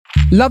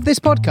Love this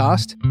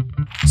podcast?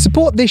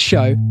 Support this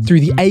show through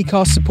the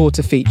Acast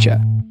supporter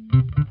feature.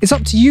 It's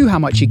up to you how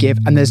much you give,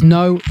 and there's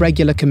no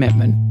regular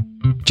commitment.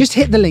 Just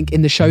hit the link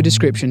in the show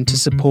description to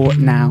support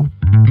now.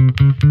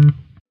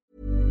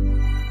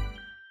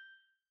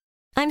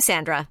 I'm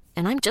Sandra,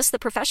 and I'm just the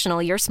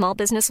professional your small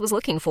business was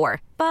looking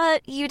for.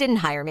 But you didn't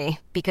hire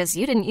me because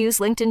you didn't use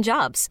LinkedIn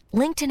Jobs.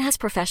 LinkedIn has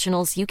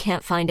professionals you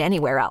can't find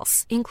anywhere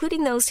else,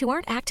 including those who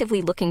aren't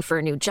actively looking for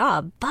a new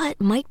job, but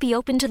might be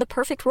open to the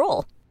perfect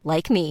role,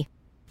 like me.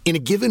 In a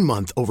given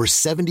month, over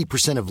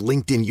 70% of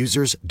LinkedIn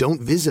users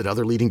don't visit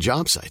other leading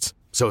job sites.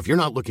 So if you're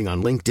not looking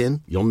on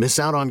LinkedIn, you'll miss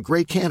out on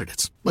great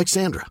candidates like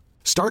Sandra.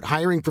 Start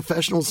hiring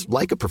professionals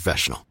like a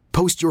professional.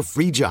 Post your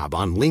free job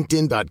on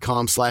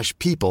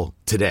linkedin.com/people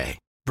today.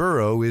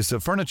 Burrow is a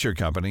furniture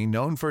company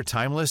known for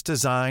timeless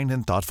design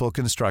and thoughtful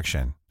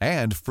construction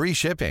and free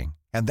shipping,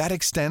 and that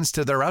extends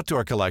to their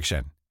outdoor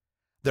collection.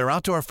 Their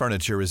outdoor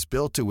furniture is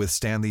built to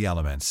withstand the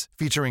elements,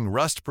 featuring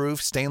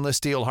rust-proof stainless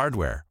steel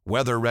hardware,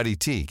 weather-ready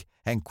teak,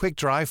 and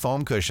quick-dry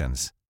foam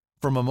cushions.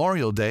 For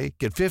Memorial Day,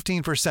 get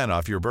 15%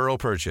 off your Burrow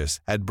purchase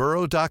at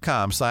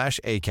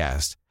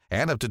burrow.com/ACAST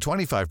and up to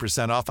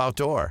 25% off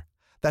outdoor.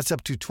 That's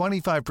up to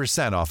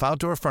 25% off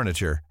outdoor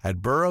furniture at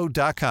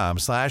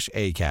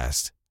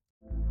burrow.com/ACAST.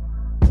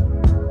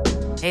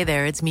 Hey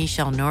there, it's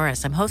Michelle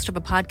Norris. I'm host of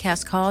a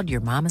podcast called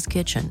Your Mama's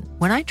Kitchen.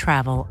 When I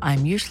travel,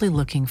 I'm usually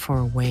looking for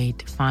a way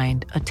to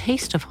find a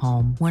taste of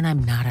home when I'm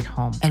not at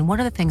home. And one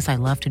of the things I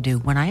love to do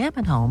when I am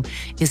at home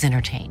is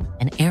entertain.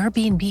 And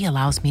Airbnb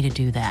allows me to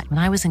do that. When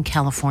I was in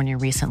California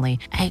recently,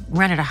 I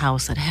rented a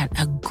house that had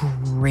a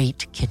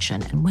great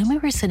kitchen. And when we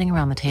were sitting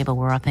around the table,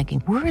 we were all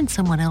thinking, we're in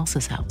someone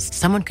else's house.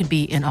 Someone could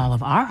be in all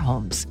of our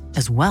homes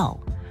as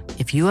well.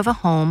 If you have a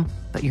home,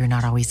 but you're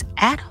not always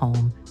at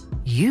home,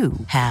 you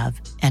have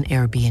an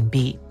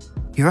Airbnb.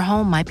 Your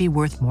home might be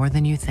worth more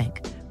than you think.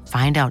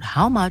 Find out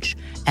how much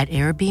at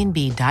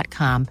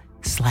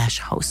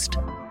airbnb.com/host.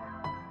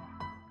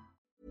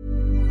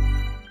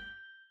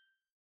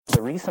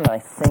 The reason I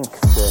think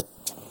that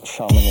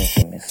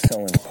shamanism is so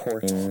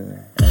important,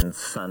 and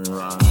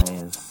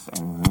sunrise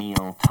and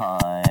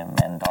mealtime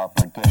and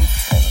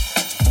obligation,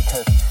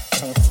 because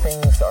these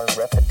things are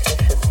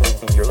repetitiously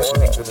before. You're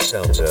listening to the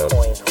sounds of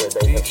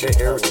DJ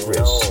Eric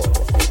Chris, the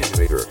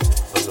innovator of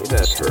the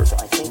master I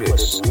think what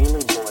it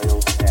really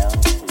boils down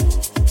to.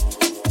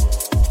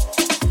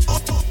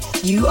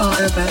 You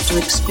are about to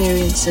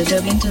experience a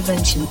dub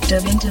intervention,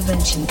 dub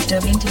intervention,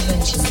 dub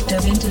intervention,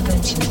 dub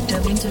intervention,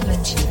 dub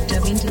intervention,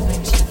 dub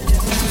intervention.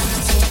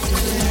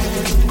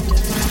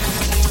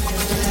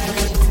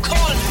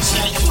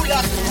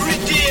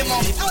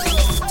 Redeemer,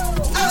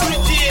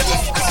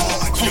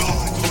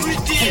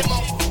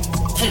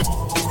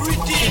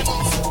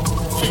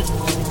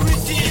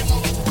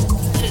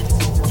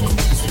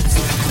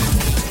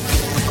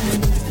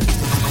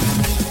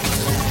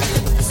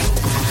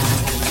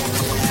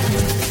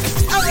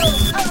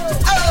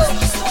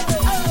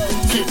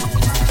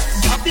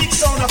 a big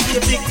sound of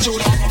your big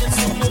tune.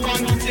 Number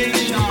one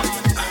station.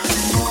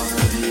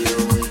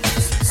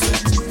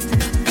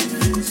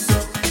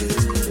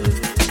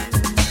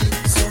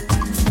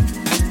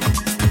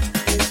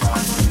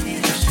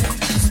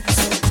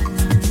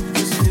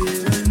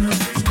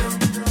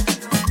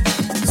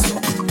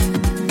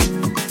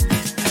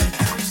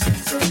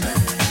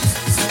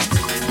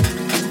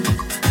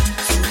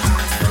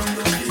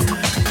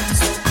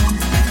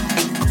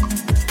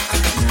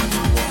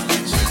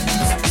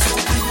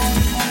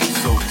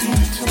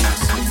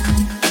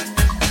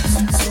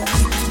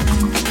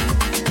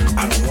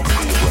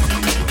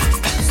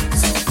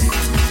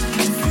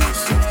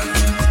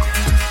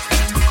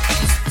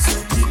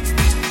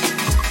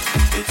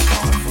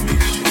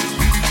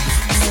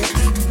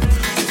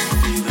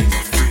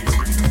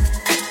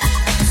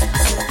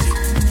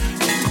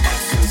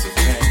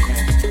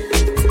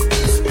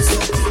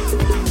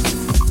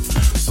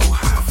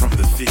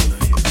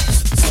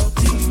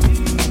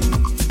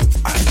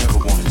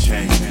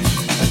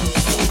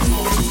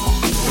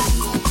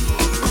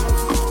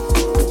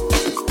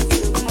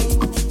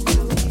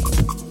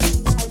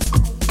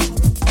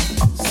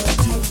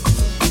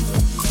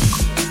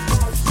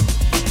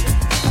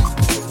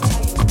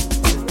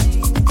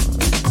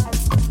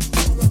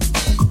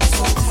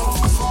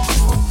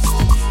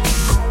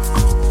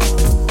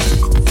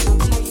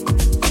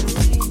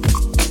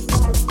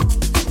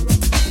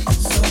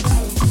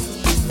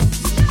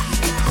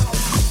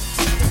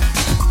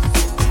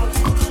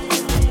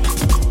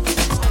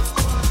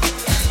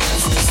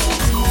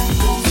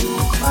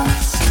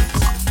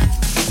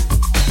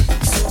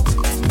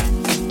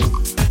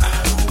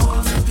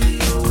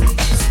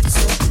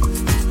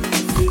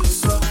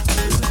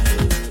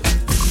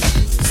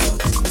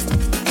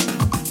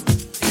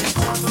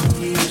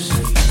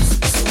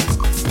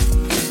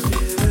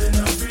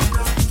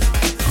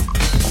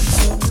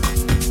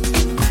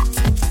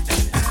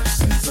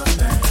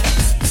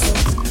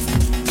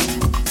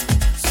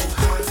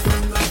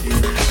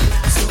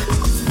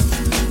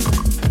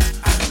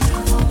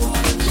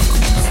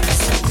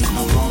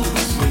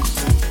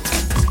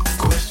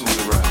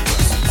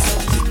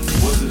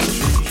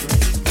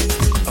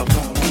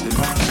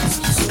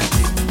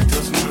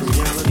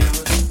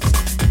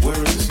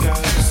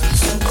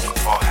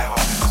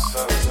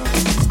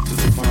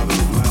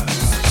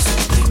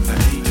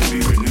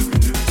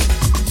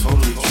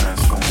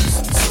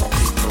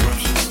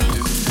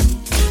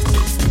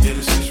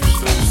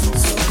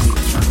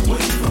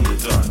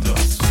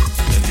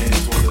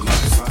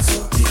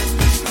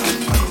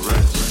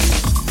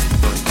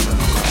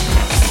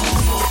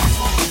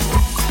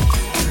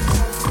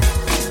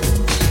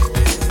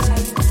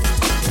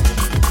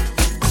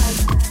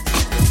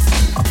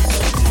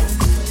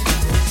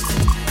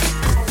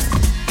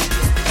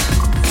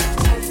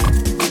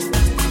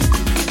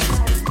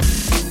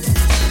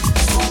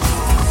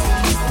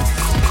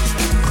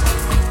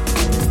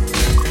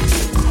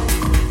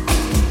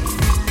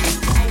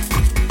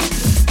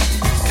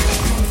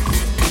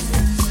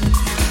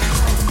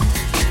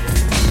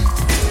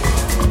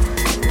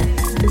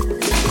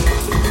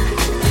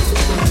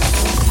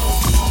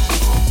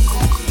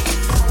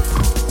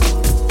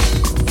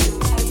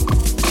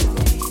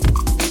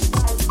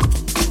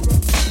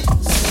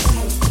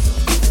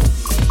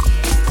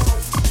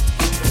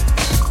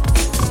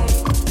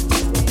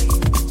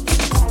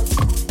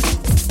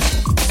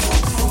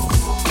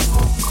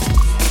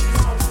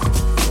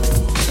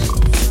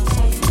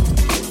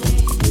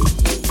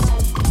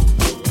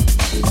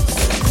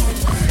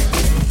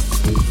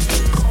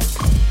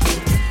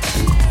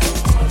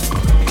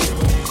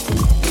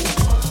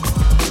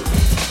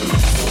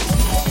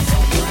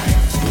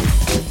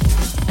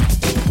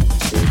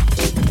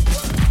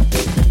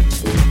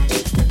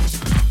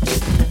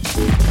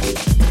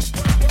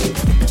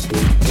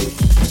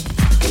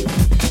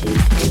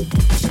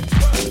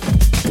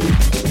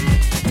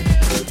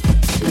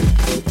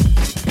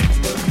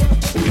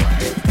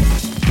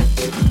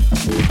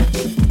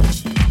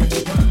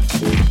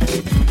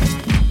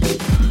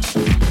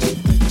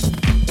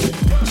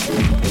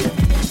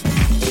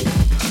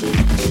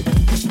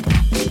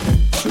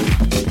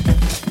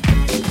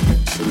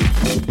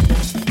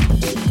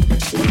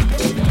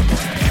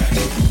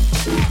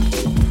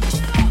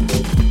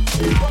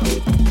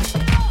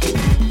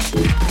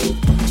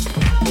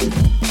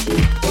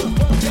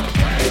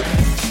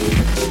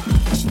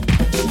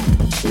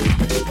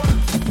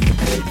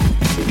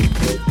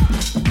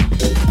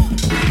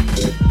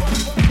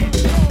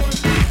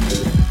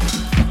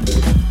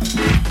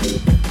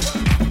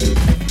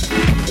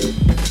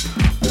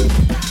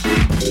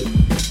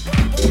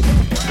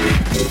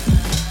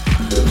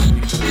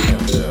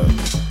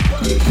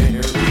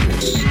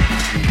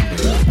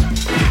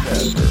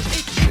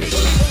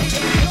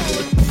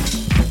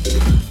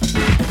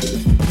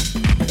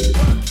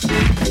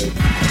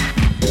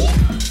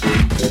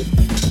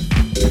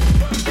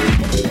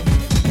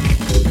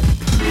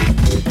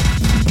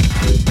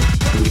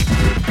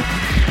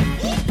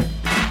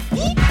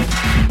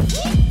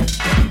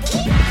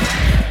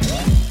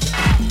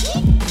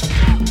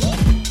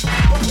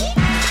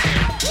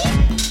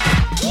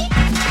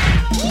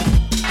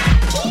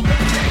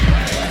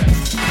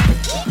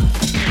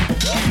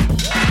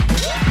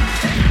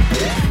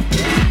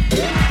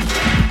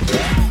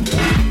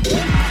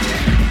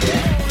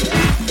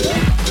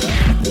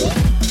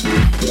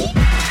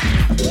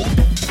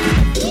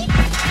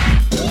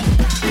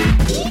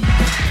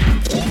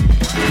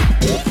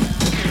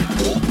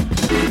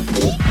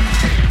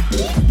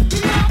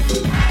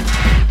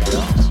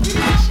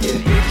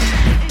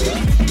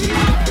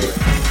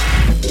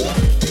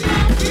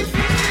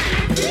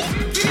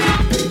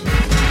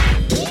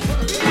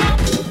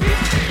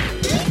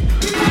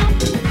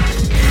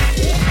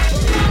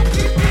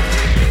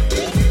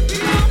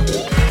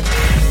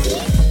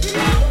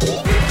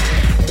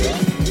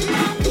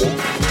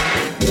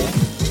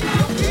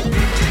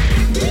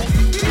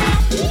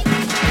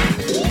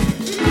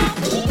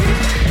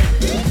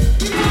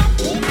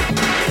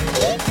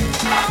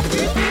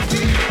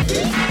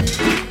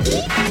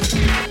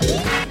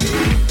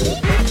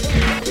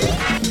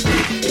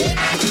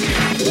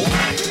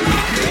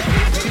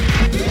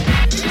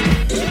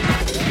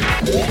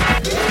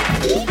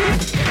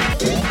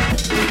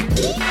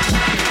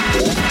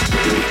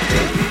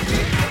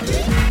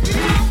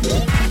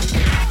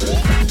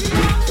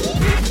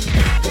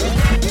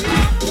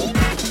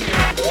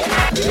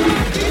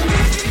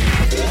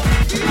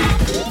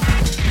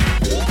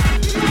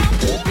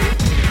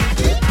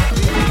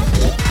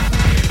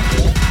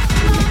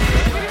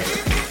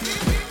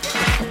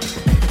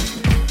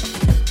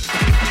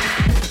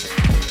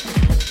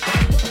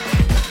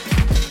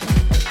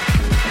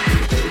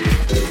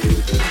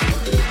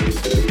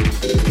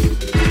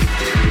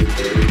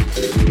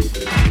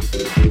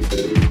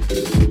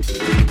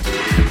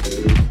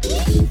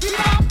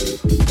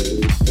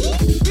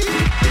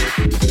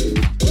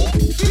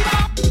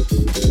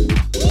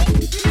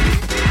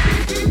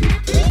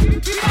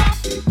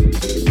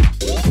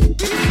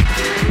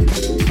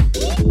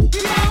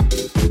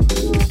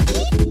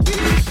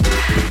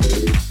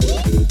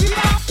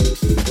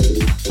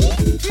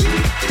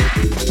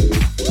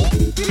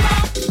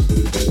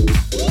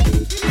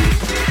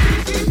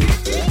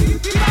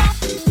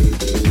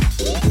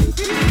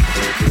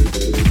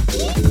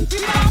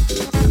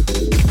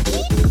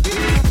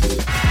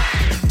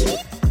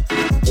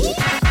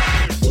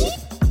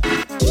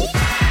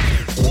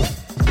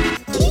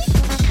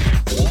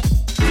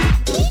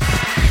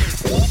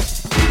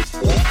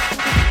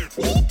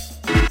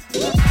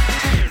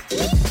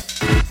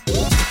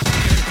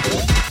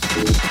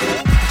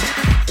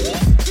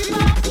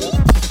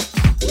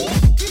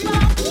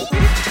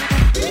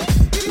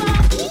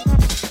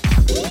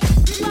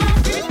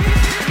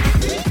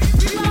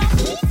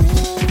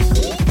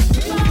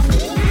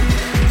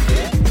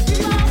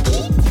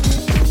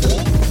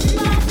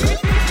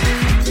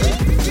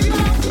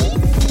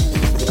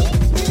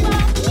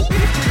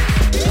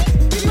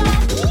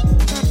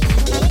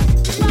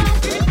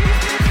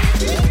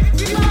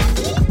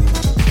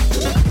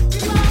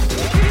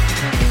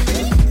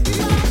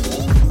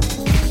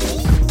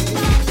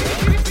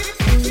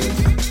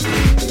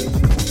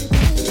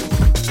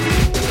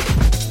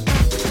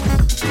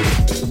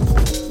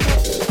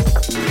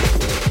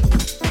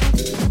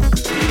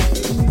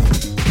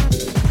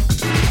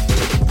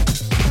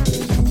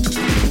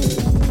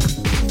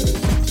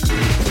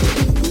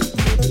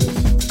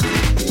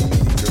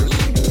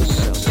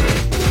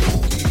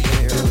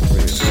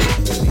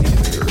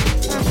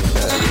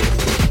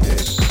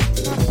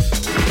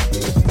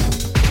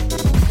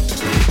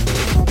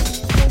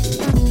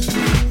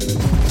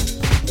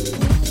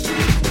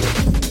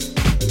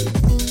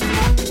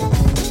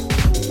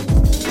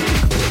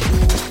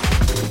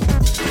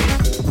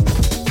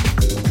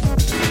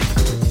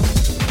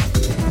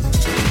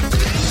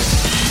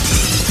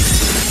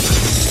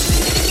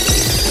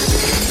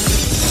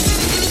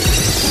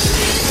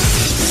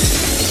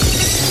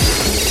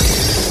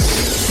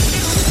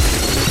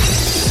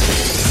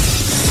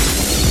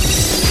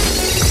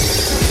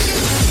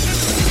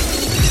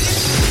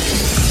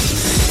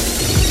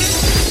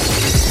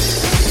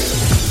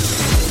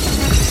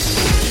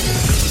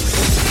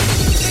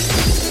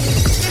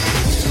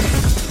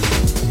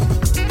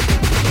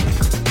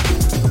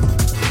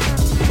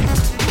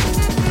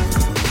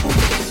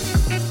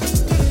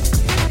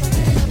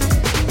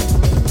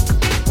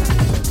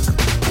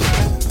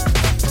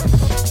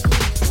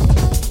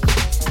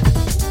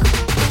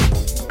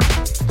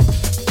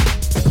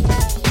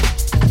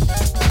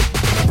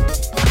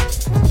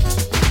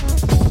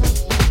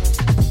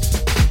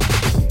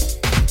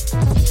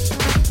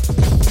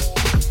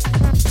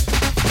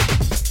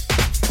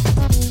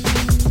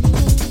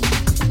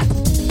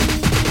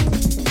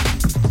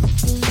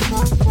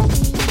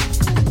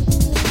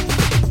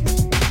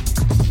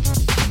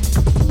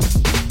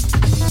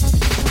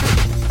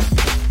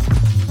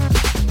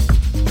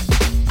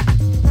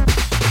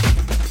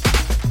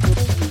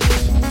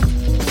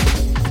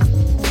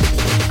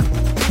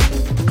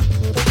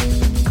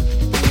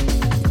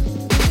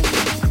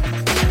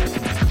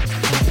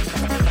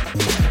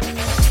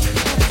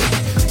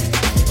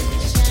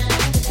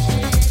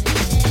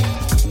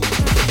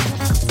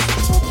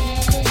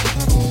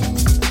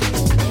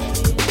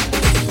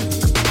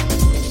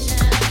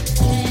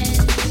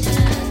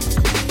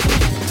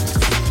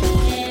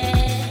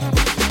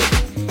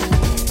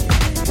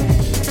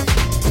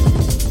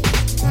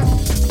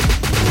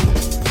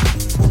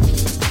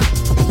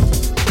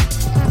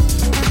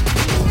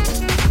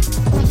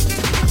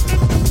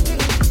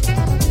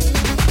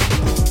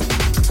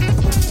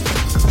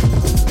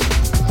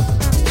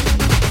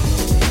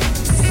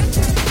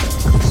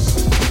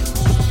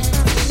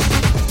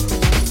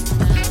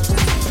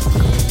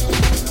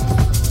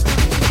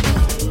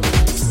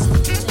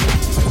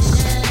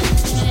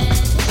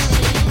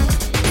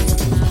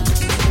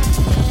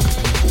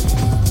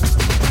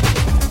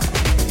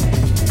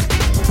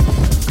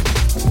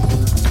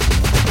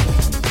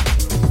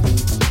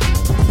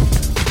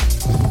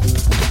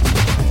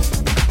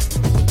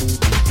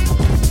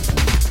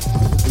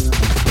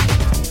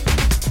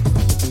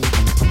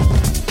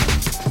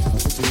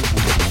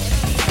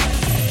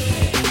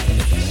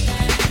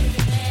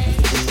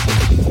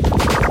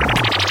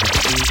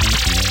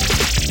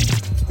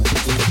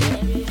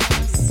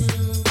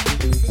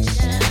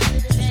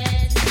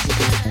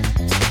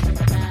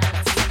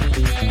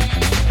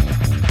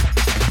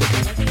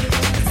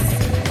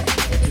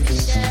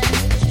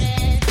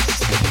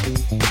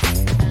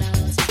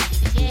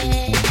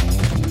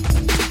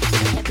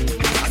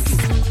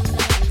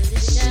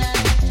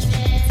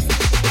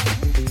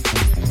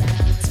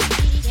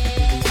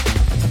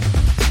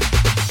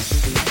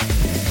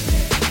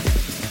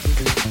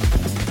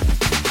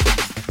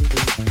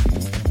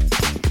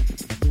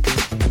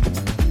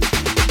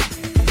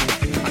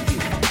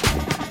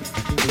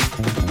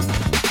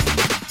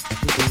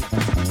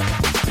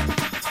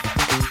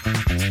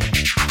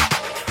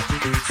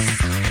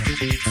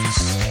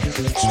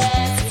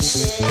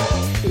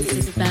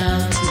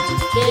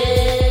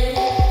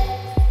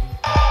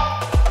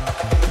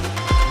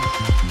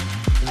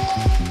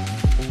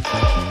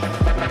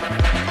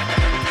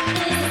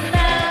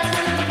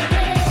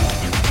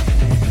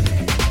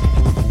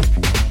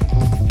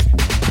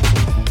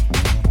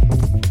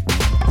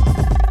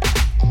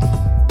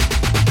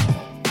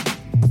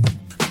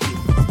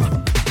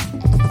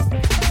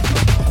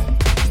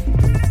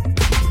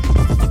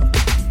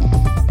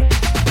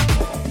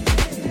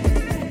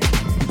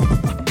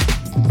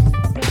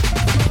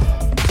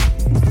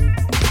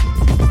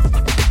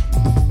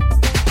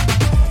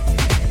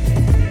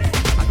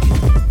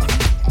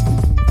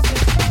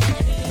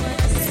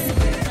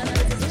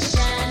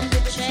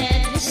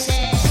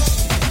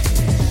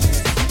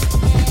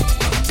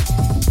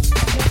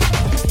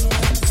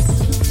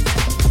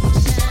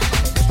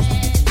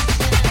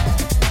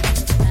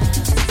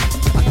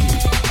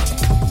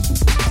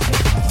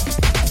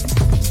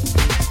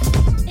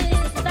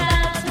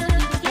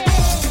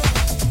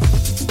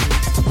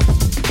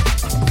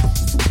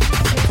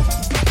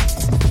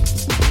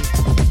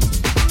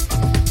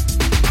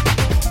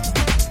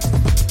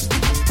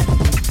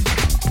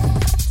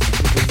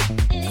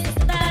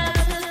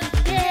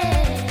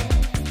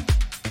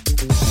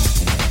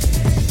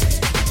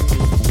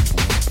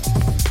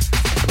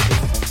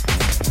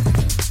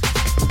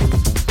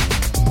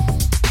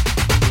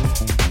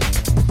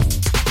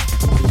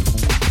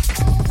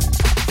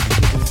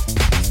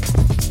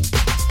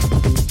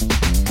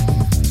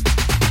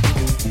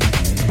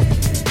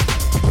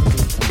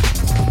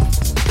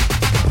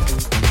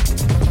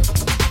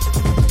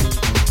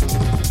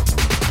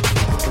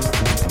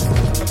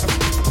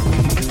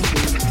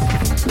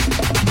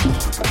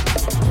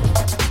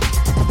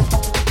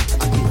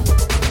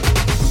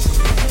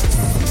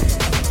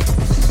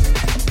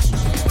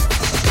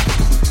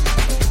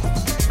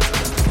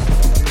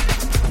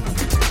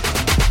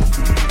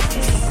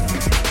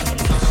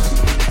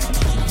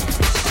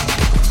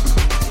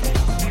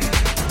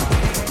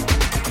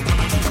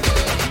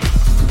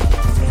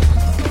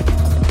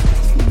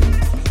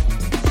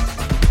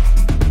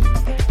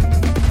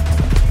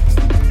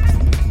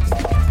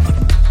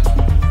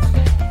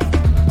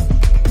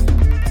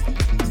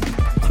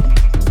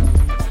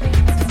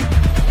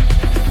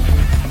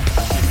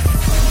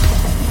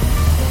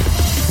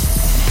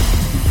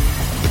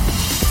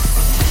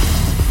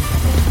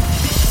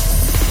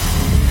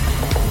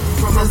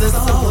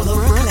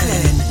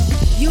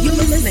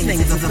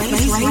 listening to The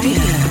Face Radio.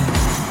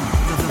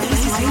 The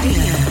Face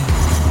Radio.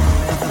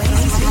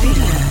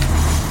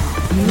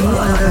 You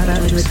are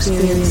about to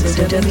experience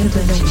a dub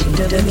intervention.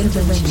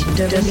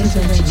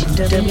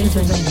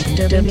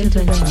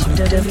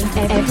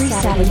 Every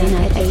Saturday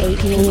night at 8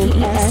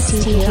 p.m.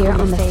 EST here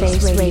on The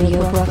Face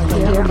Radio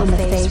Brooklyn. Here on The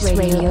Face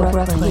Radio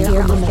Brooklyn.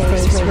 Here on The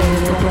Face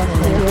Radio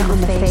Brooklyn. Here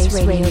on The Face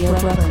Radio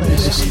Brooklyn.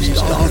 This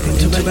is Dark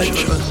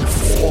Intervention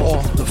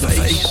for The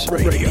Face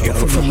Radio.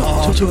 From the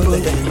heart to a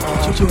living,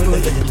 heart to a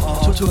living,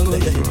 heart to a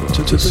living,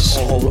 to the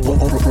soul of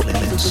Brooklyn.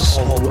 The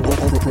soul of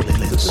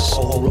Brooklyn. The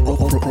soul of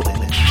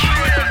Brooklyn.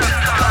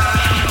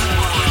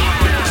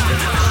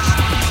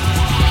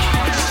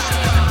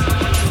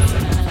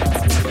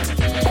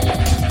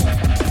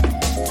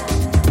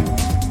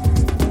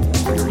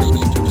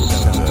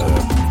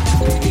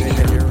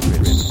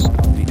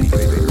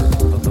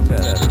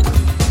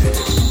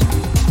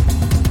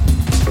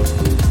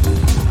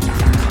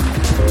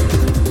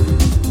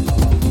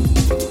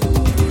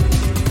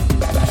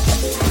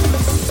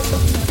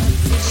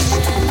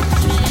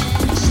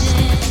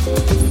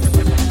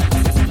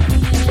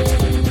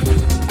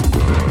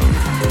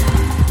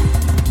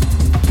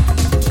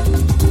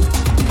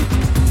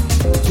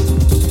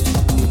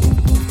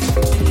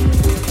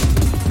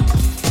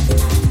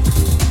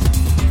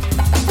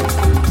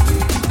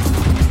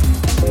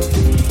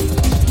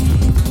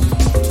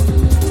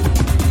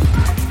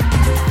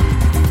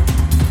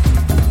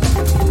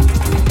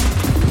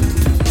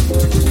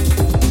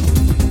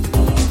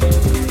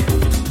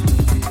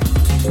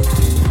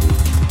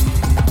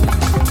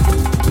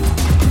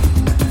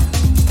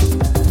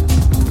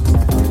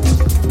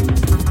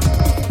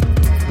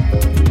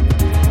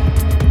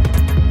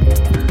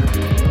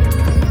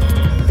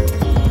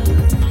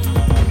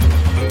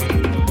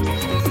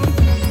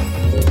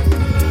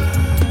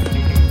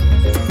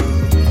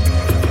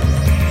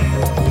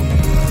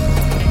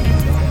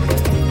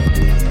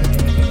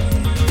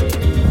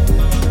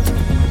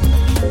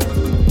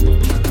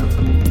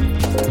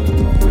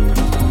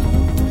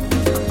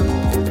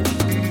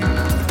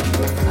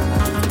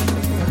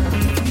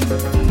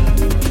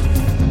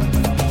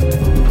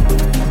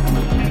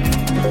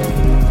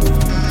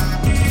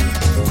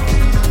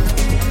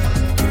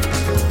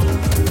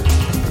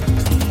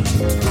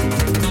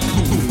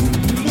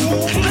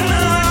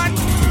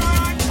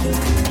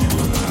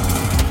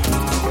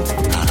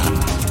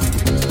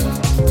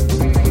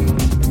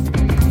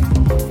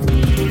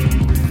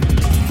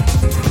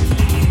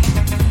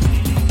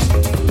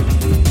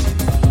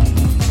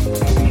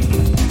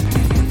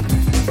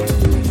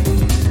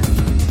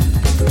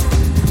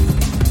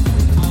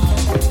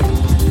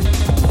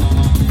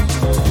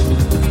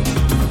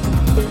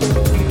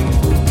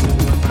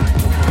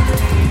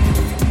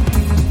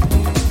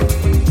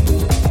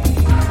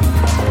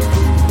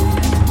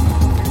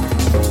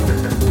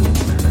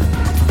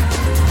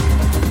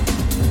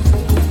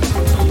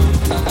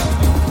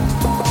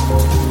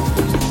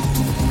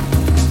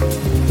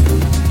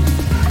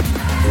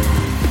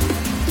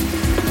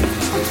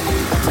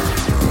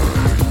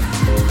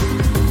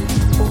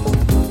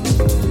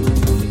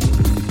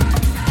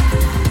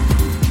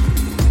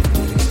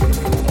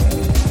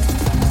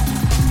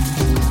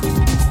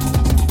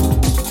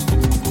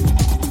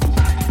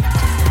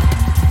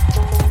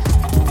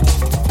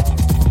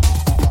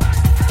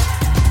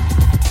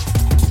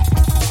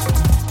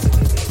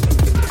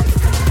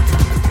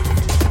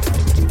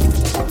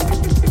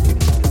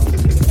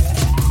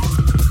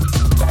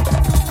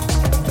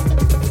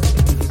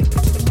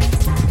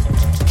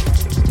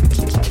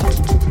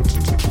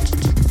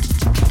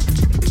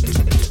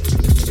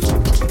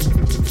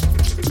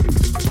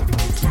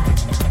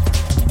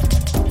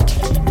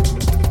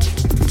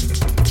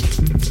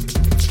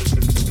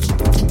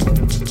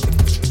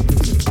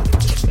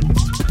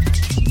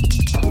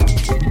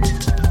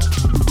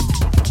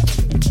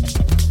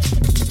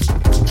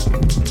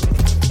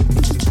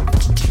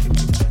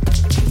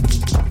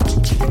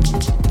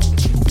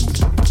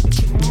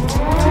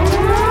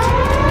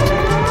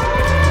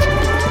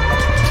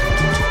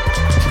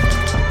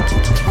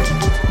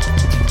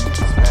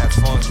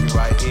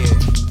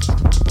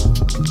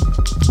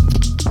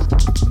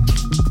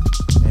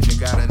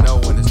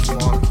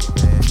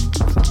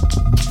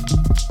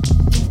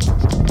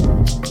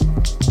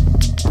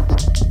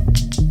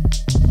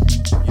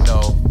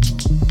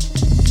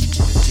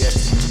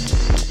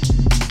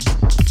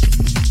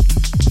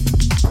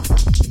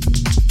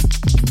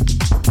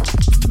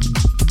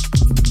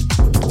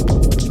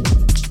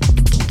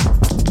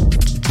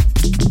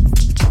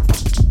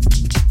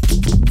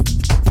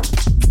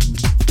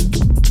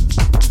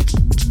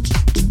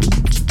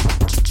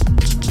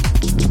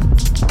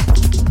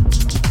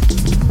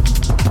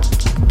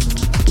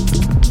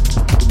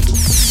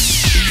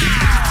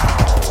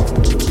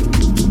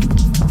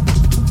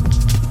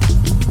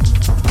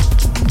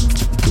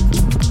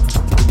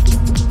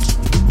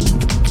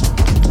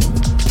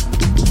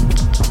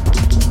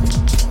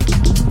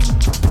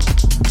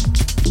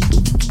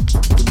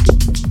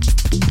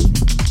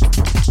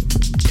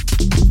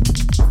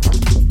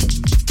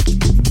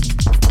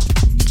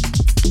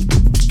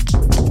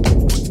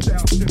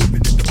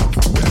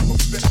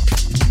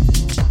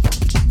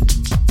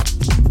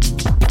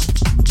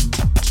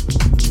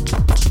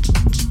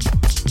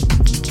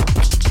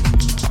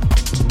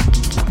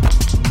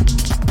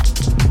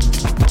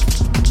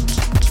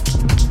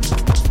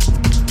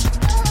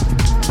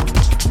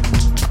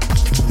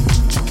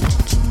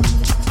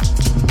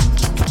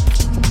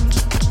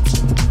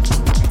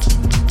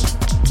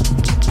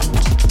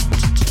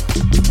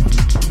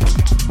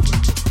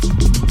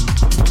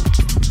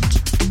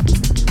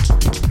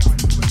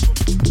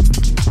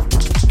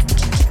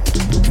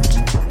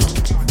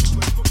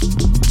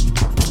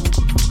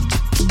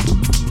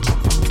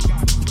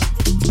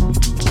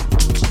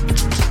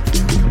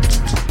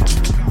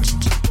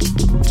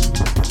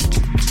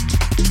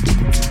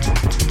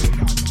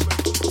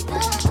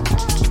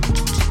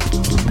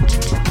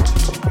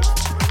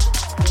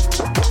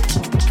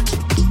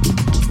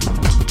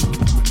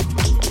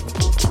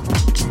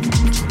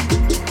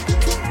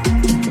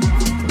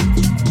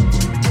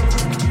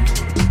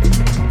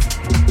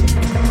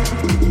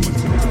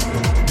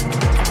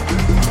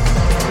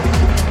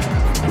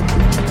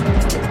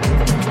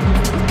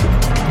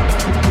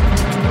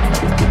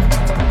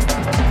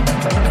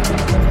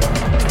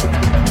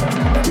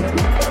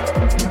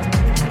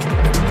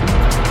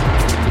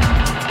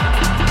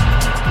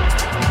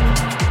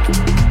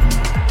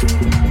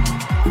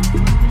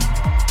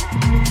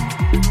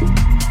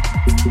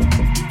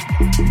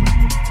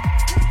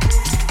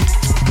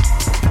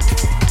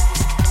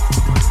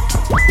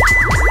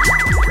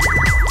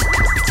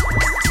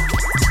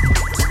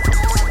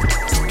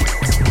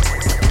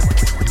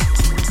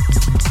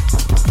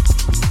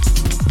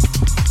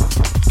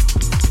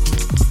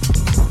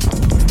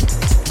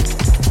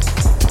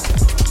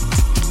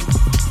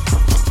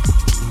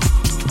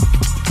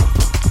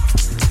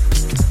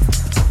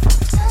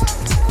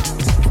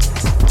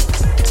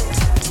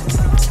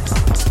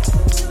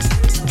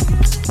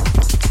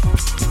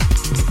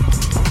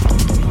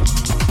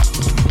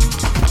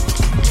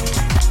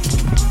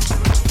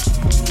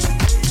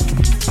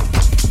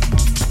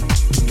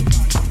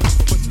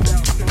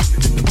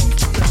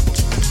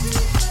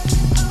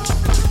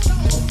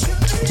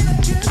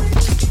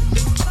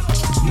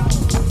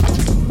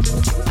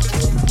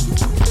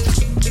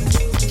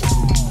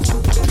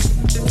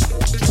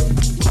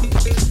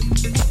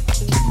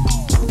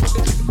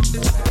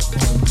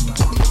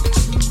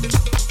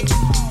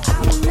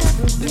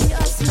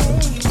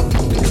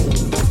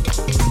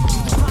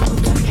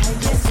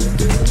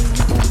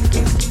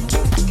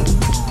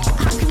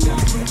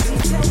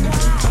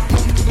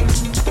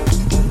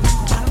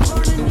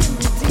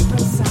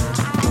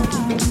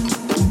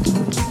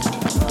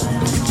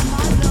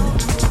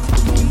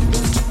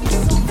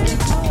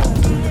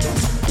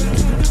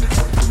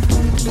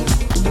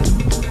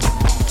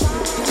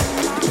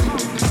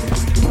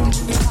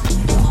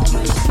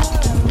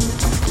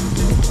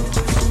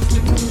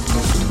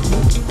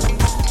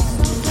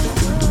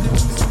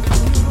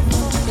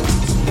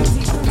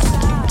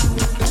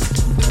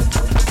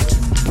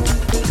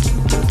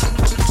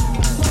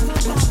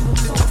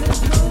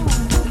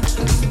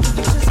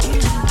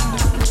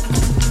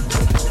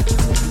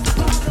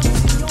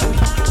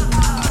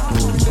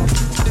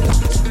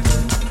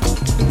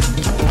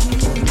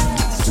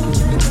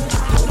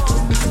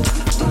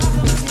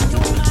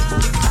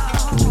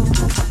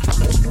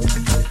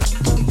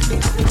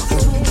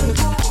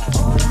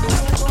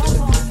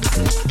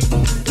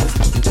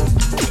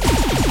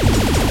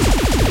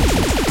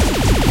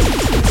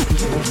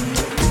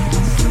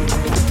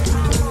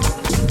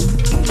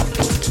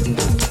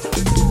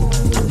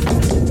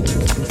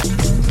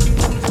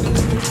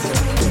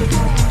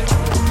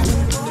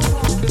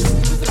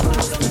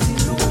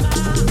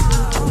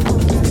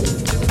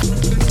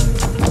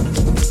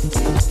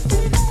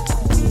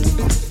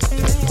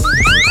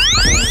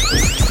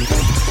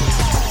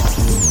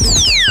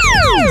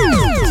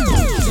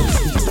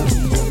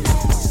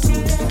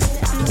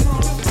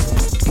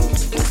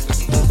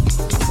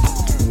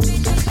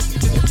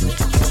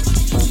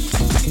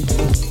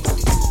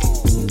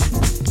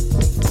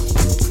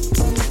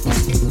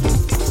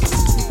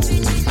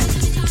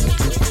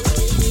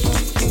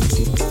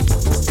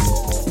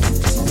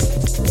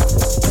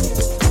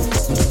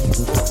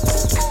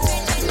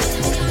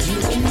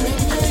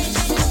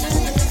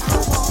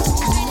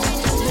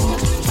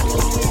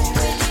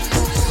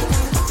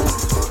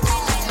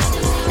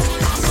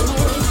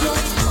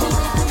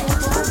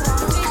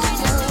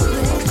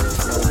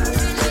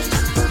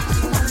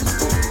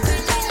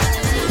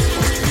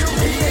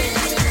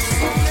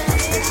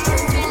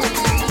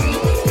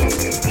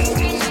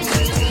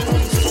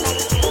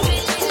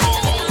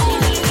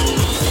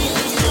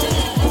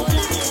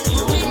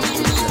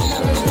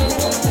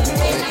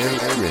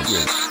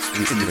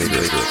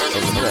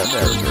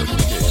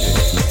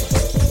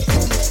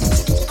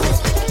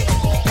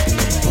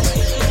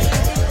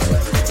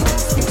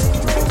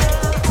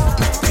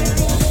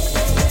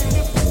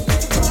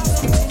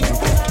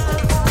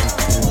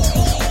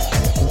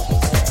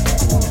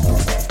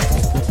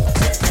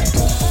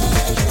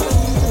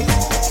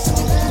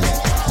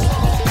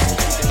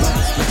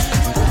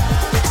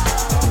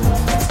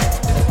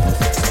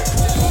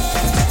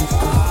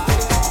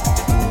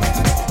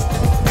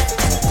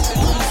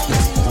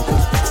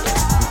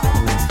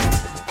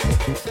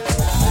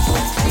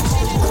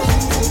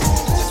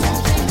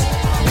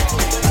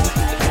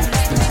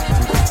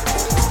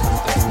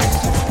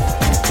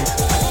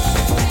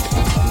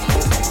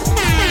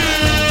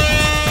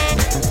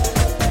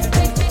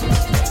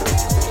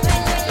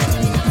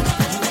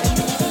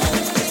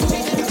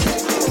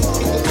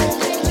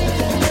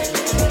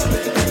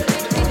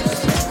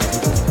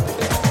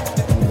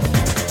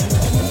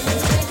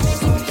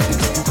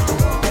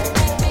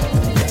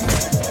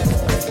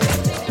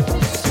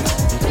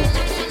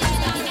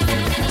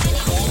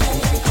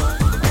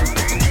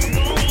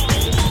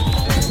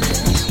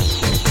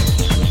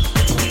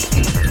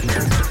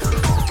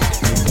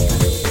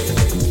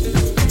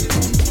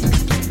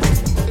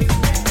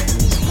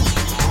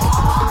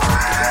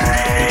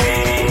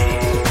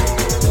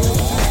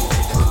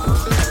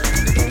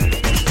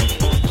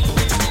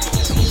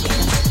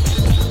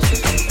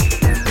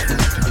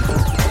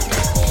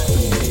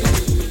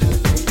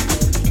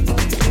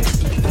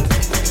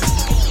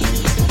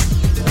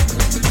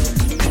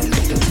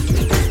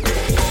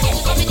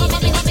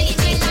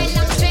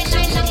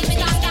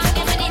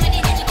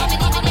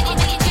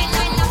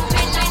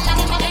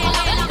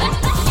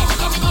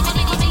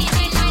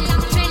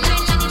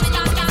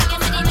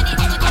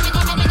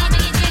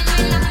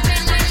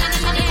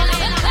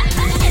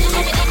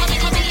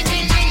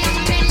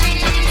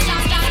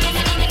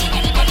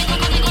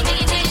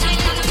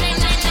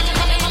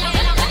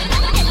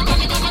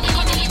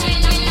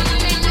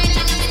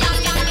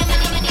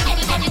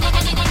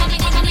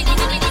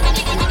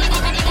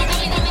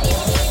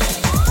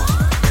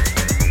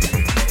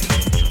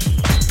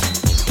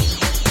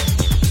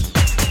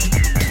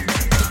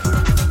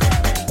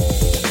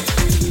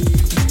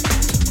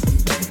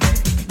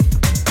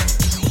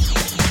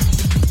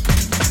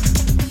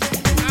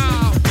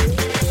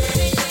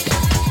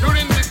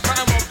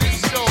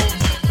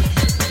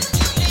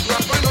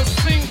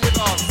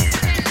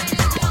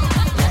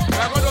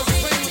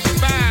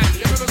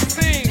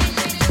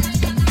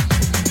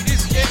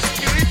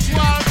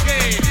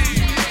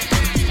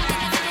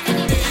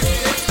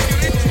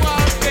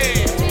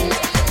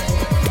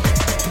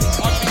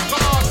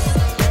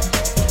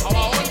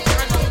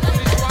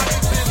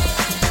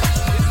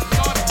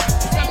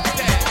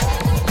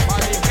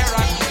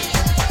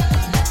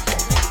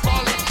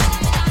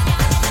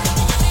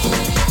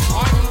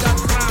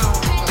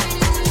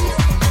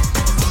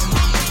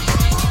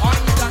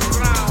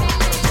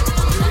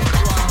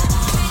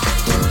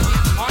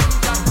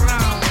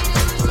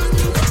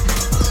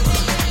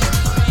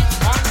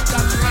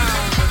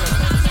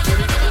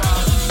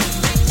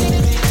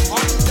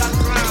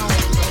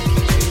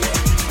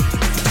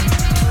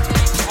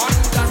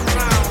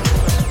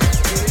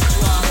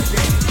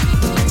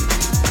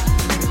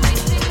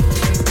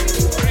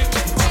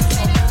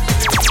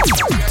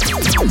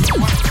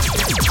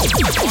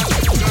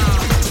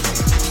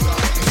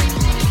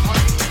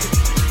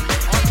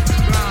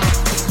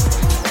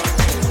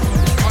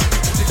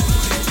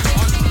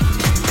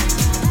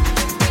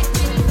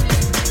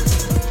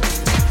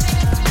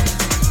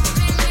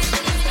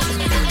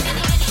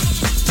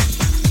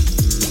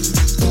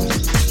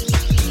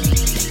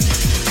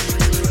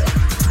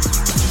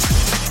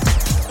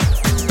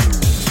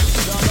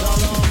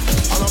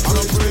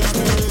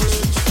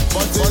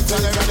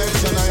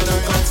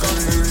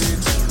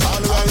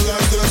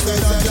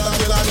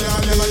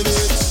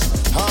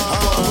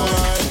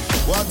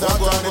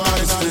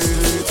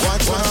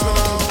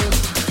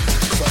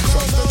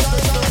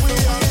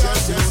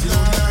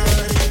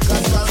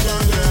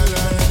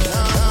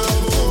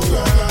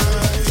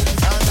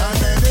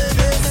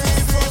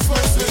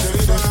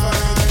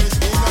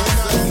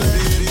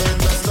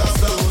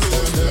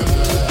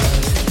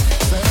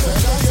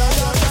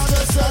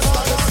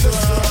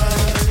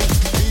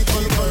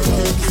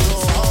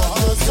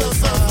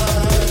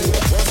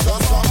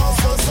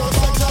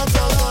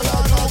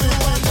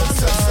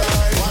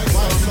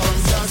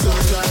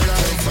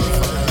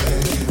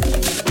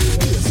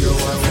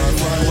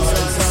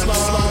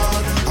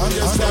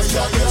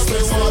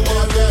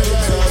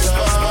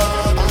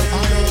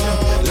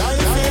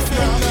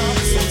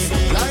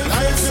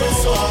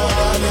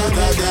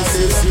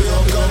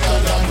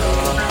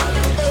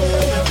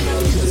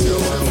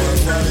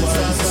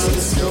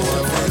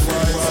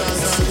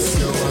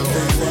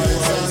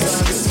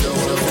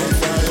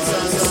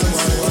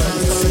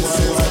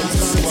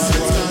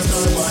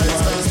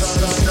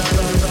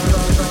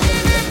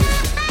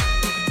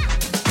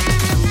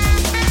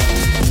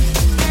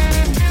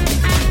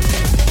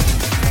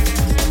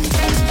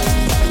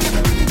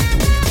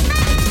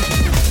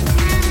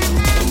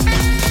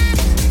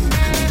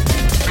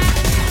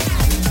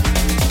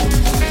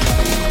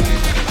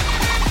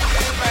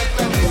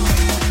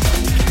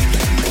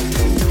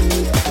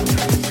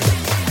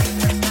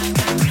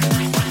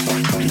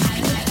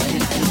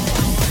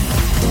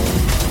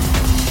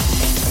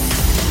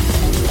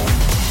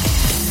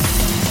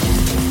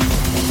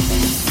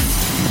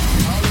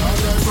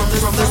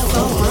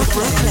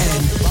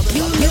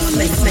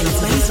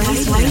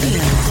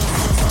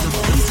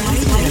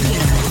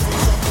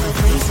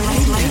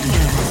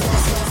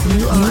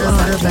 You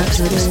are about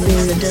to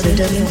experience the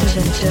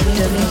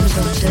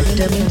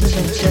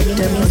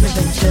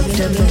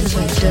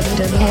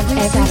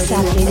every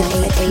Saturday night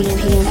at 8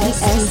 p.m.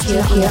 EST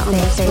here on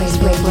the Face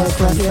Radio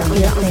Club. Here on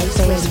the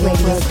Face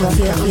Radio Club.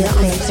 Here on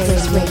the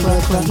Face Radio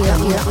Club. Here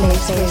on the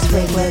Face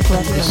Radio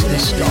Club. This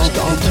is the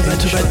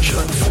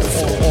intervention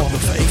for the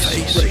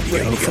Face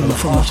Radio from the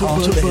heart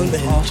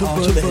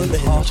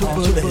of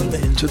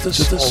Berlin to the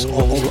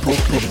soul of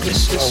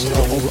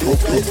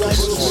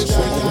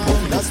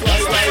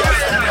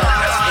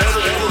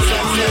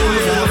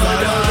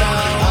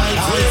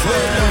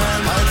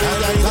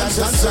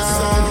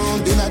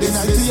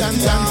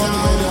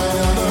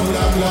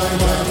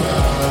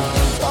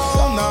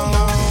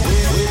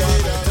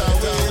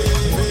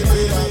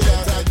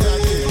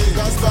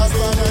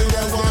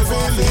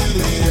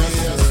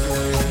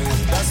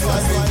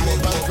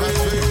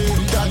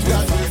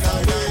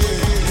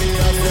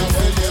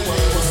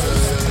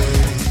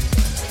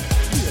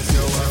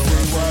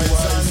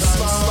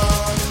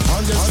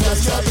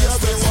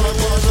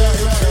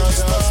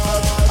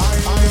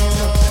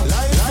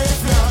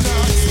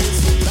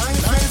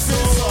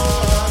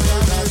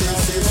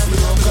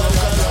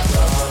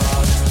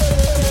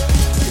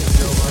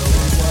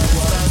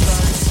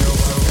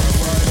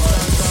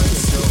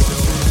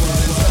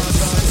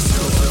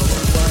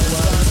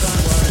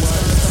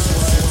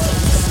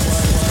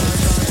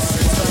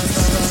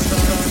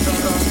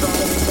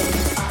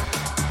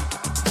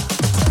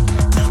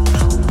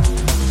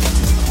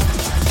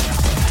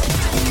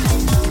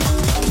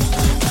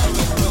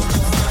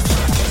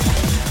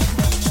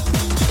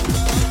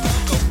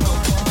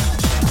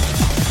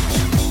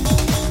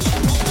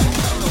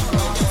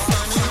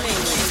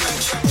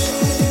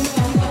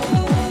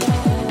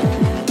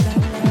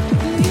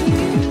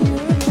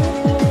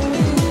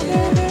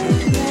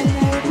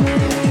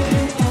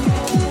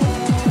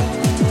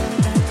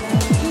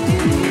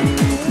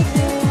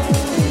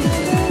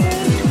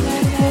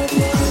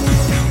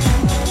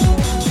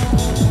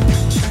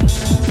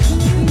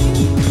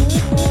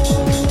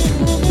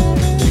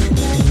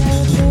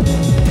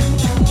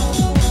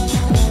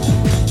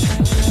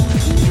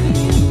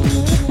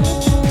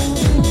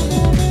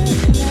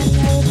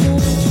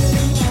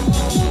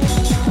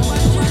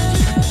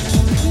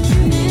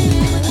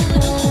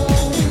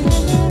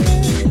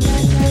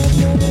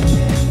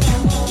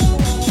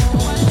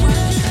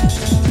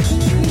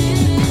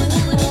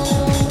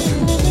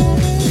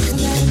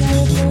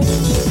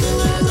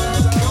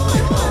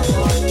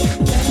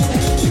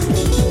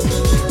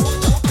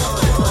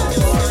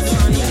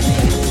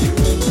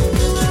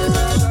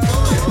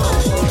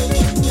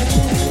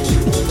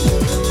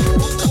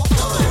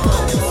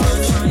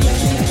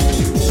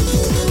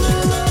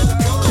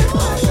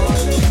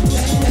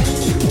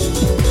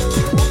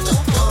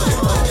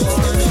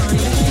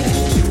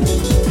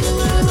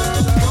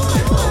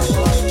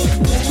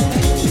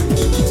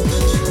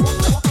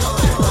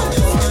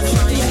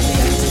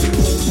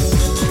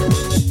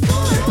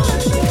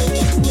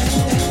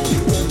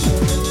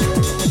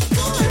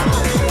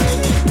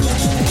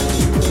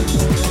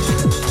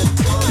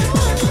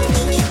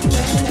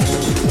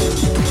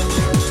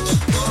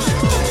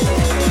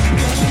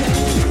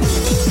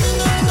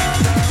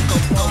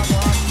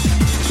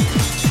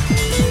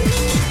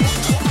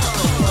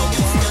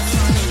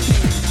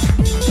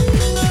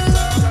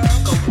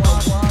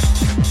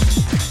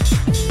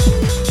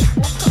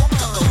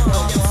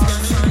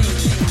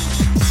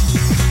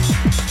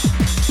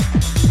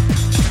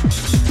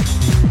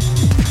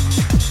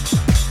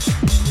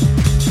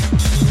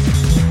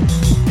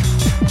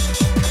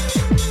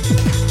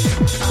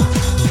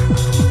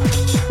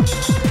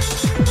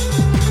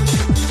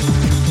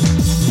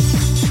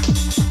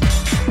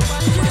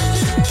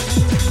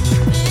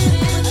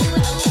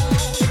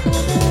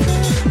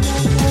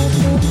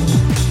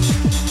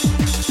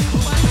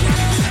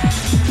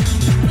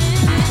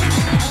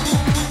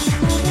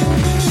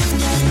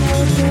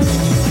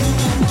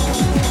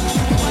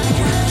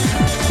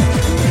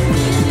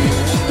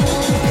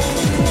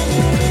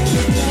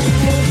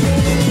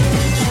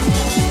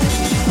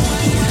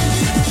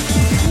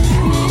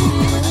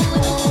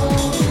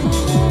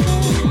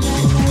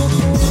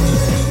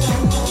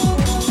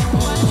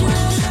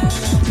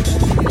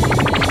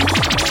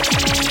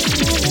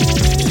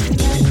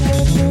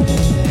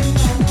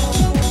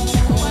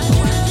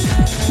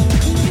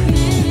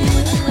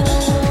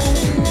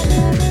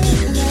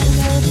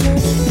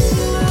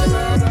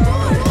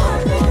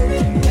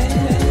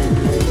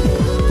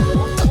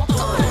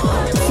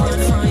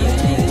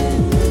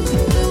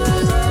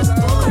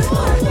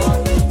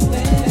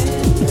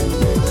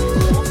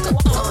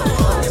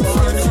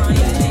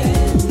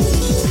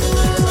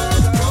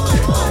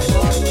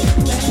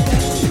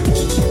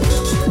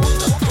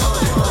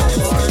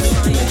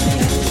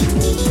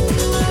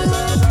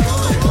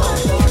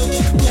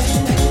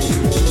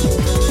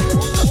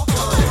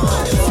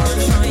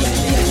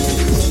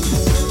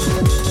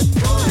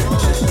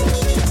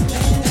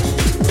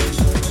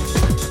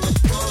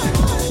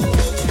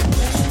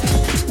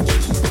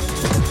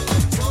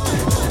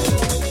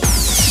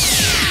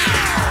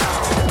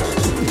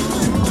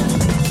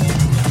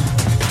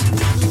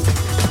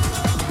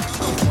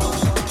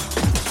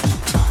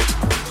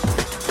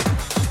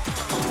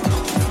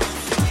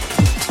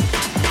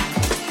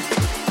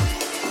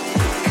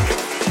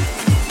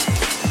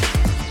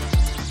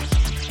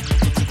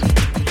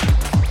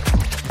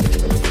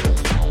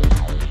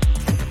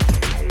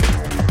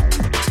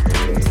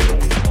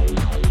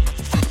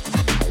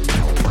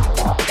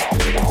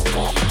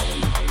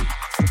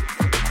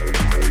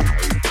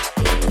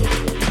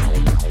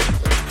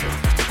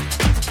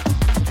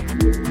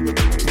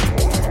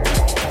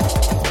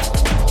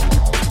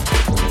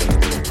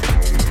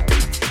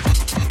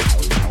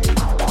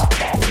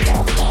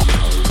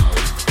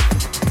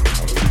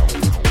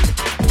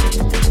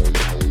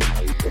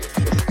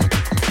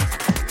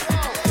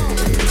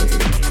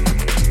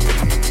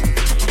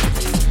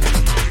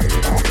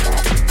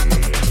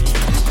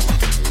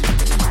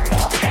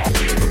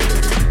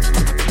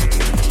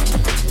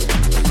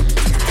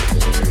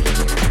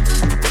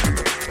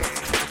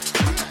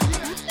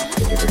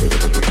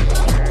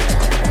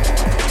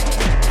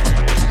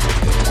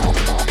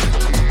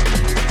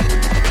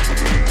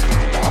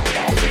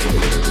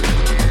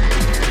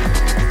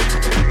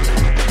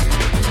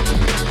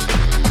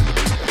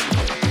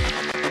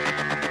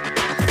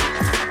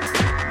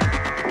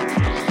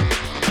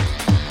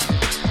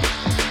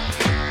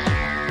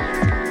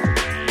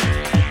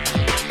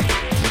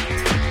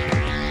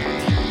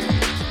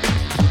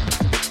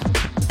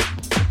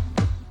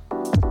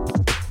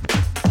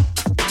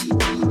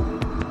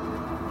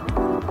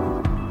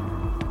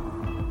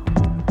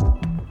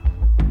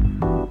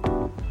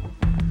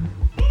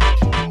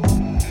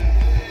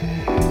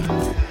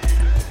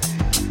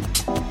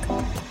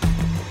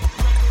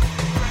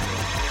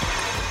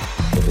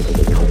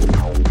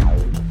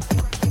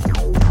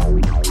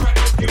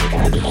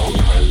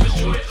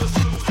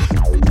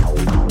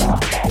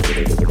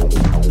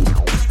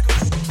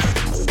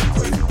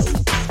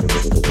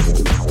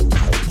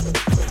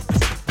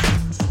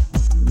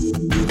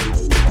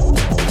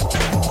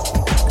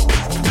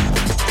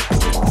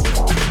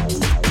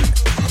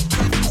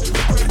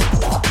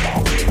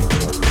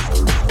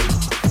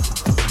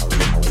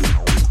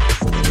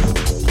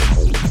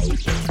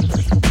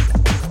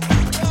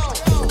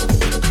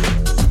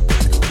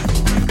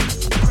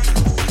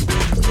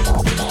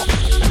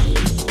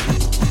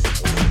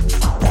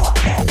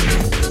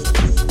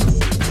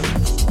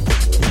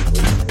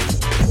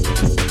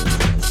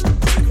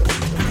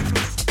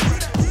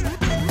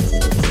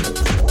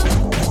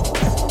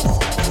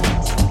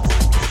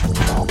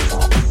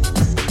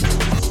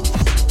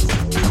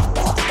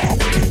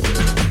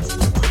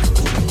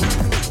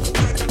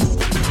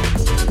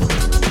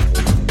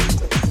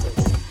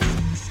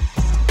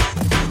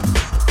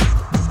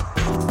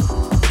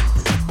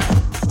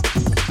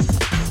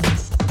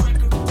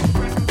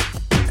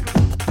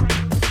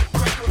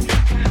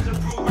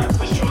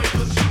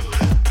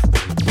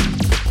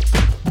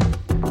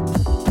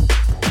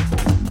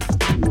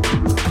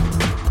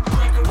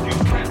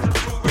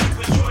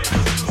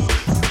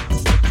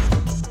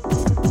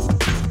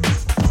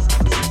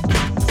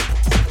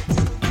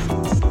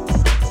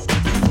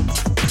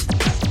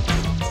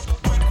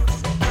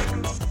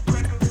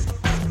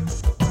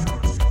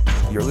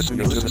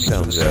into the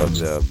sounds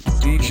of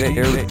DJ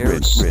Eric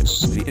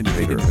Ritz, the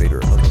innovator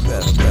of the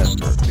best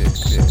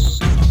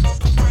mix.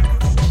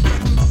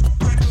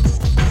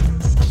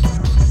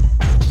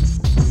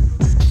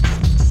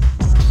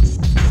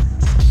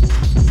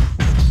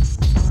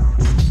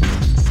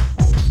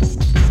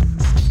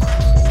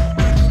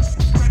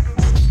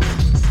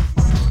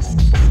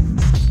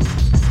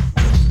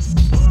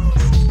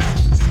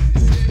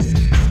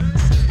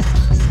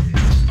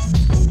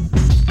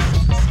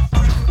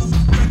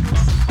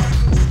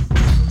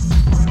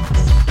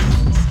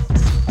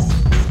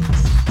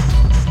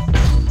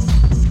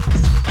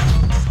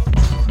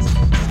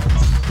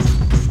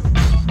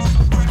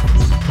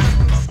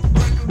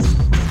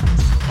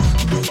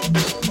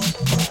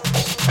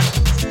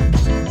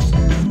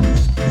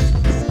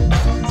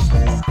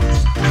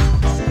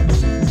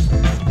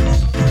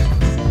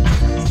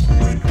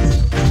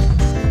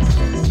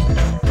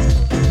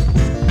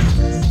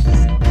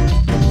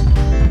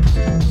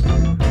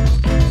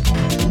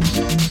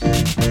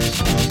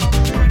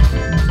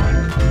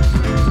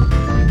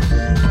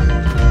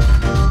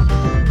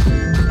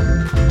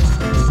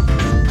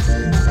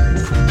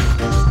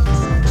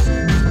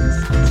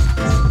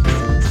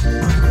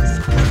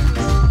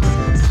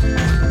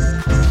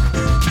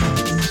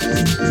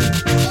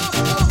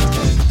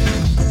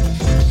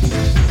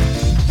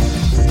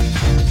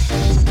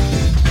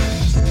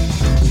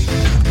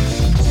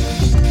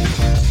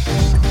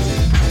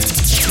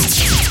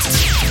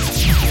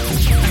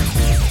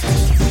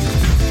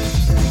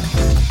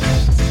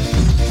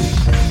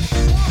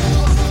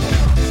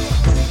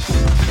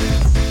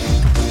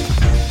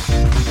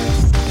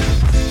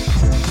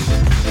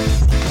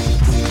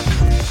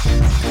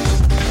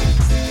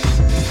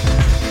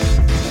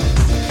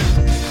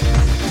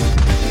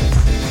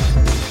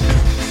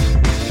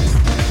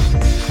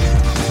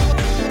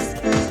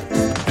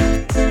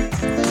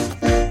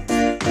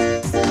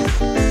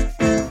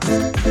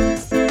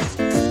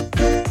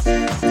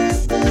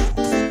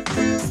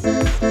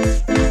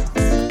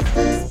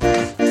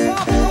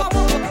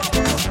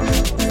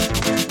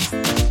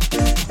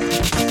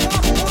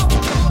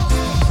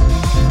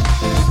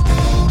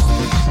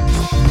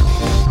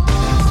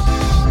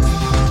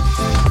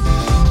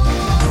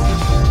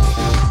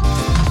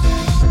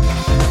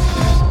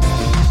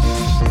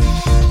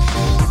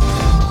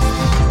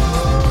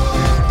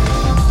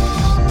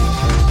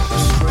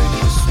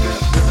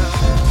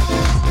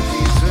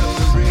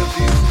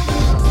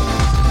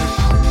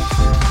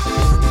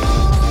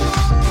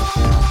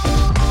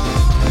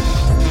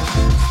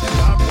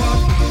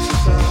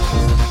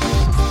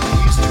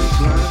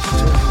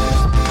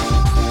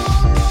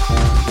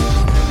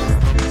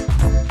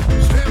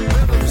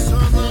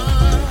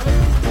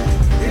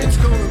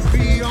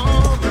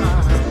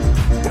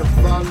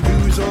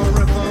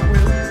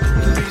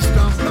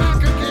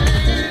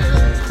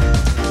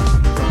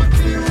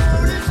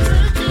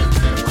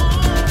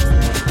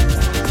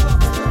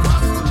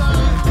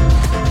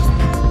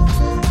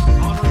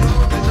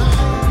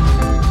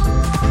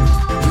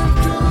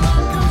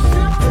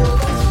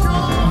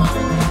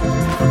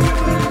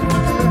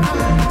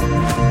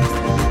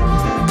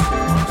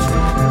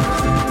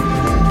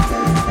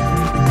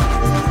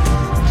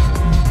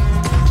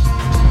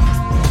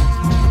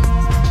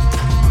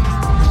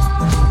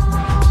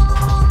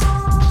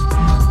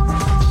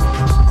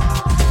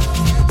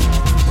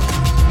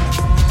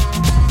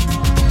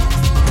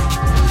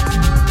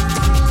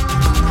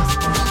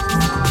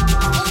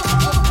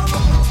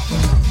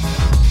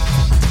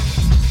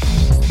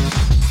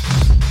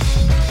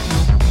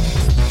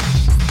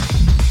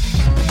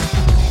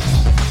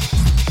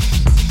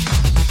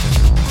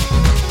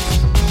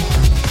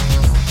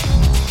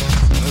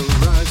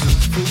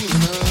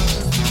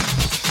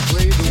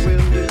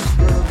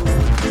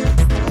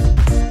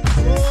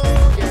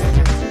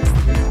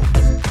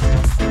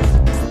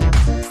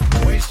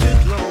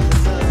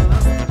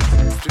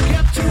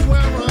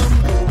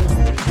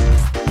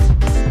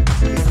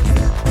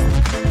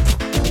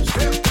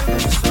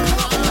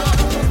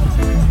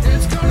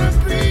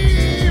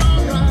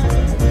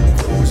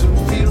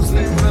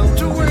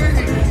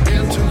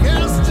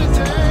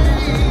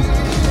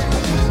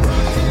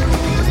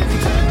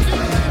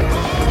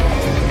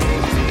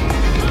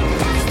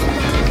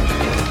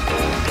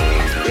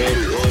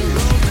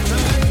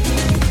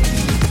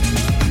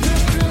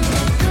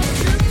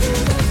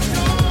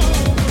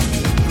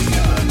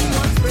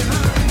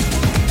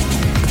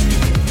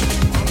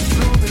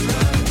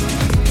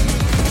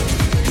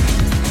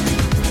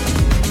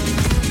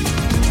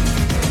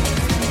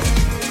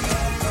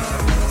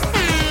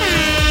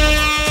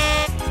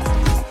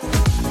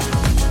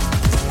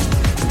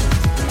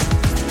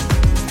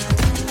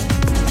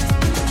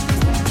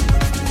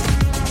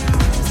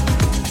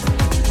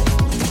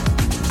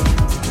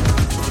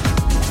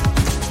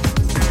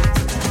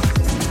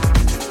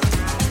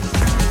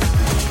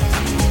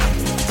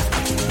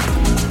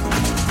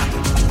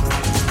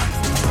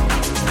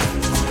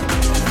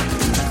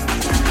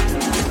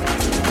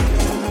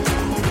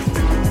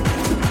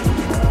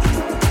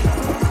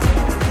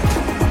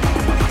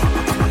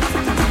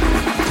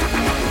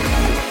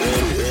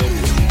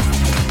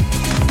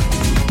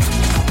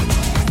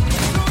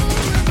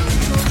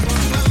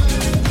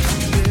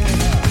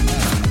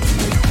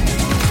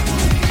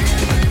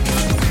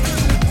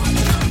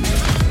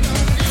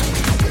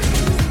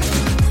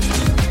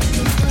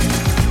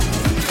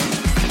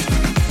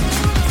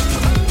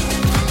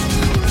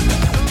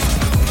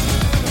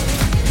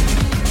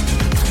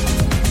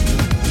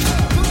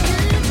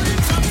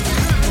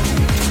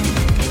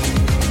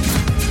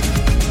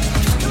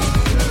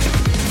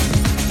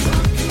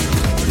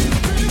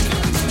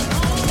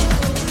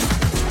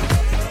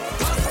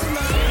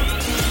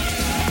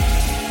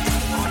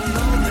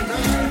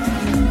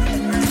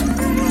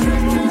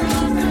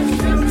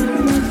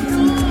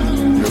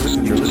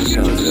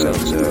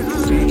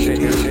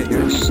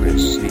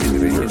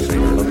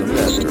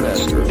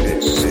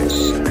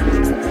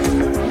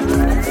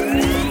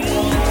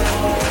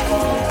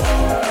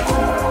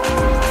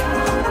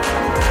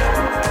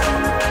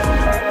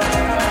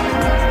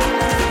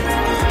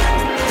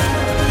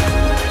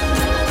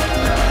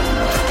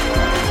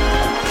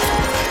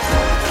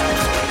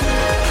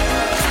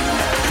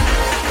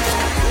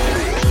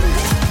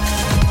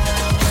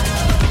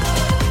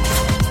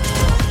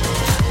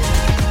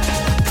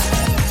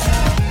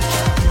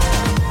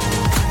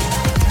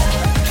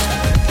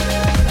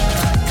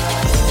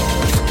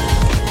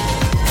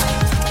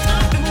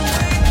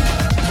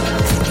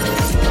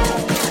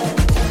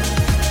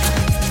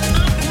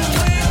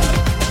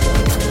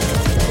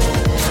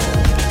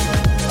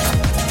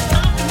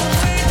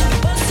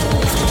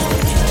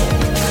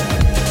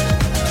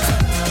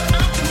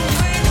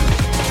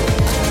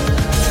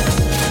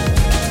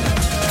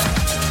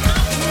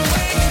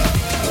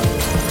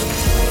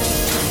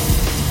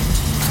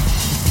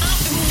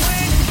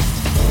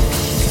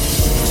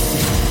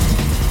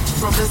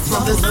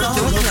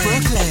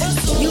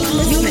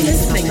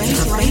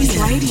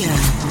 You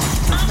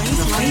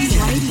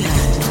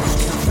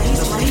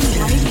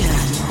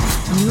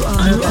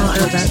are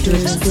about to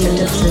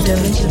experience the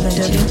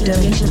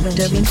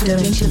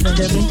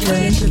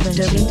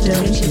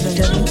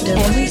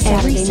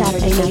every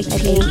Saturday night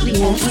at 8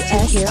 p.m.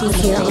 EST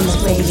here on the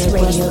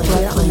radio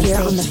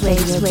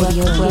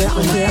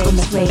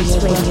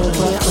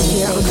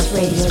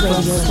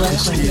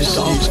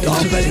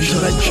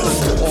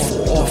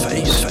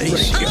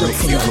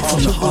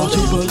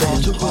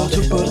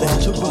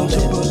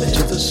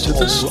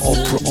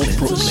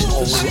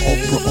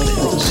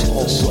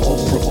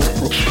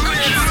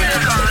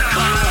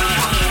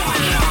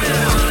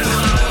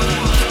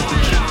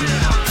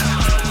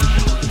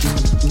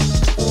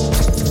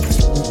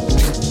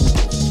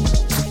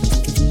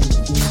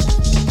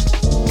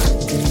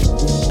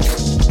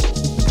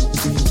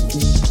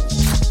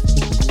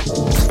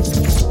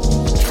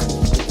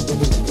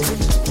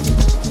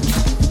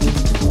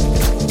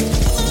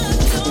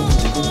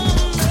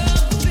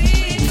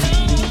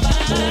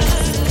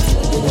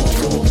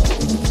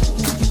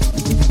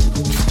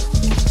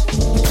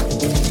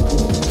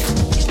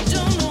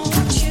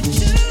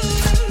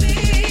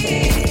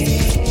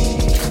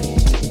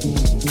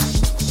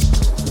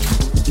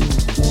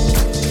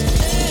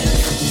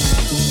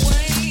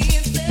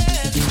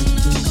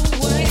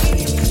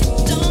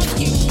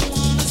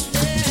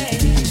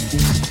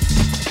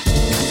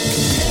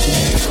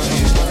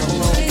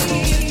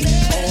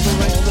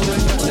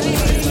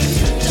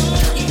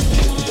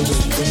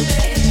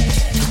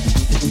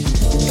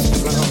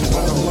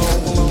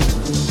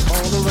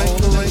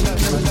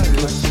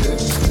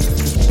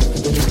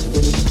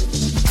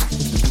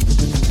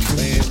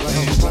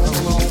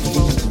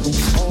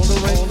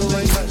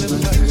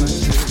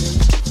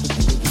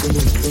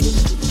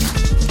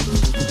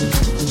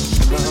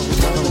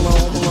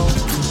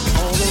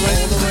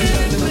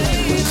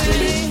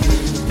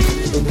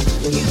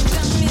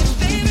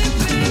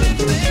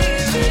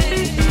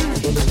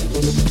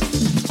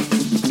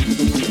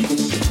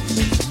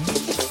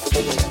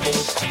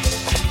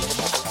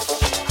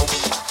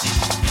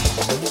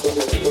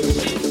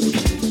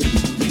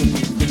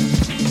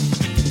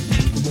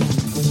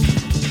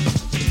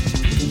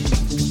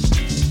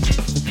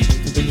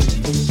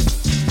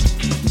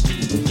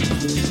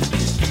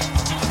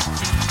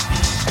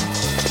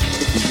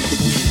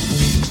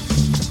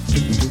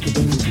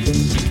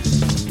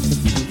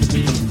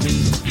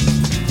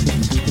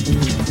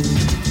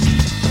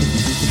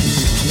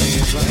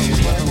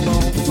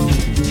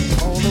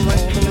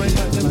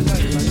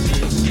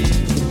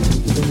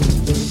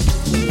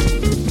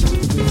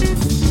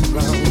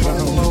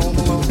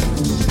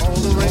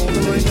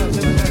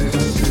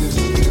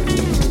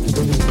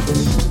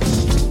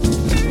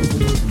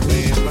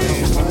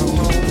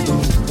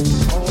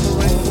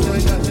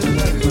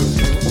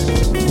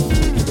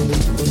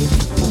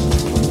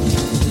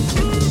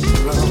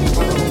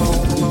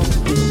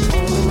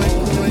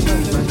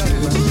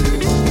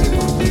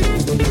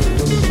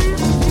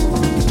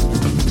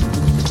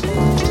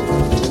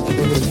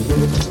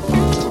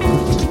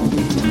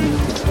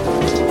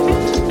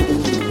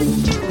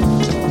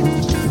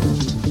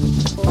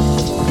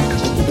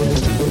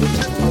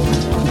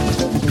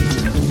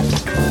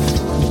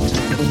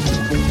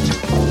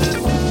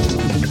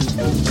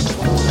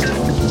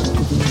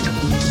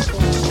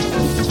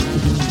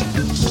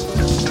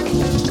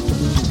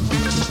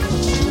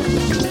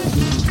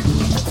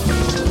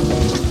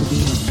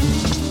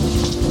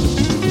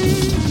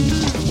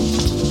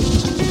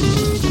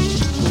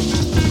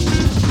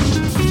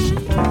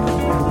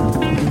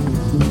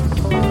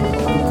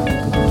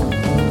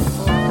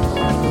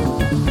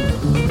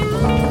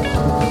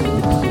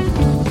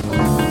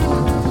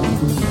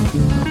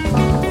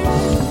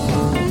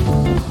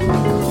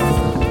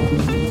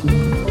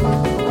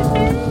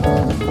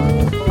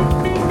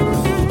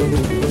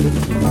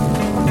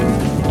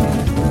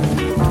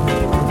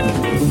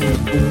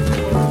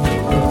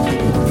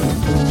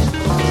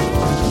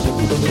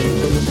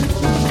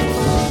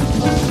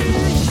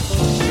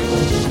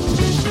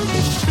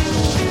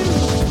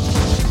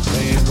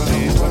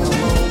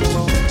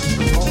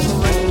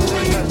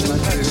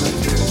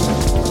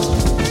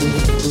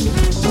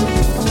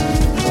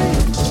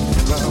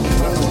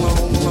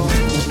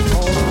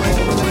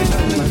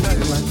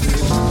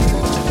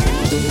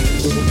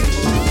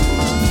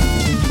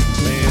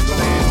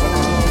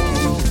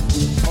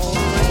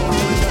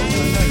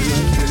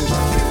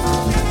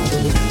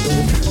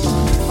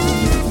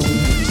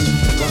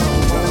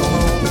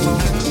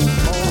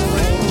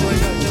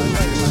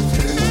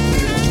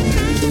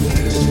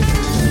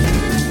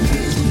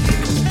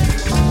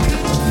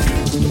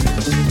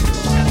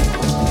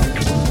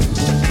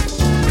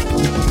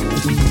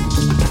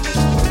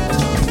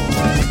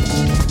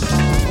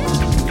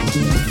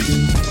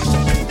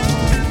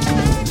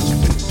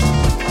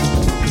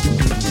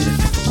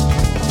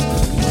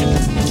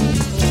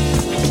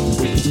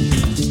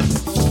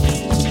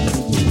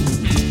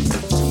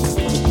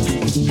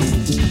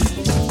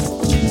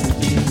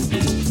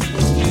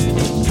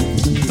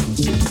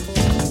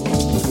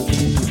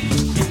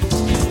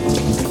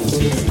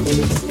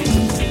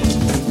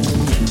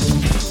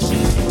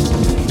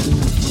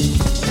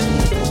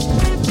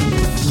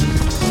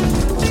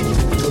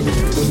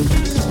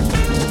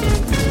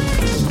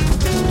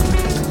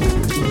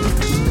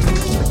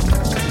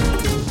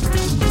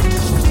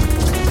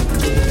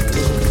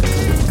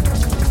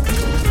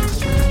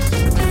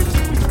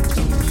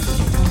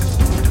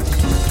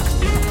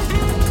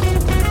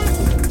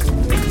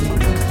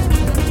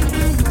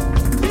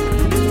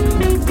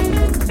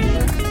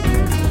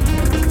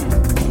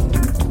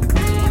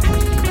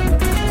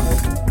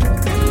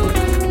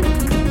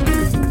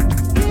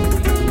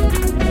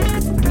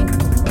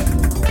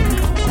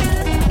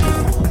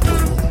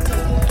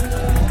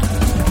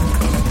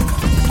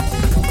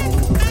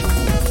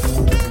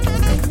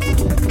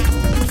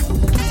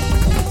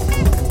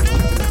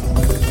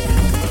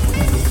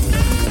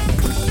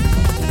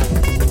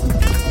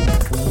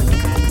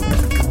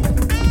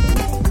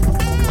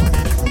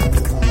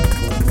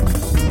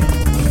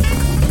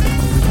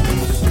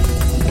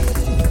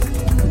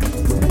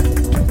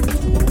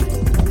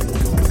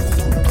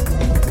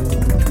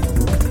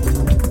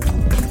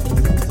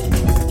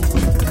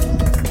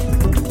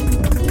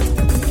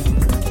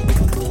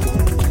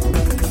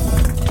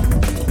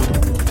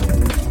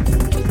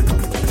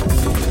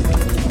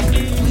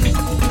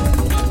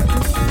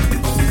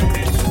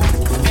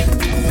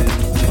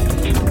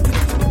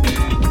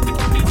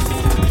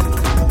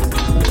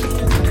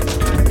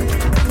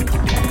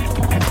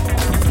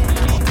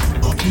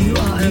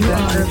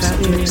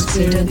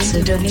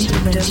intervention,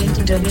 dub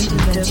intervention, dub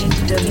intervention,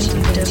 dub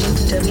intervention,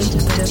 dub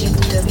intervention, dub intervention,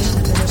 dub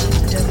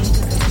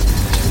intervention.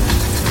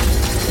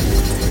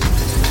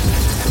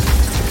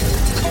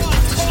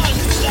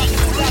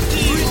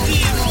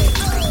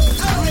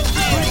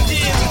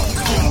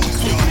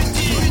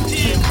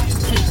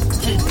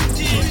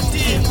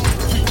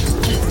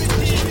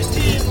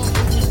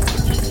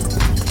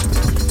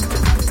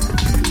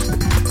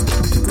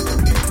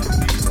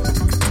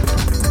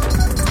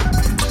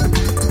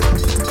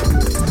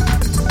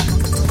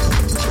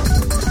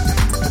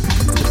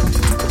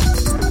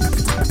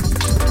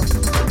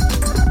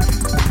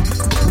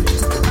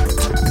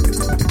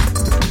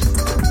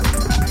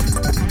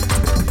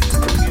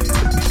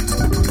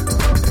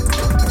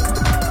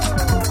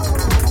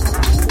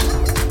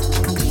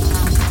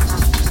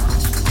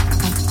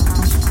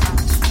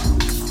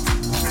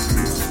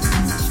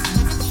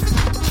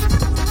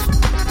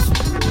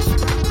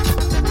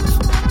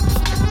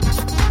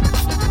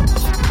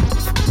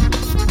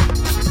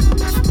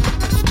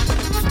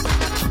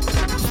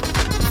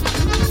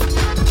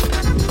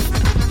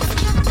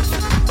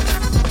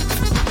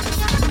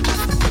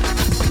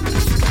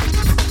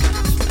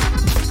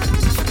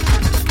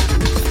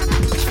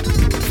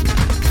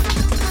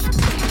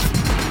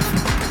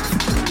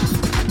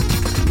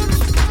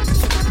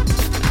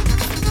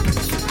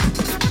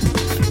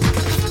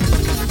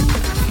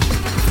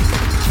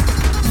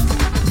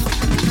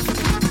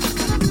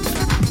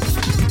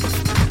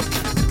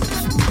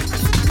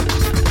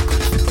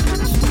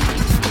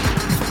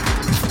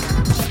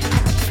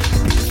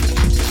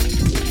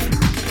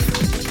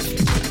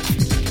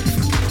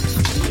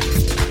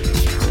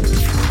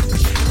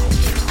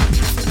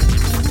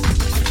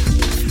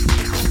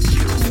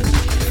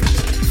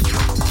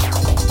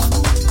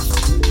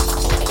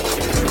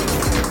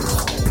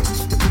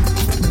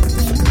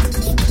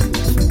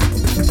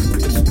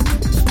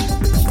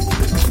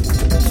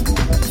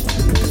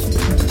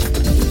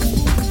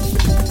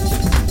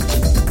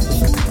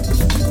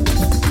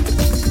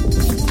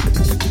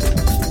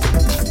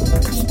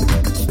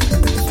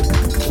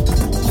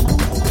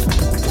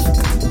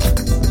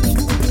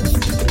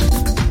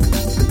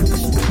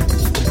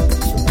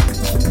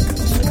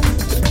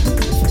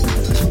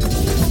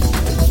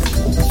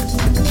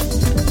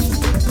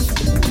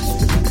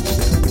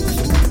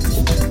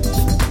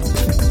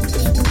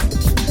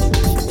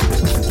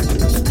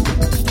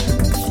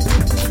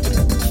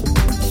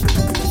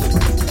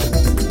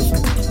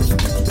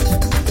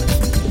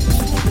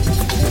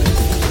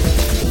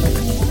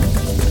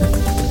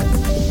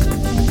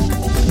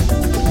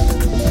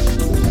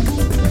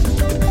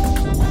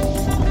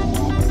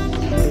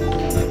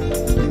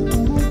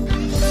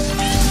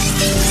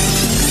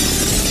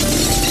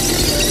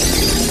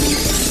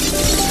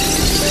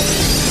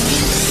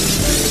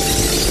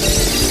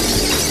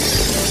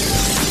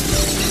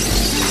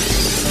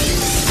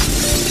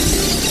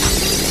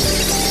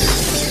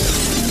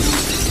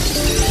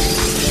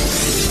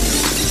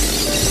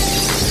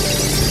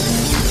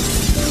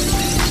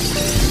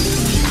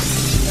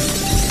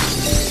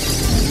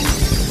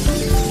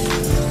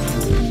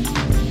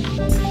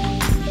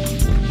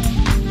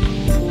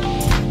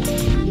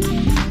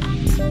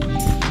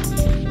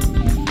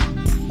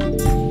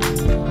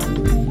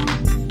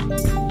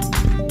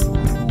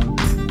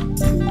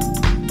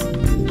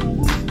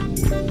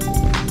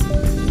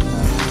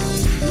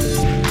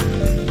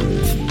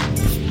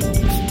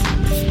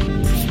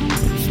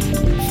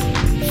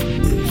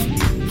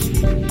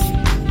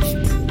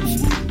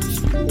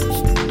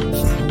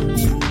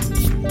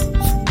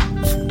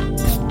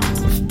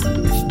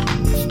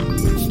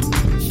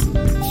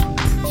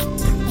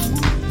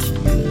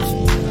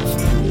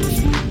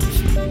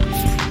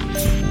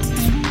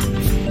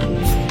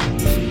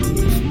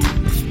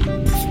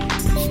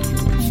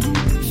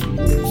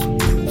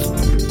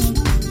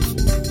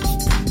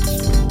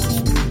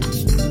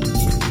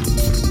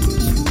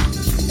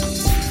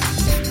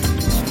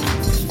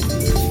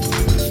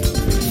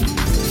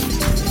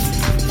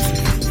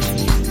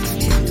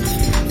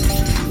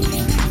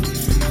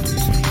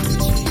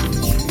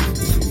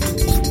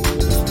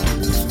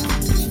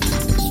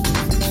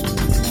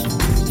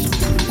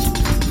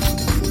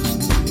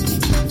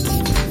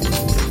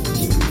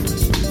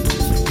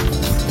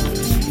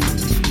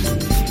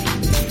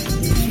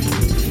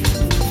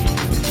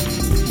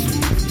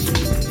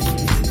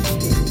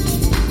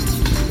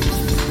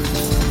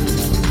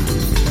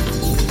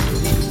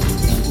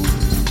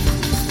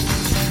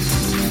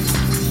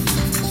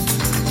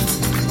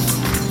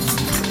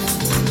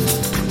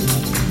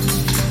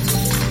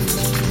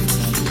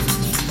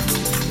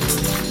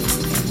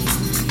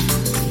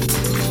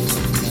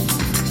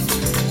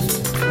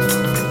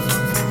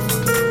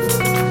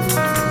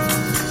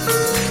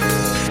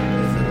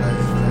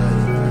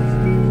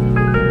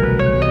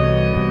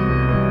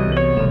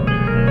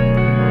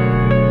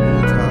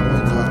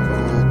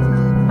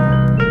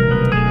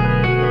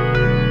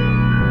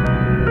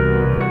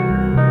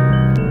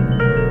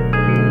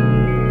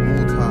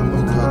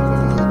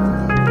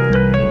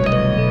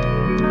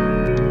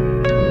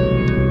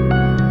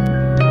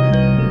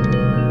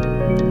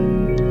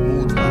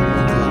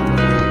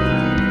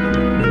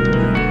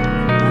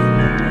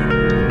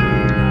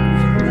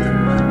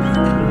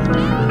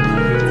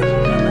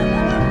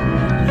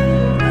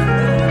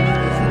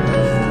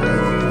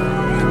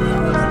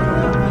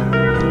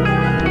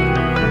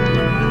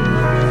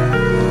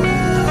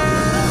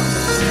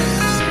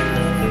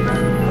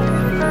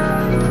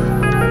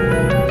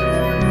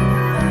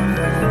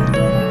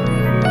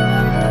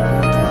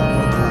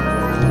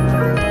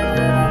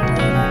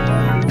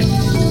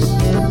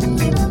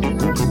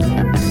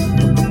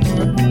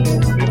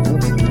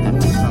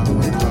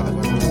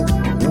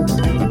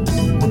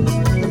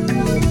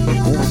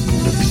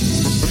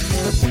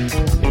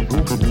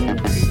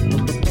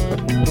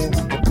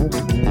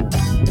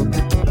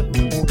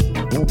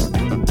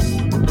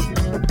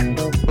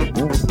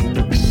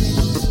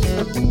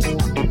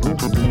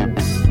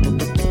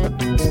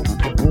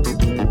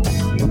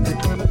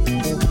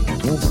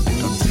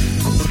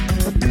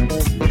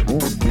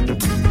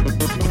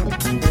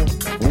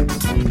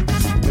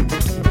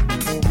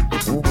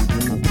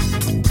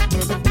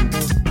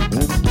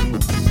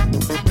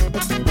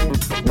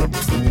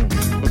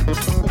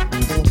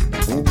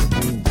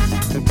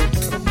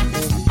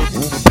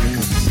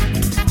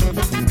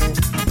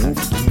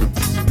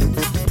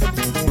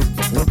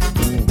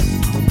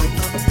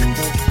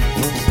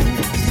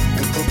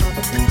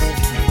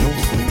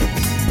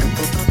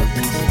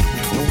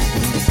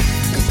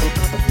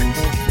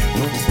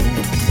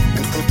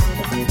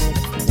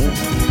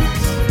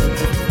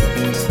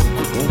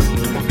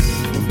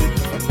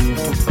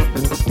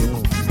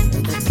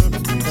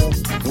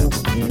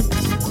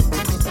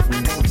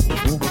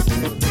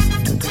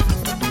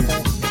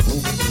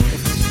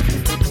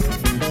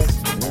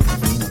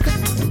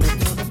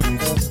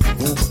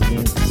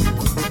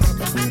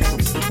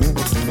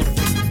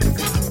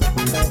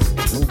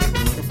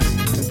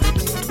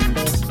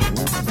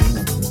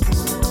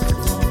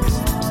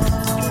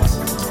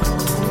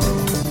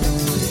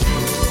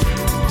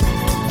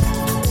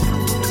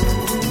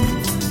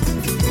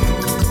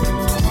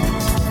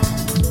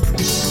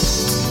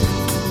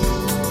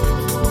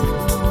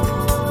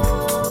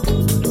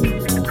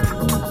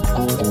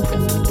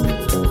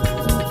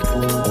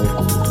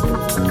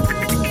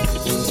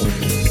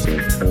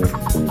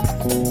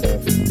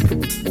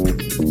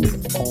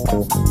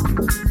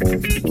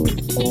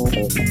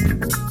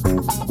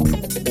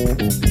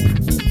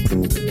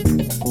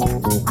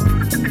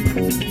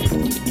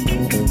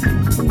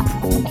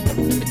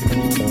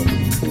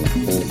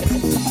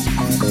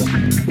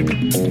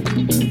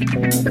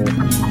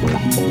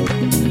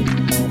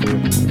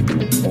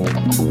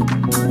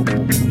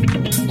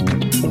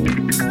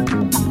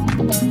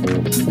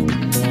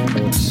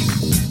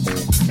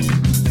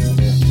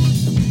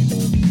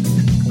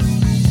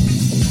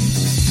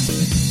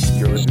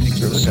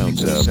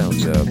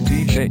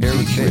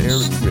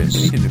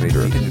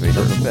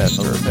 innovator, the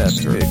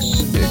best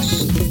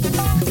mix.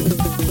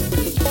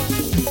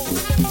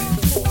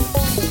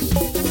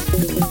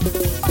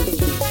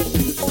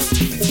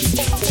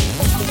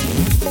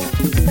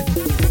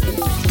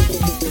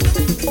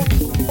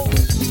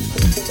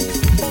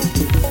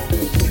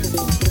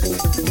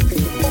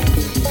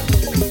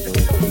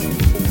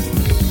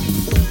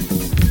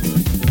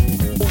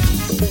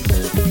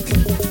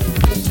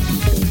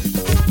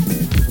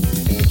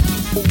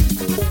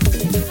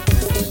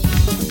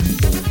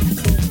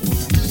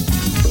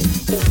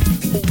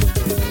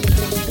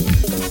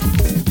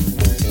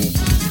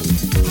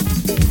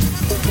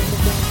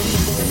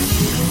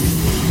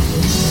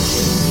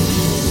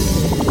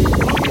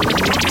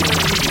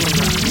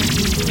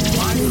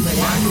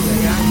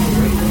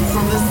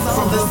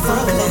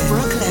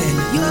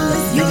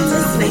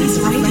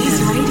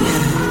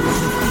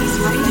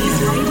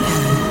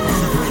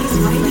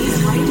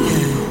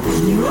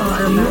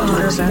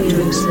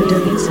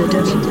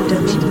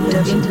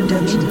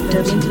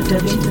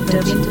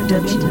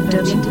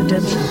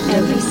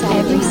 Every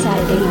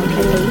Saturday at 8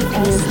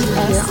 p.m.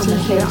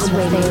 here on the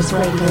Vegas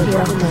Radio, here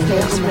on the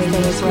Vegas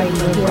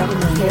Radio, here on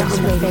the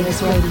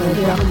Vegas Radio,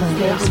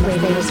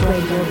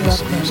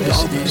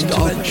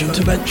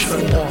 Intervention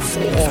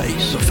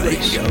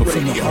face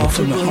radio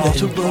from the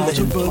heart of Berlin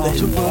to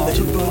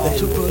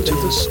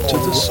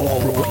the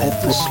soul of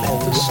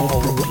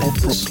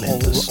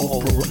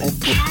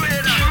Brooklyn.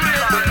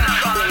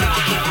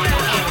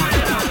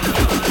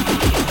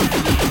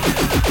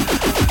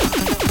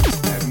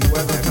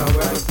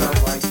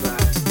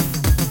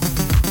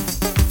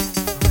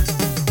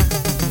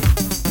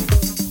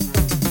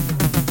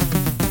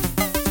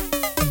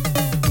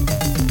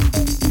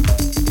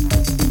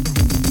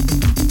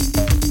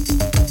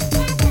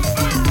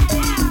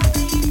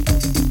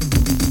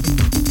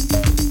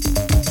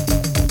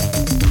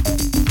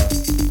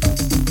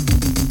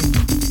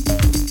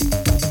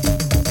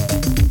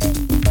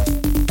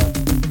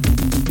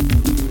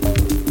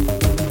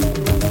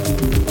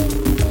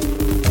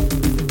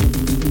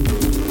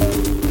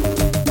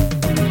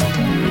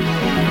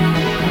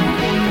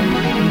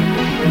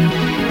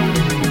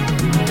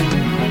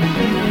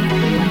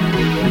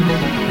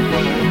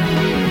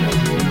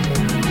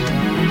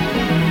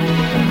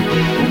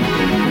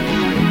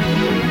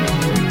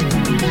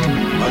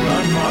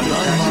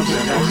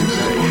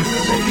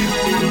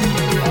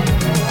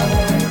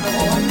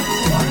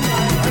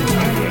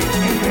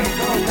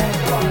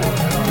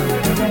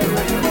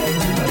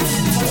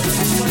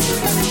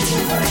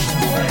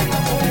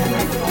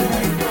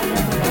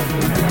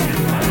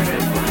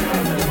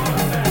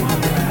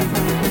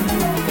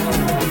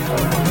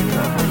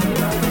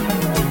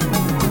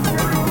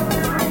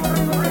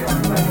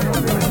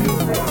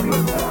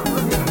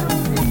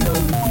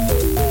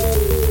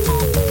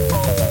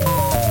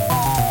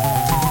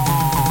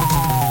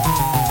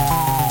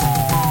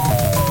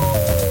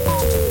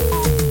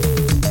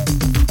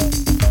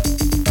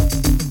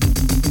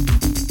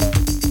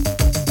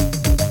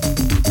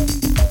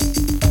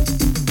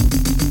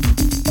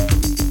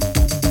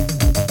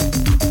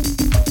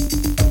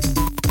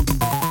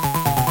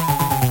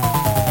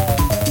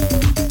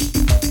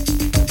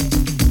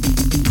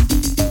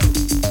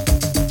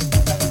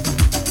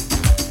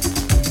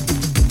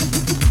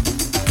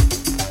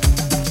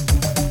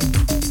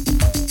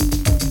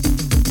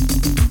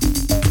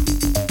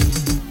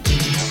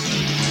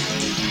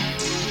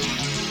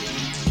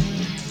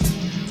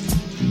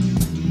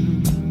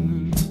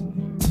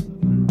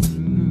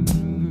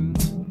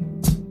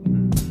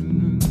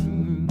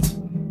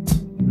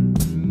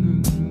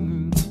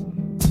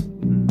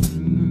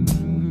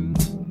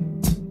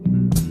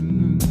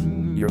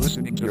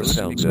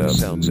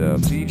 Sounds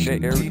of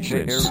DJ Eric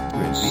Prince,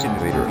 the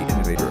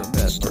innovator,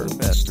 best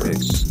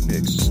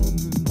mix.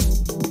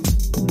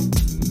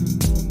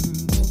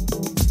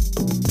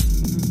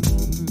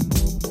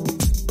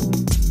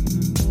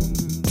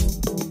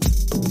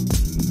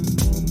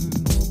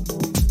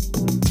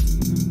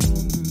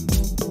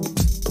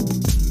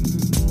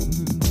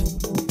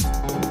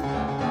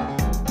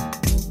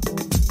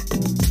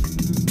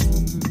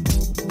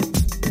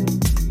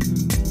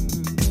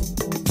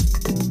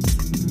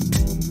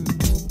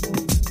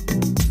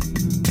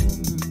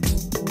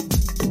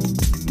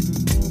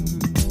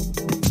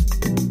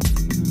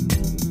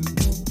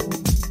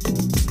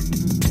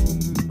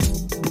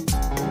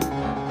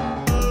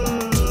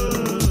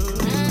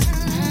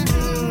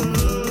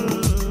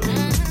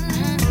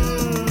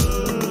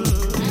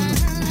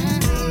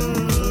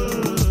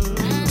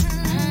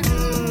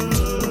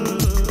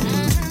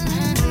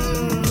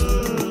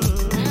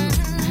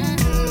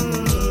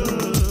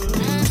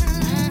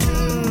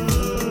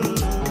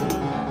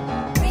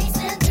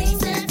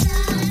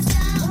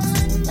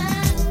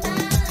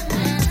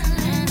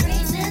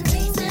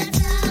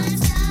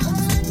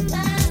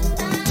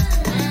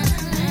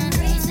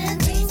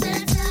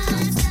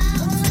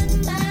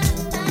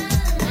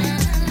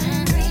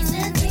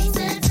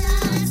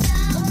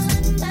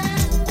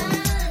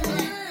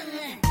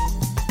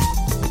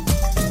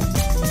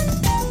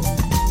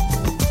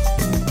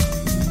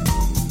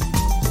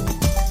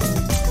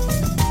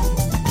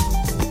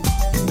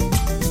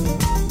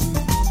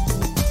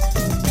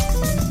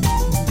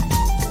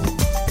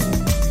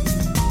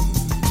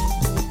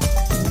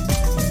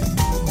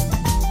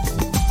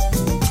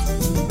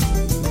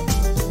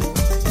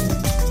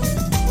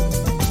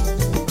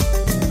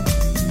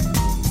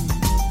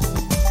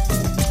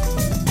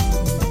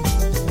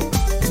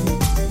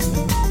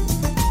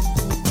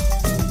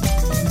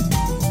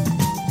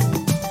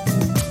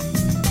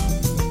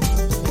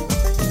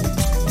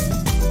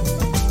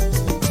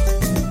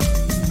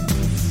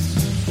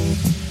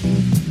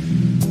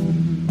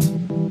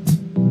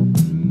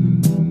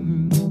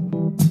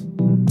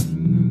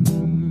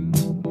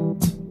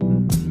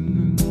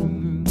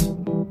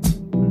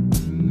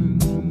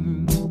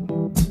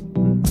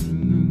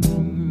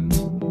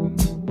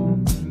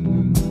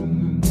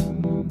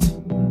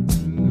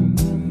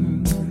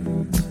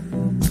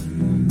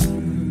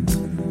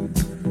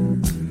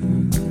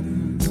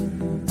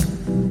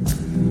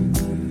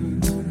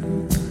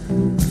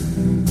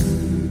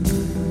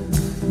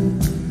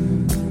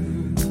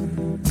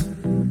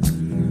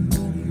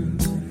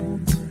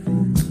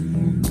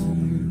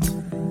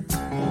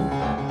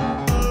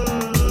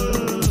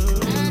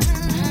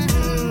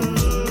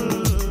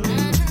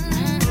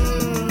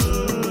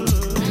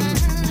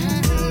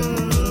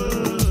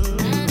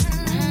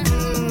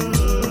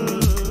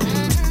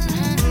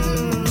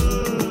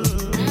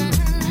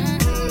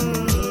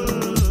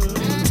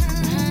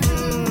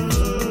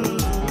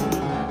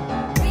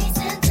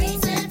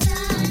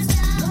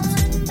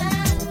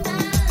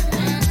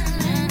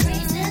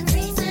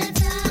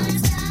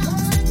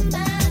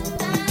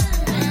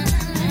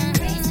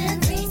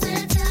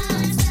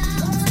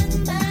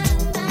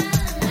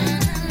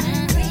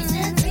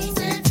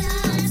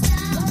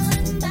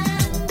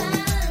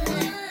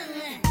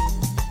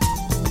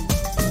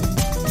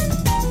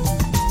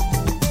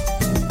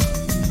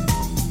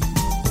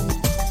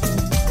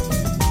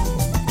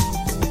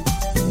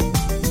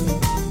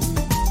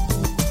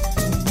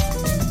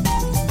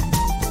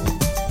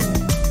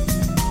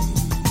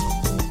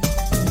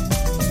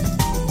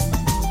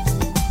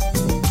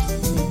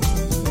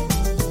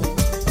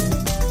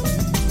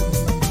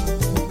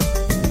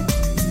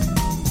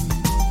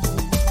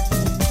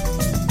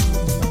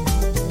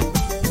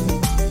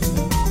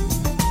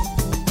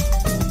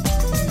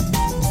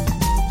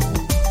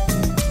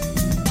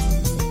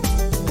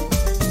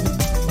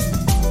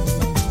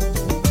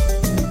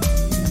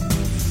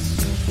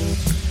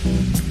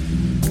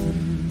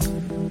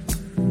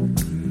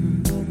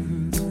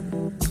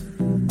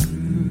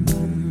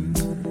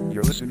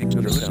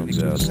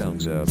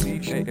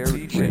 DJ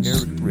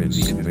Eric Ritz,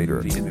 the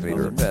innovator,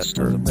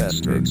 the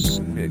best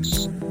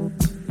mix.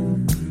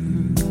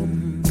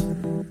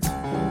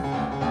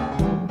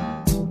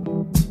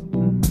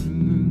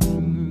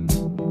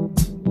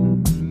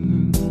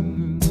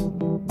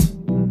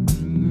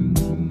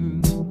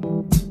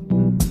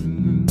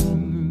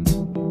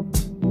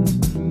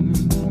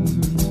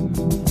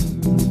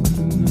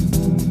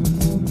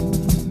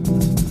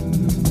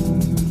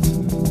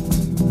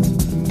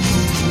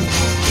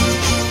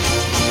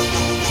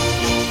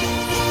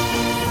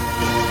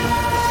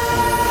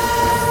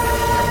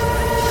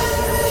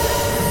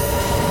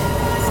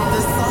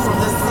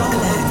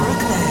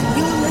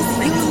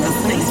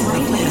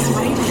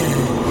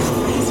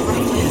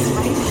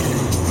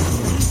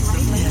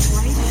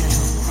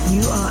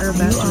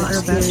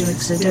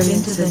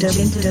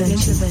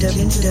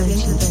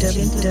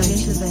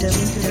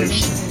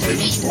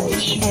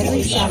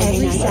 Every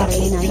Saturday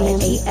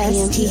night, 8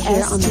 EST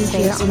here on the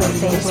Face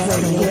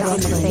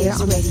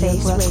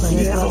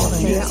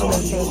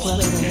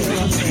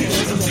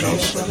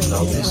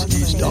This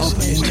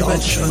is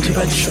Dark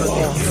Intervention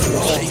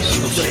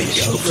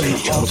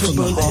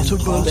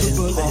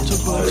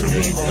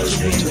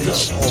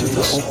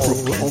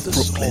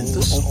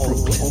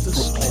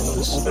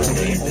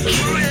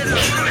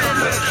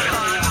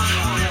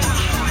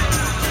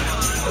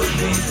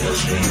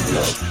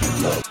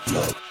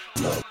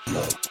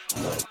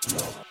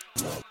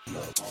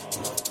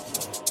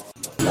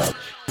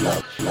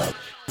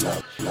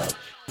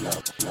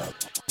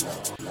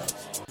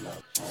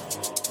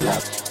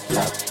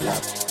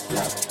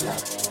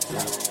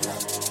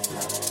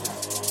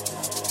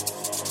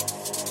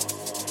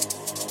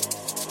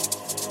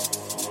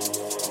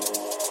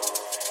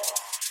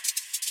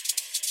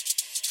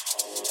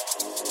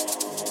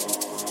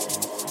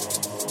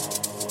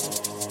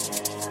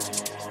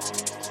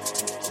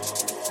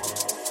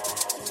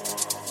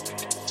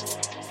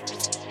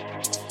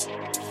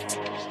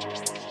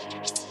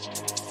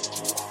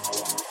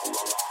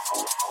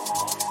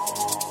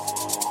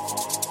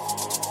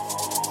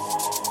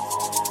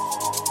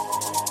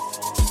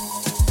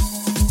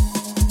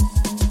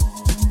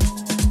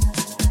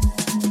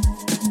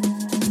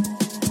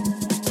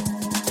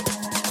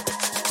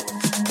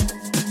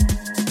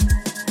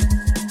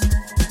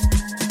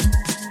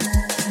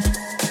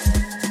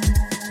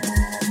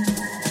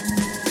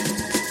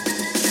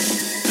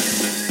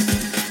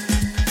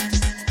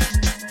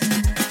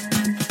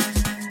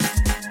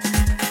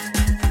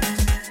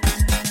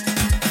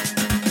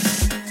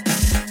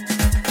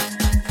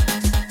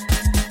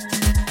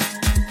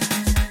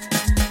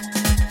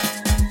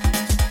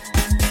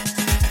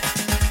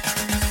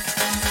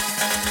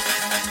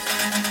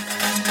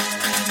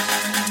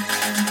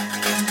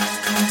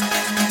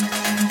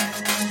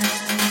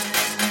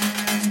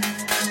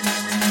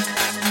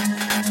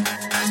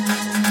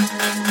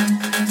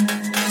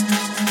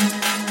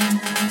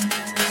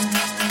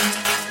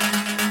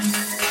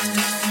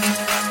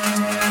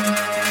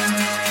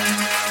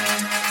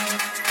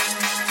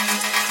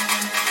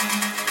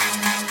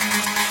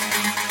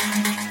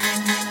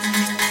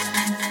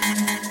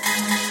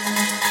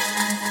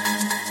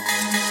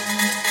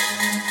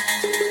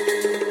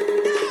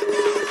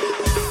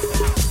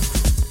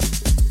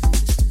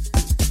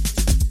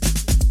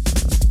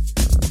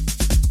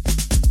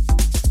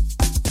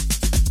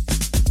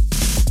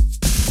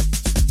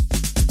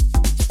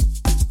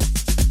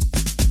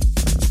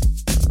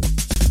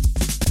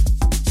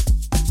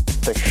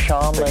The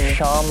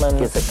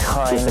shaman is a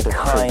kind of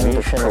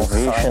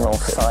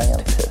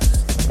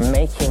scientist,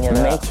 making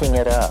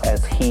it up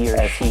as he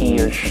or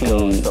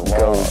she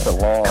goes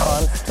along,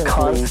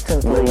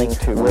 constantly willing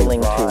to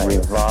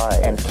revise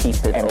and keep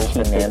it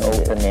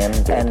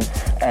open-ended.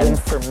 And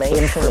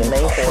information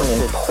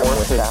imported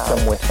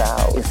from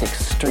without is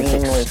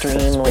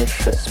extremely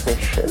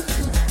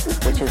suspicious,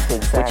 which is the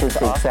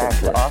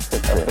exact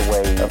opposite of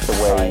the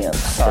way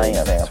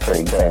science, for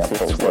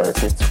example,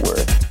 does its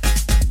work.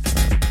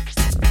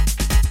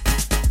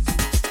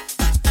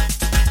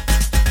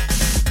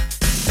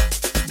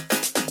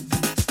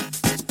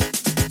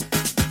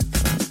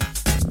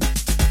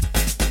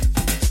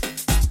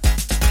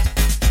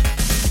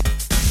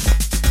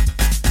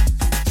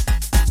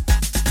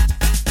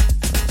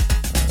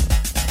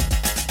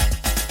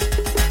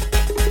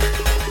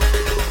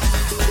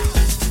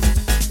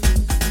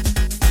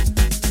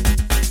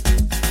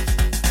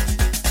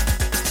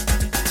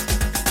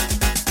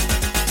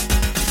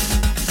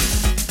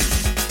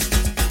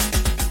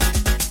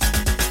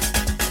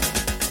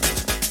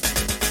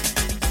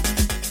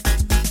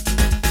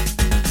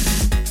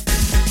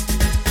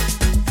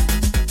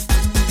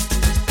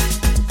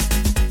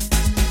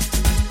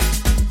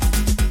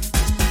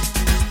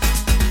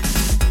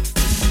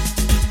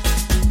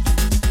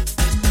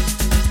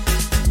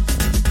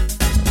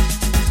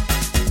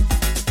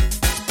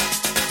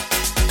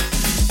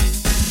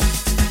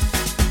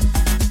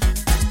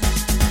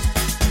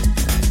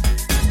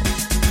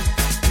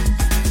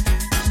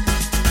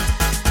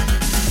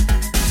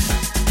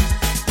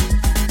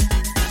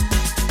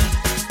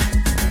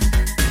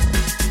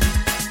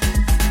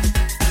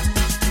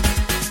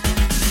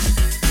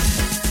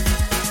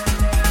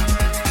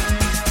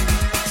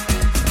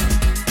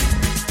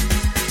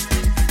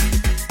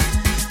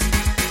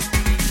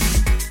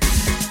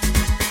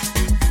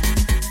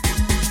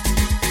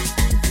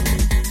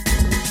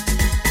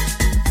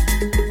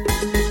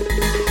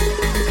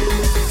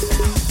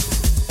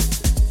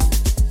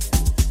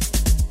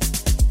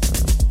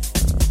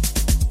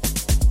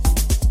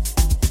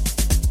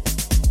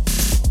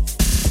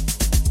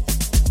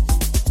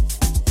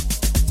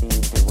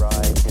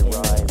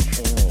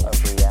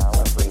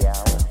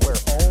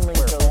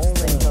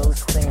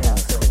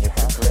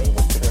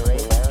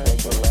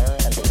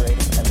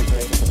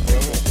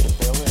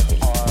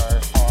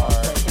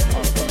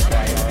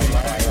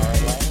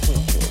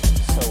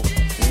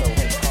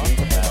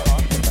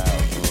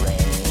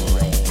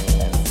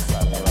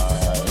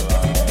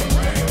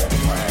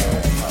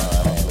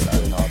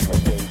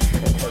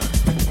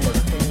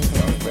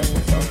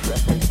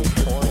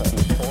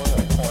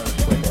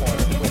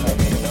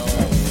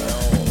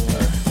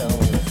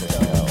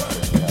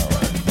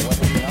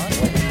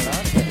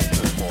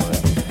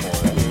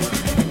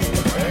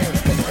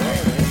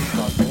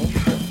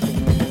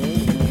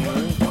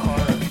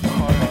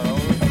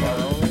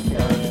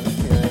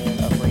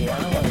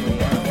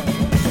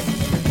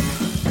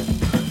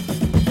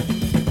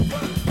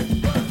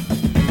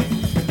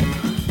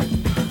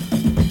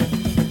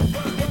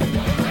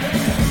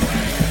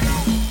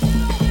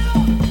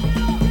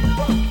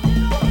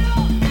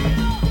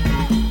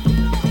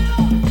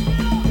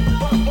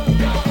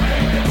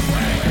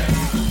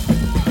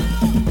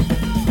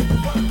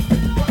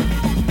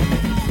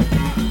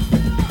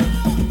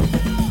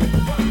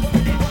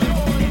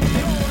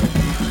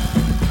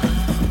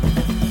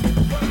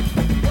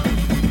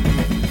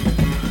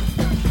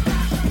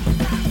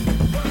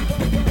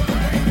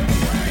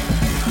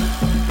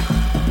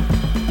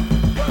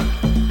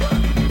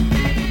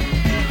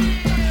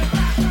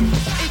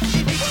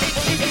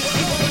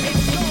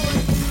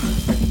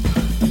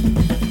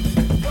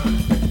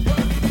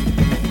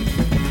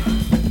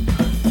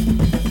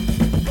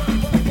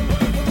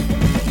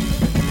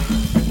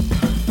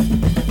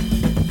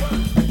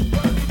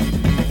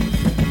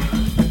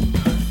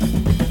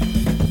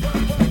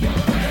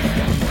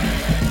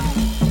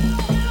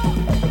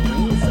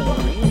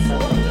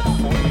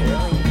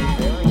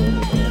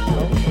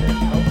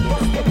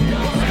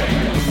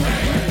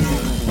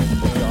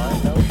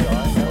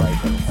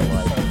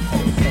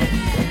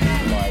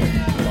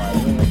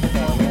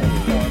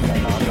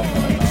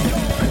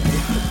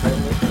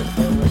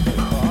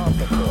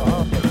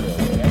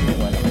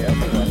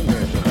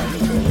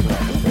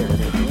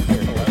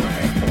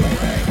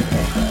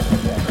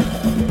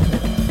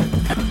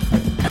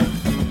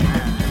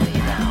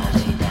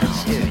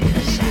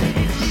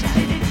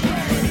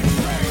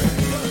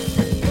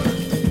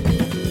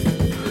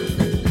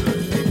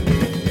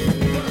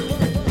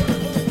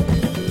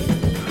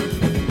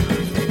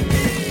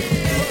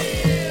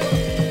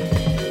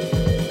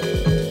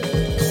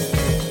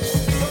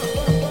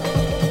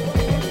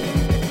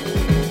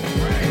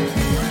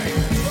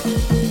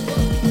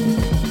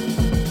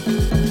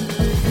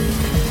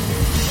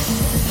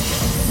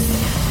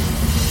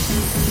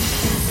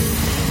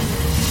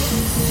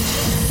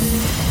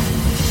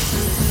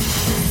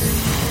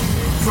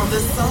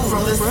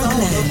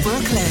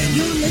 Brooklyn.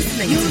 You're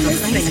listening to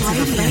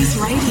the Face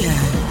Radio.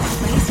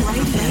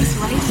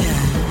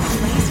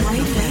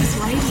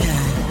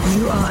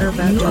 You are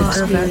about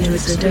to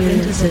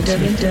experience a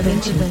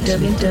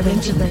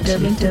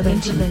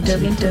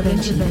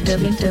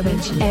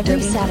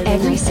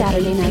every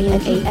Saturday night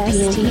at 8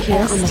 p.m. here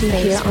on the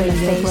Face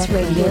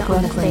Radio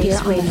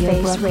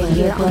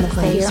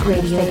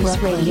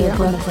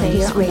Brooklyn.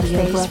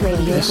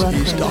 This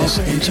is Dark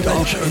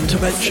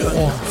Intervention on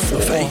the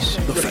Face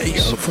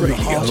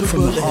Radio,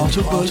 from the heart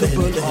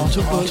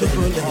of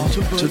Berlin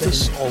to the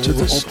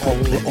soul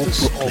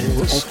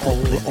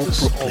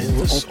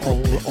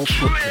of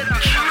Brooklyn.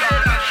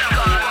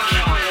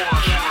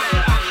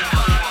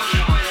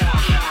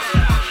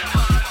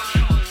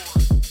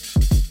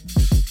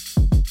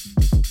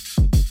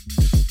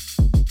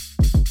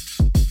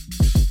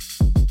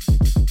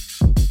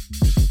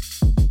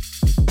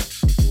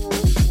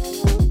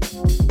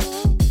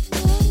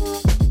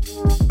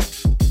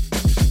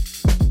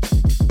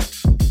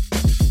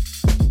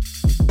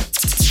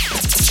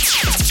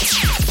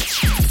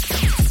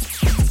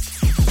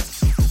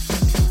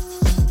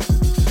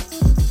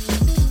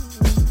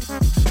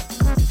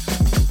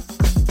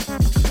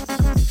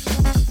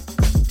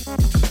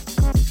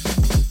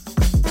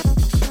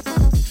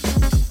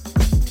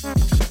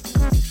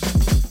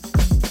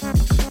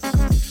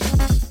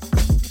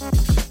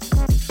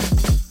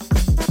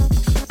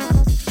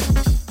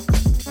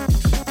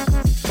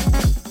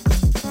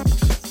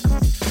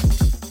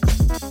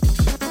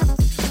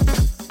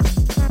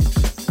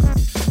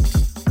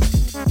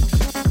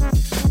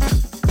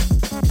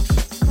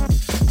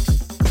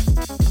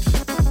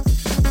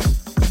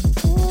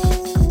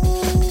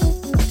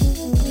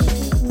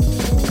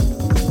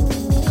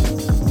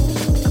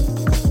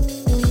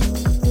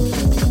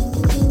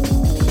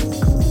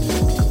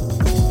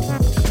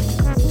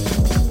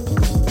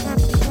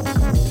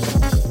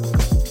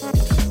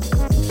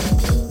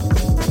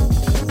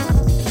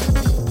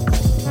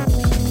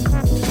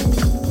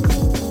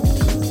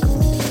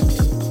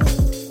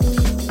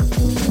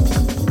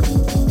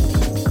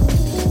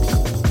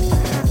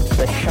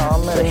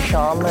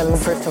 shaman,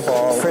 first of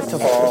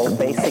all,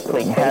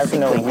 basically has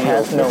no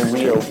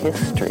real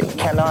history.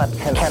 Cannot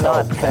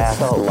consult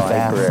vast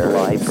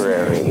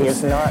library.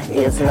 Is not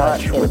in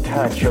touch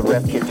the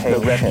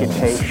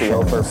reputation,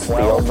 the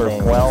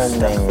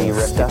overwhelming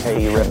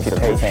stuffy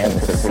reputation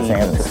of his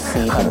antecedents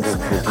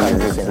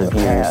hundreds of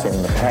years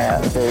in the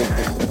past.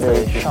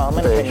 The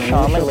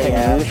shaman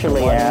can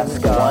usually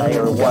ask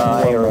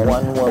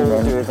one woman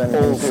older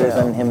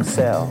than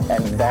himself,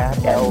 and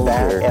that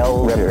elder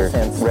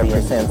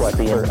represents what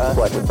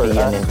would be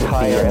an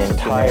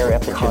entire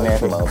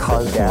epigenetic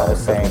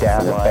cosmos of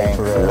data banks,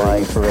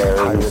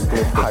 libraries,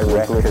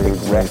 hieroglyphic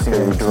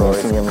record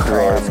drawers,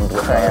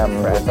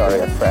 crammed with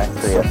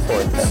artifacts,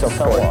 so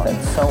forth and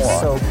so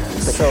on.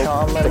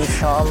 The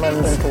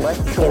shaman's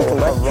intellectual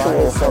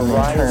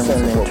horizon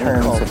in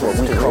terms of what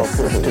we call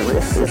system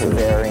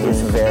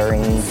is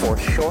varying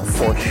foreshort.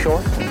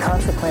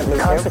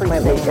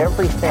 Consequently,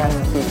 everything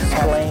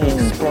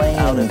explained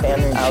out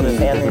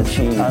of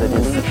energy that is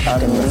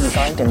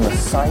unleashed in the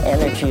sight,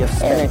 energy of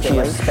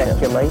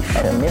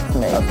speculation, of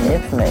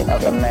myth-making,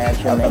 of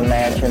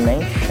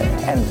imagination.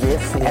 And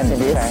this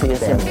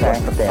is in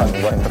fact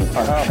what the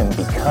function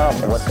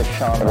becomes. What the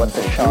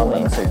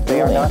shamans are doing.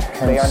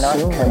 They are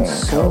not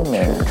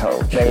consuming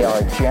culture. They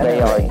are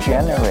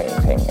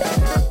generating it.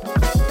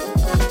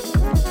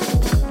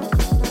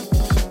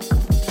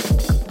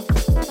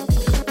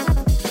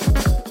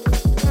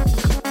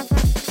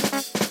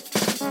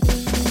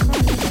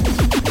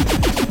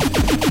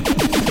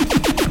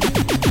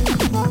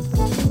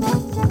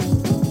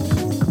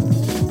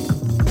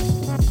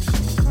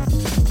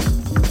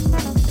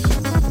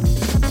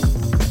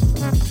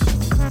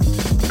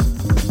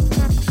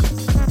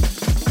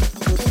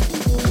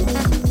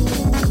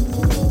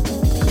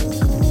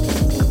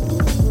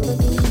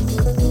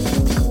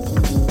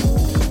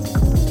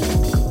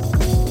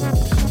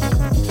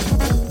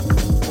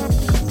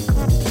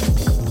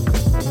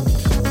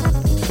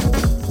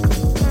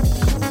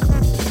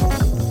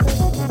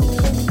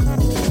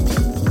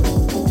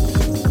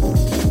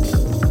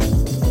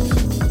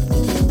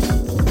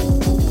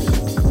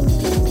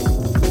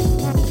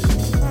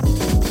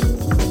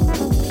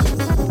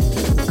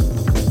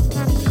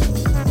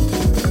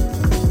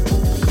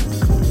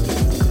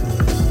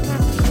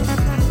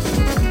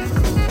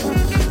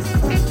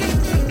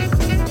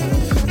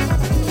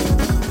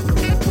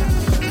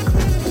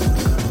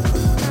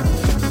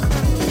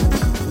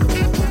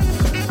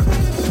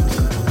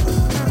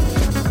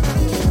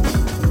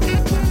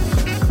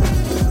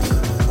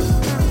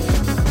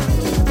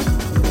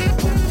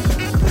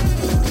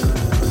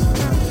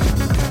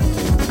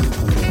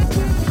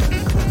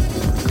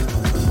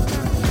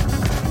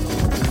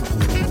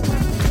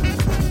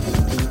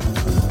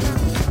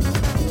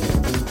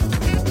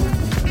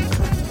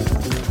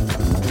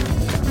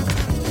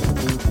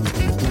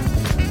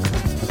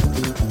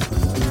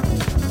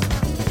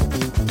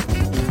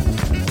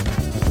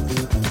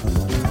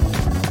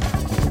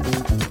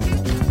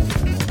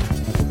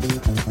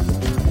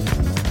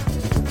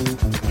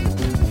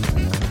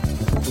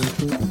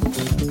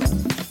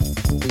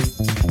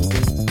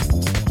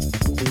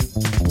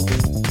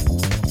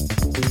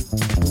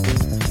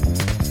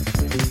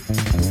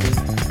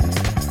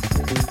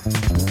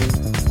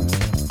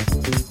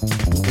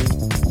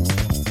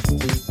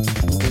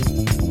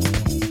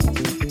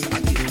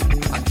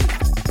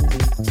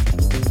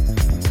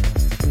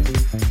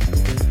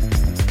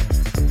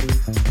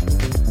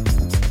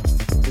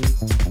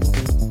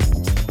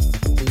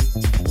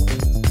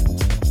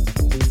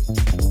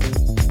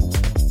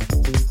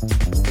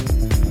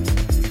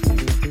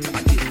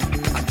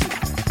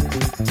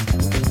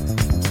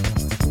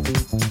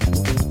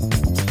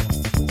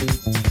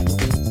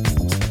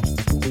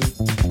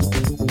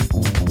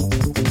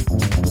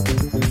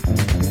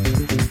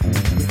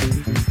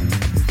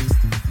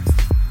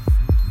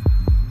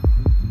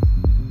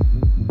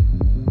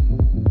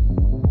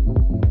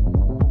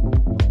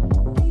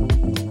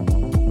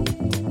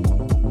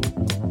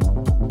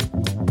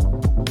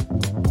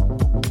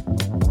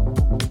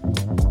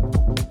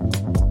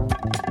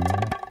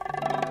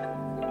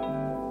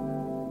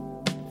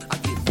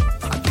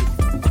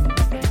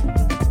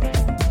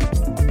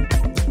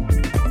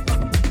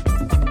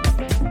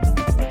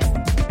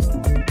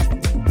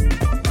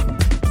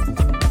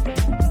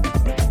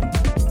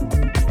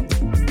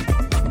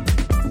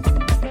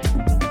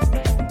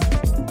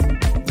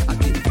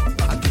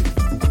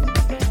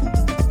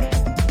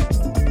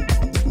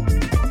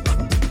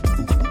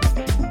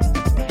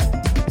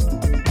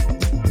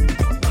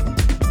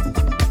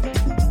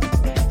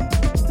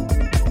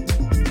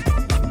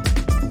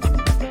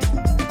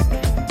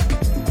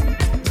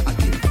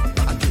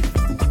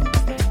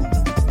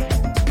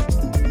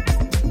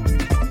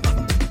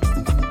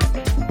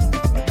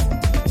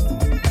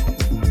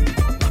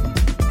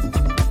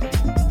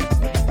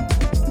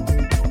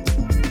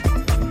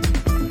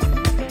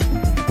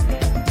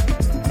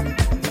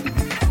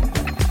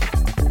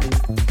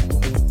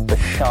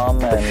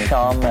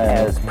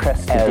 as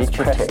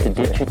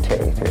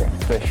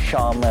prestidigitator, the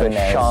shaman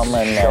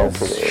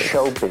as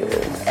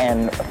showbiz,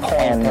 and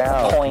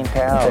point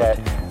out that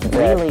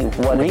really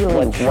what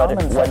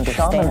shamans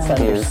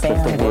understand is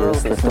that the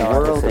world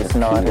is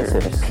not as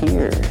it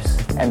appears.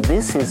 And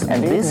this is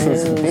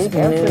big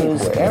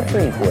news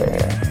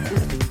everywhere.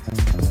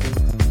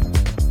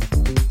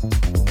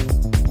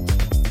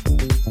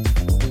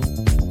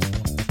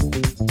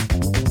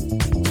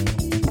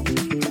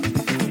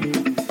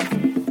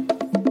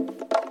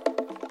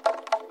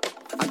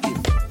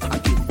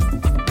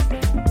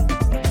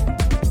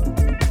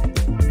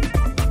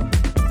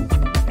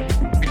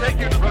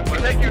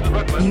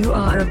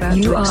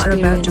 You are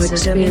about to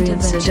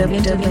experience a dub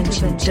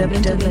intervention. There's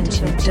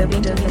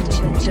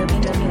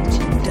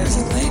a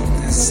light in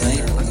the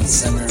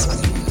center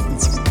of the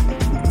woods.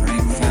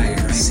 Bright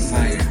fires,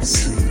 trees.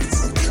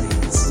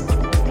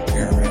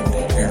 We're around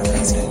it, we're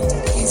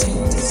gazing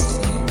into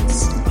flames.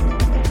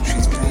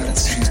 She's brought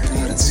us here.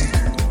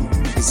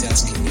 She's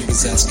asking you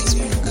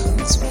to come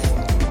as well.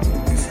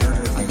 We've heard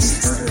her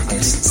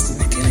voice since the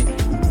beginning.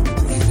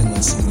 We've been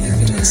listening to her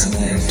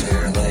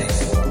entire life.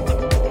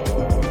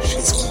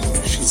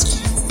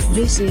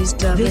 This is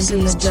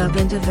Dub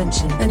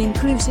Intervention, an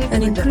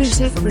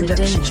inclusive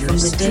production from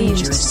the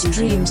dangerous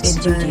dreams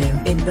studio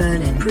in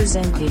Berlin,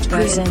 presented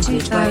by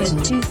 2000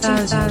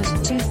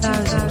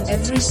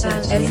 every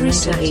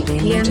Saturday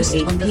PM to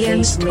 8 PM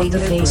on the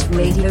Face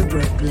Radio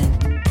Brooklyn.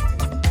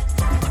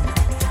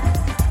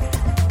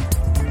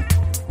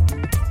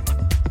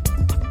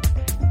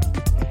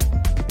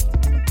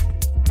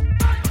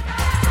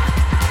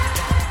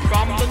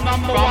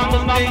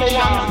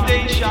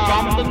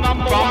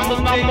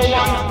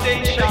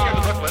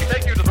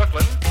 Take you to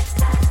Brooklyn.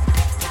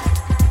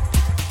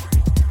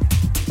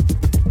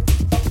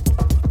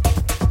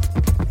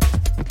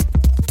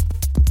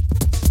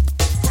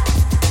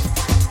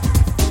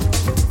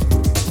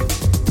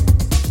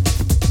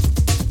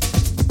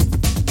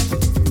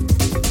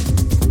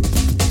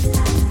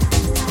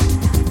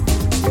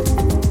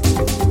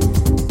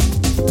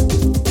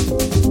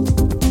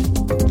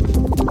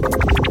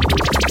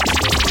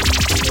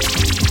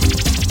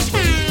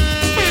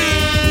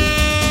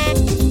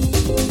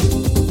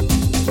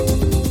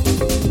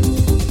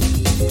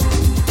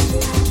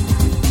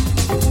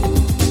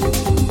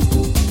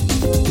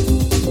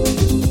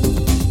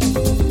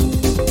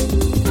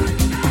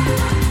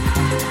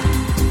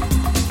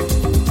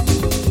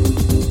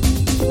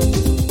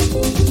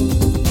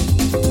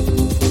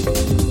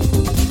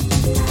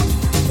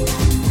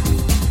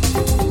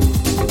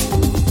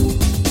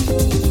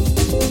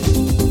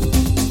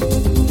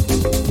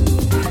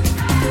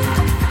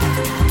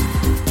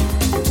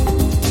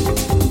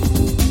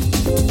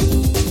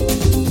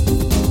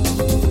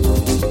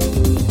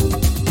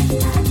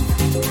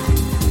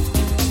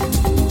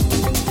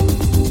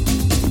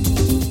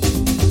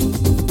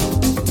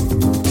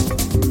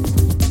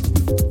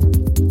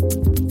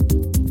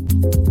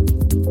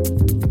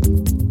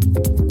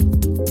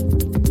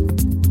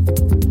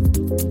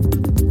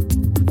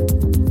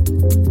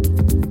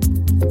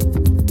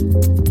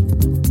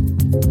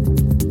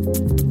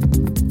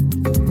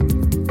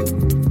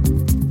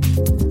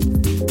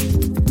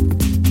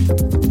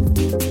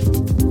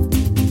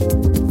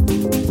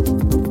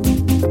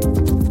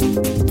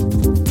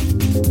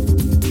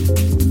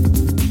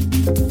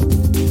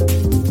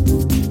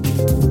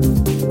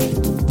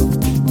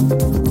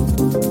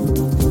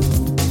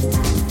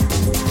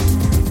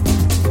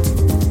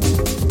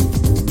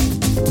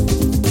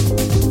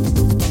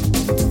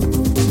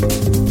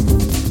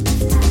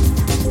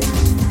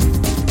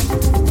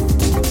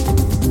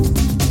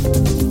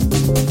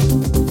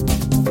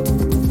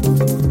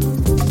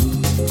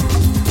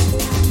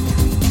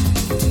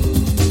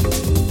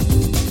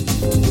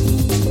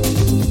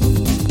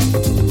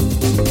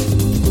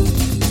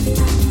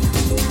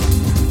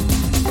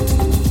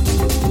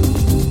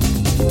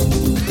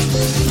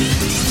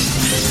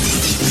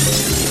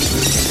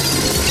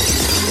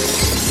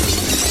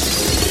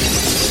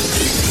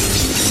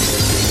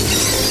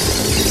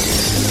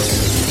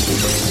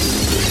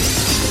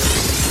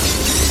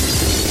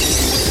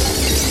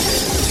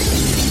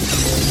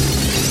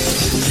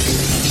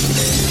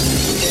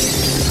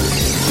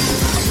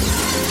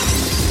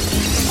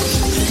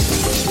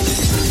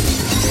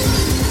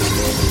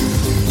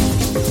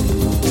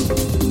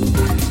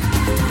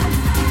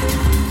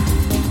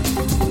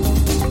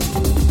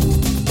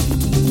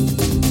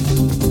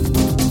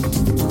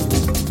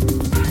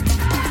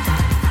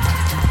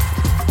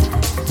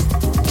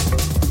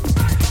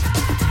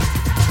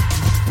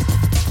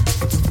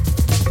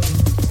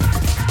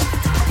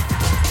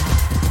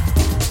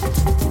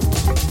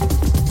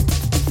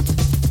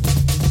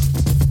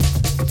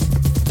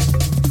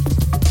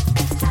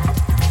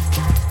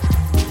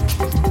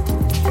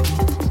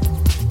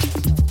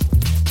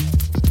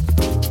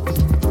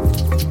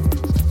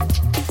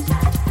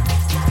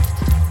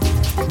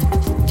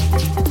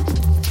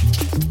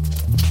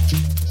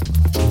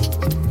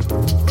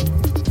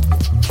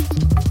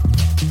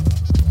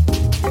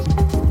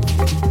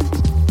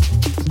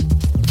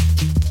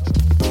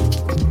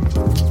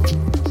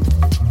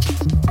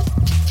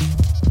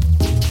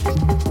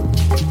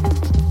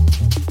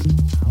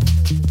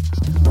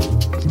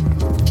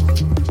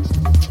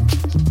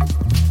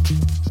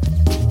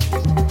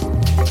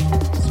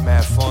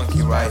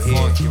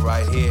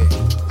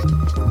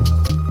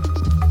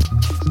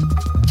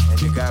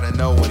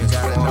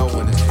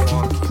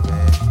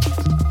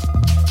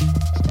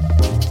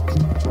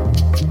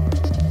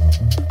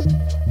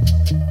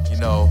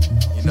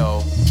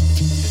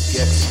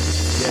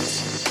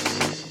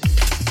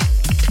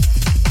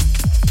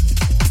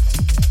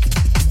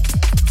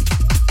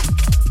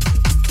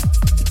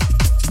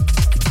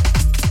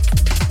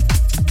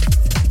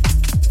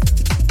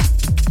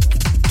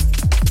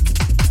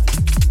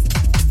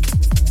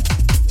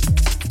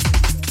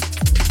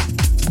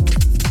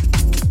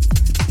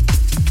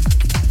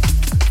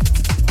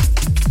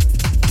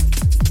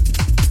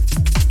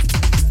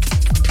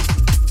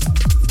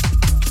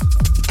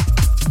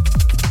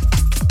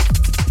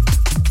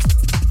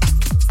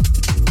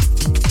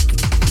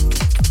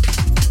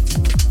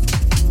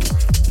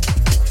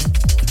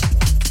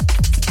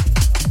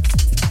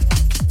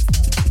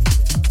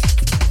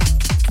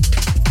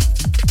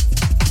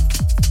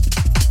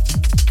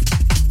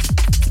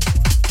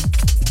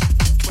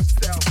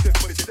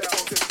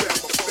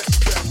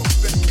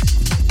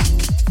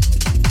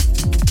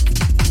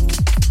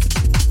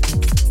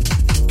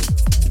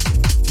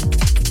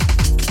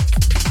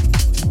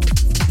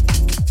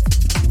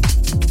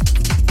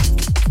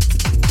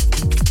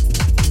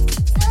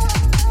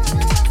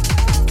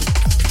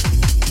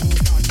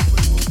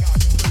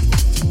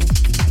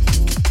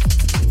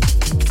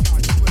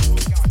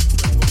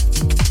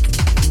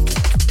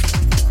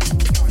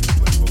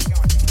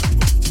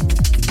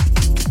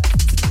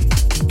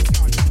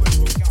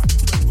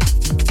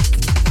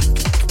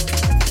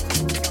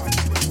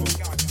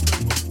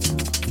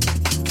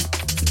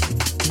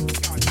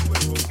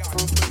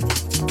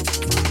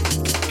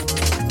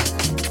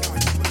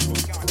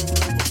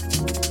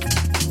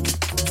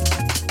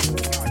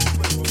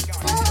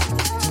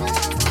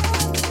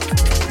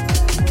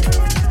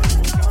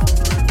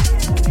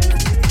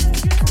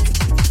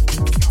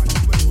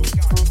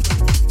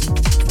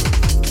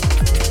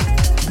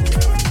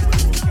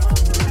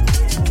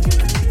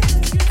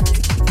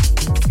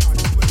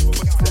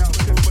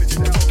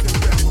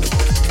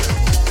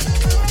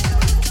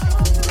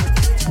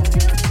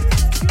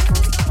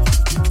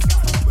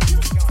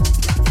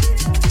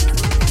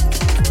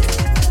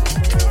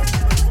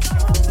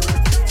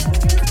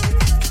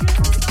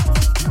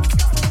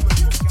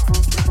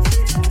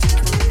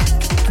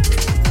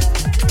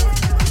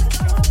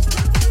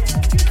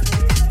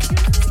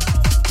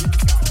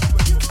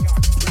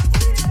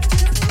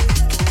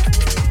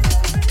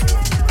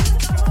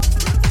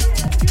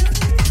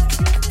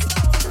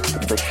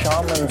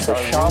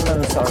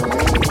 shamans are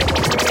really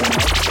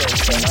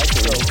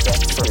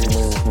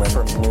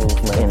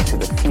movement into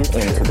the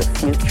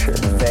future.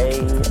 They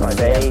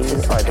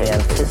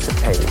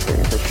anticipate.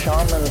 The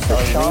shamans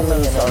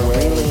are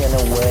really in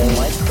a way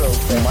micro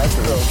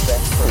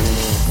vector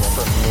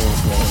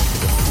movement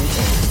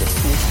into the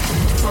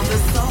future. From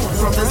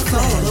the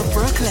soul of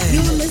Brooklyn.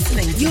 You're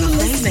listening to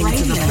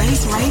the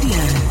Face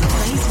Radio.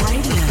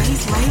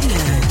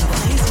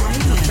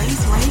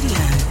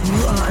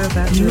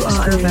 You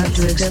are about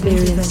to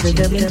experience the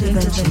dub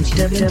intervention.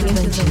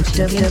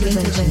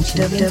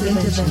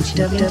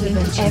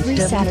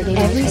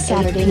 Every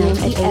Saturday night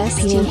at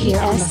 8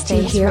 p.m.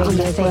 here on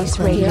the Face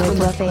Radio.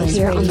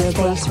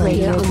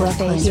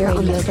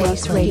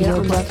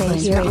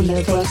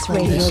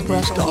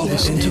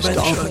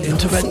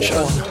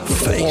 Intervention.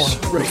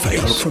 Face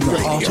Radio.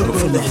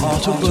 From the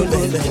heart of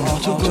Berlin,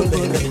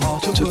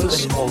 to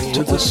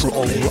the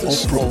soul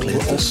of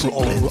Brooklyn.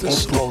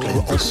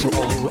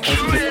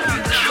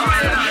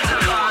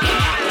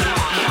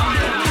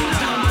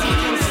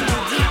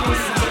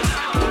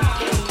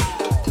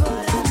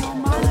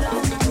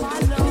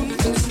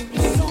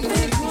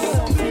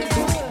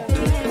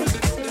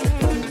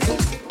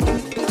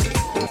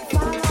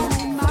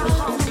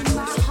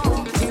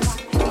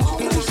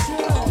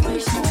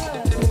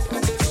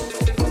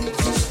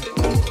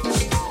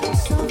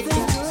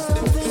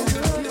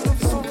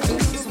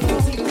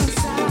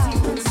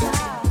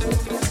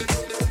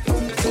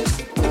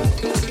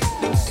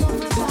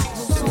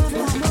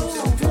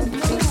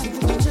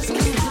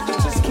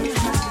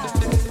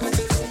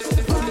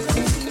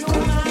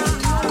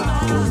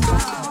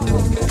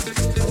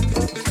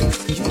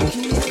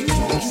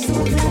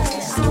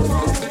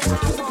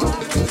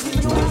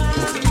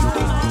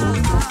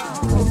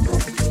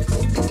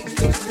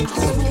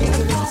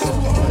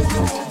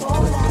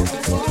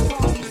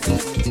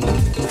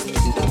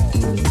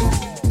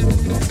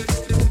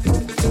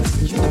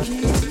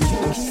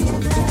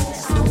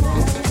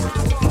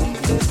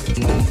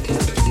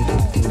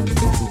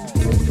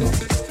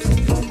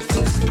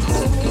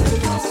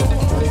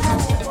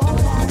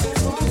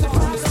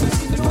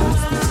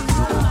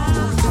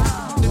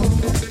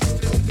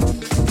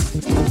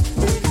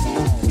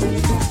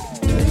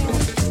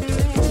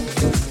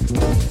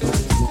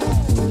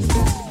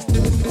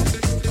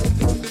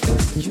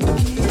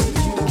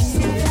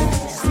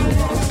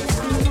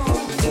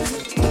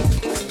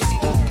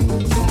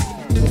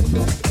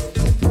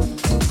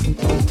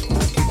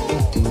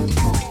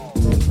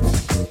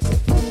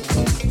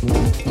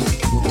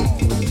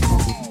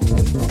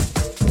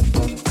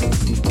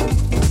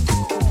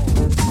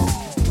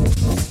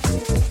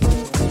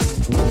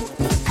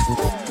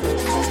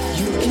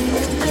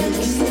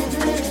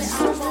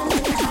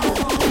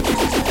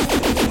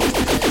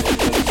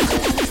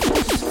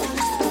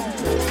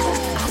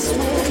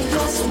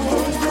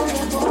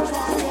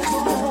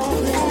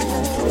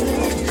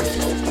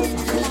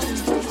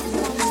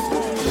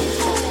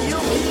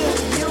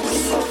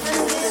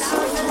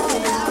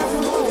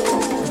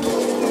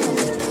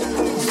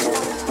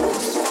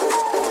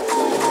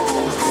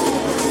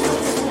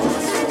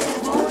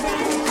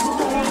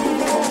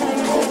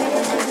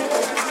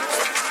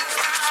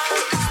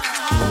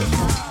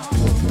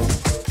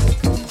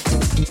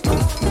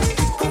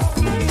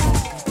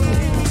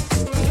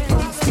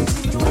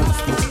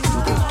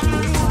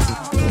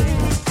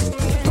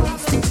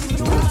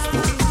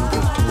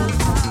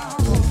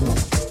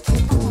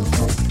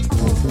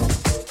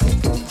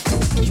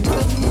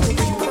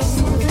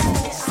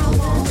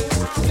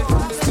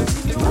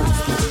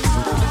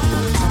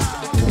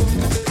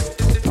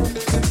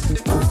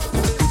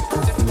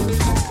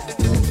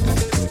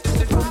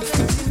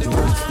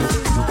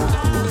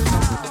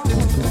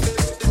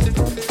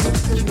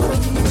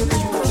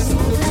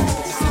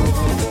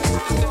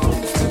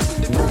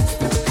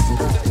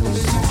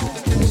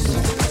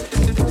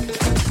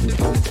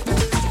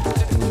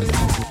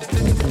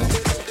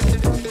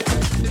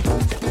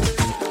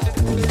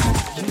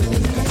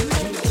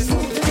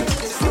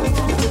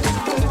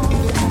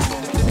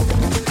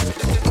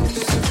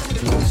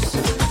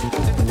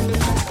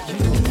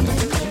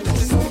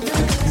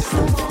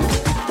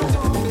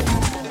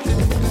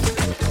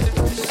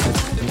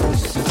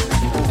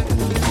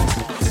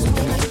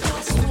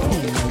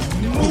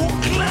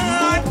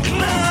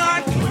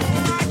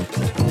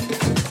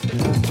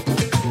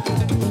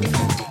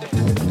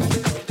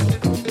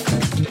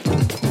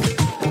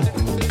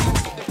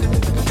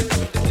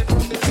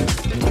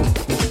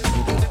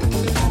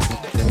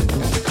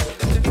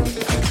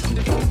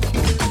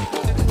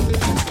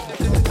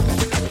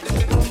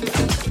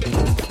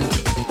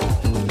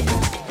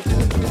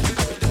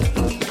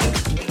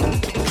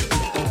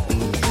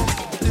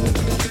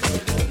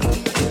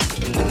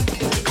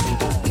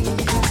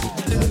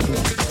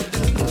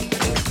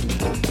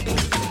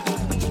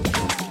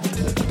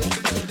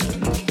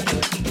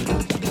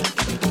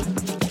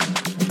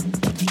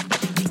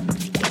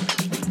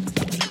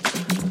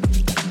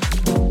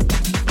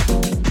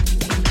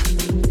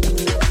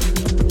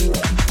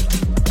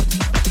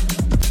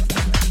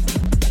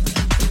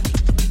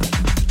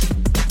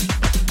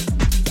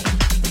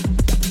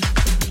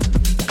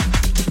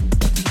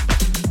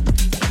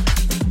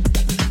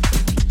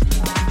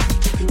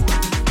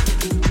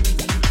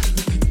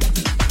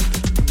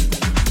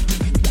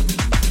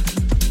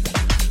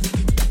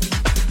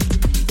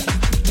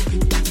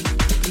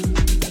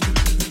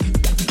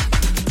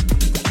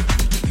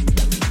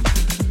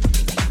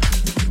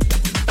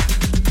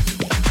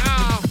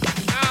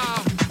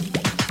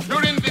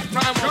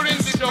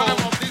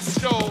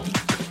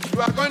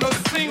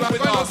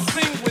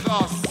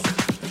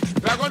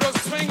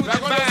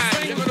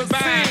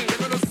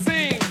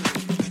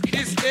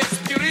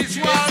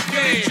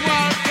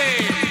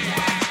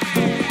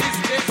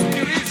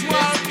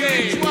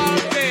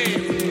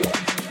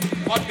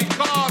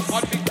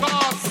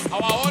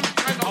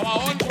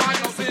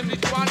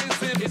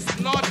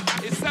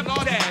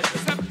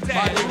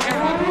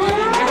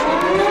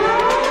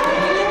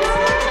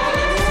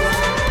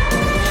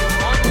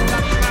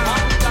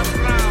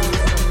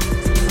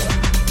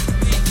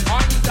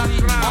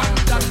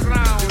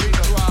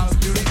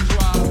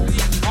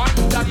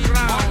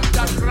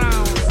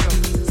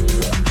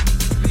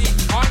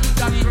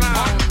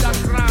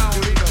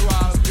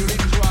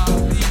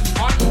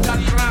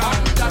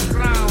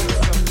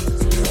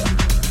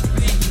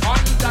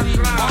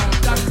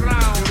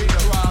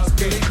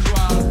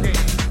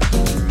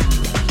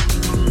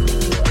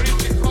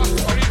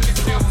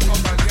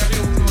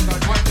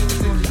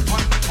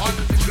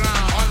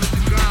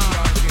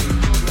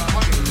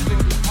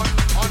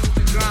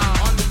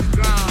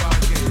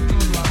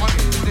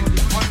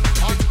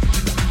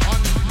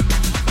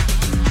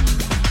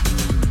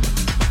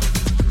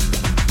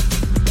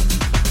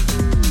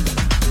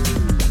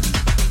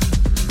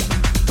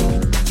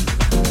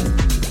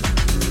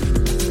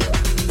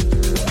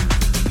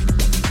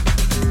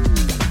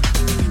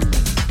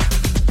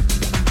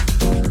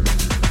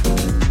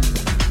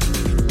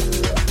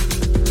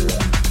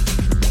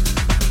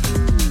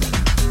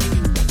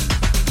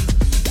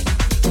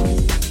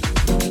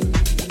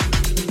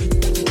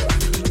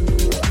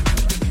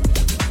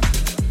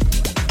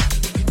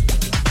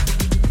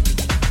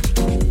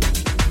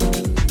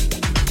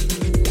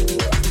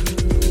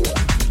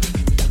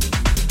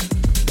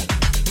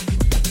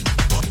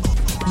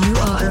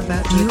 are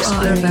about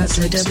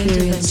to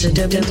experience a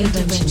double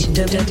intervention.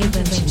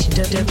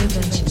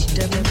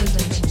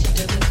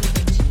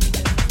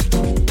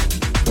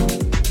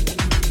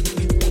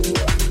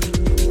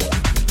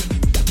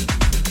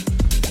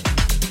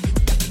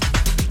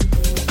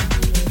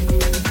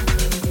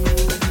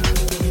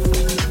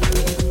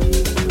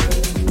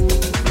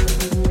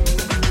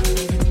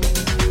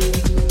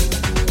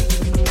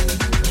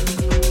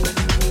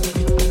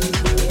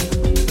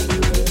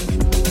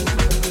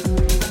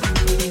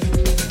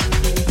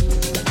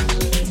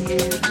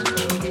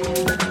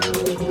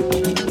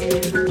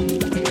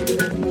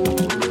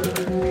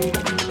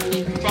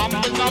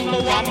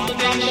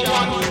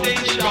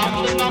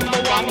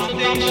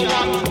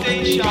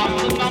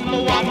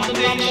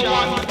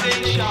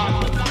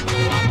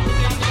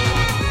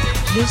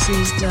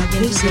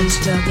 This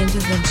is Dub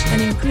Intervention,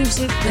 an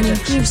inclusive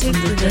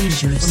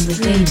production from the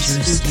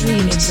Dangerous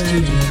Dreams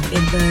in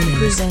Berlin,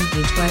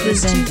 presented by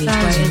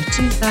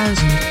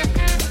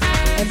 2000.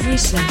 Every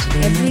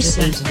Saturday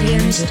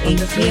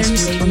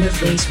pianist on the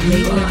face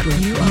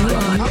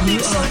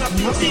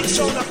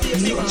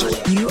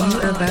you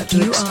are about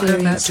to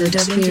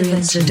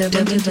experience a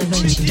dub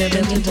intervention.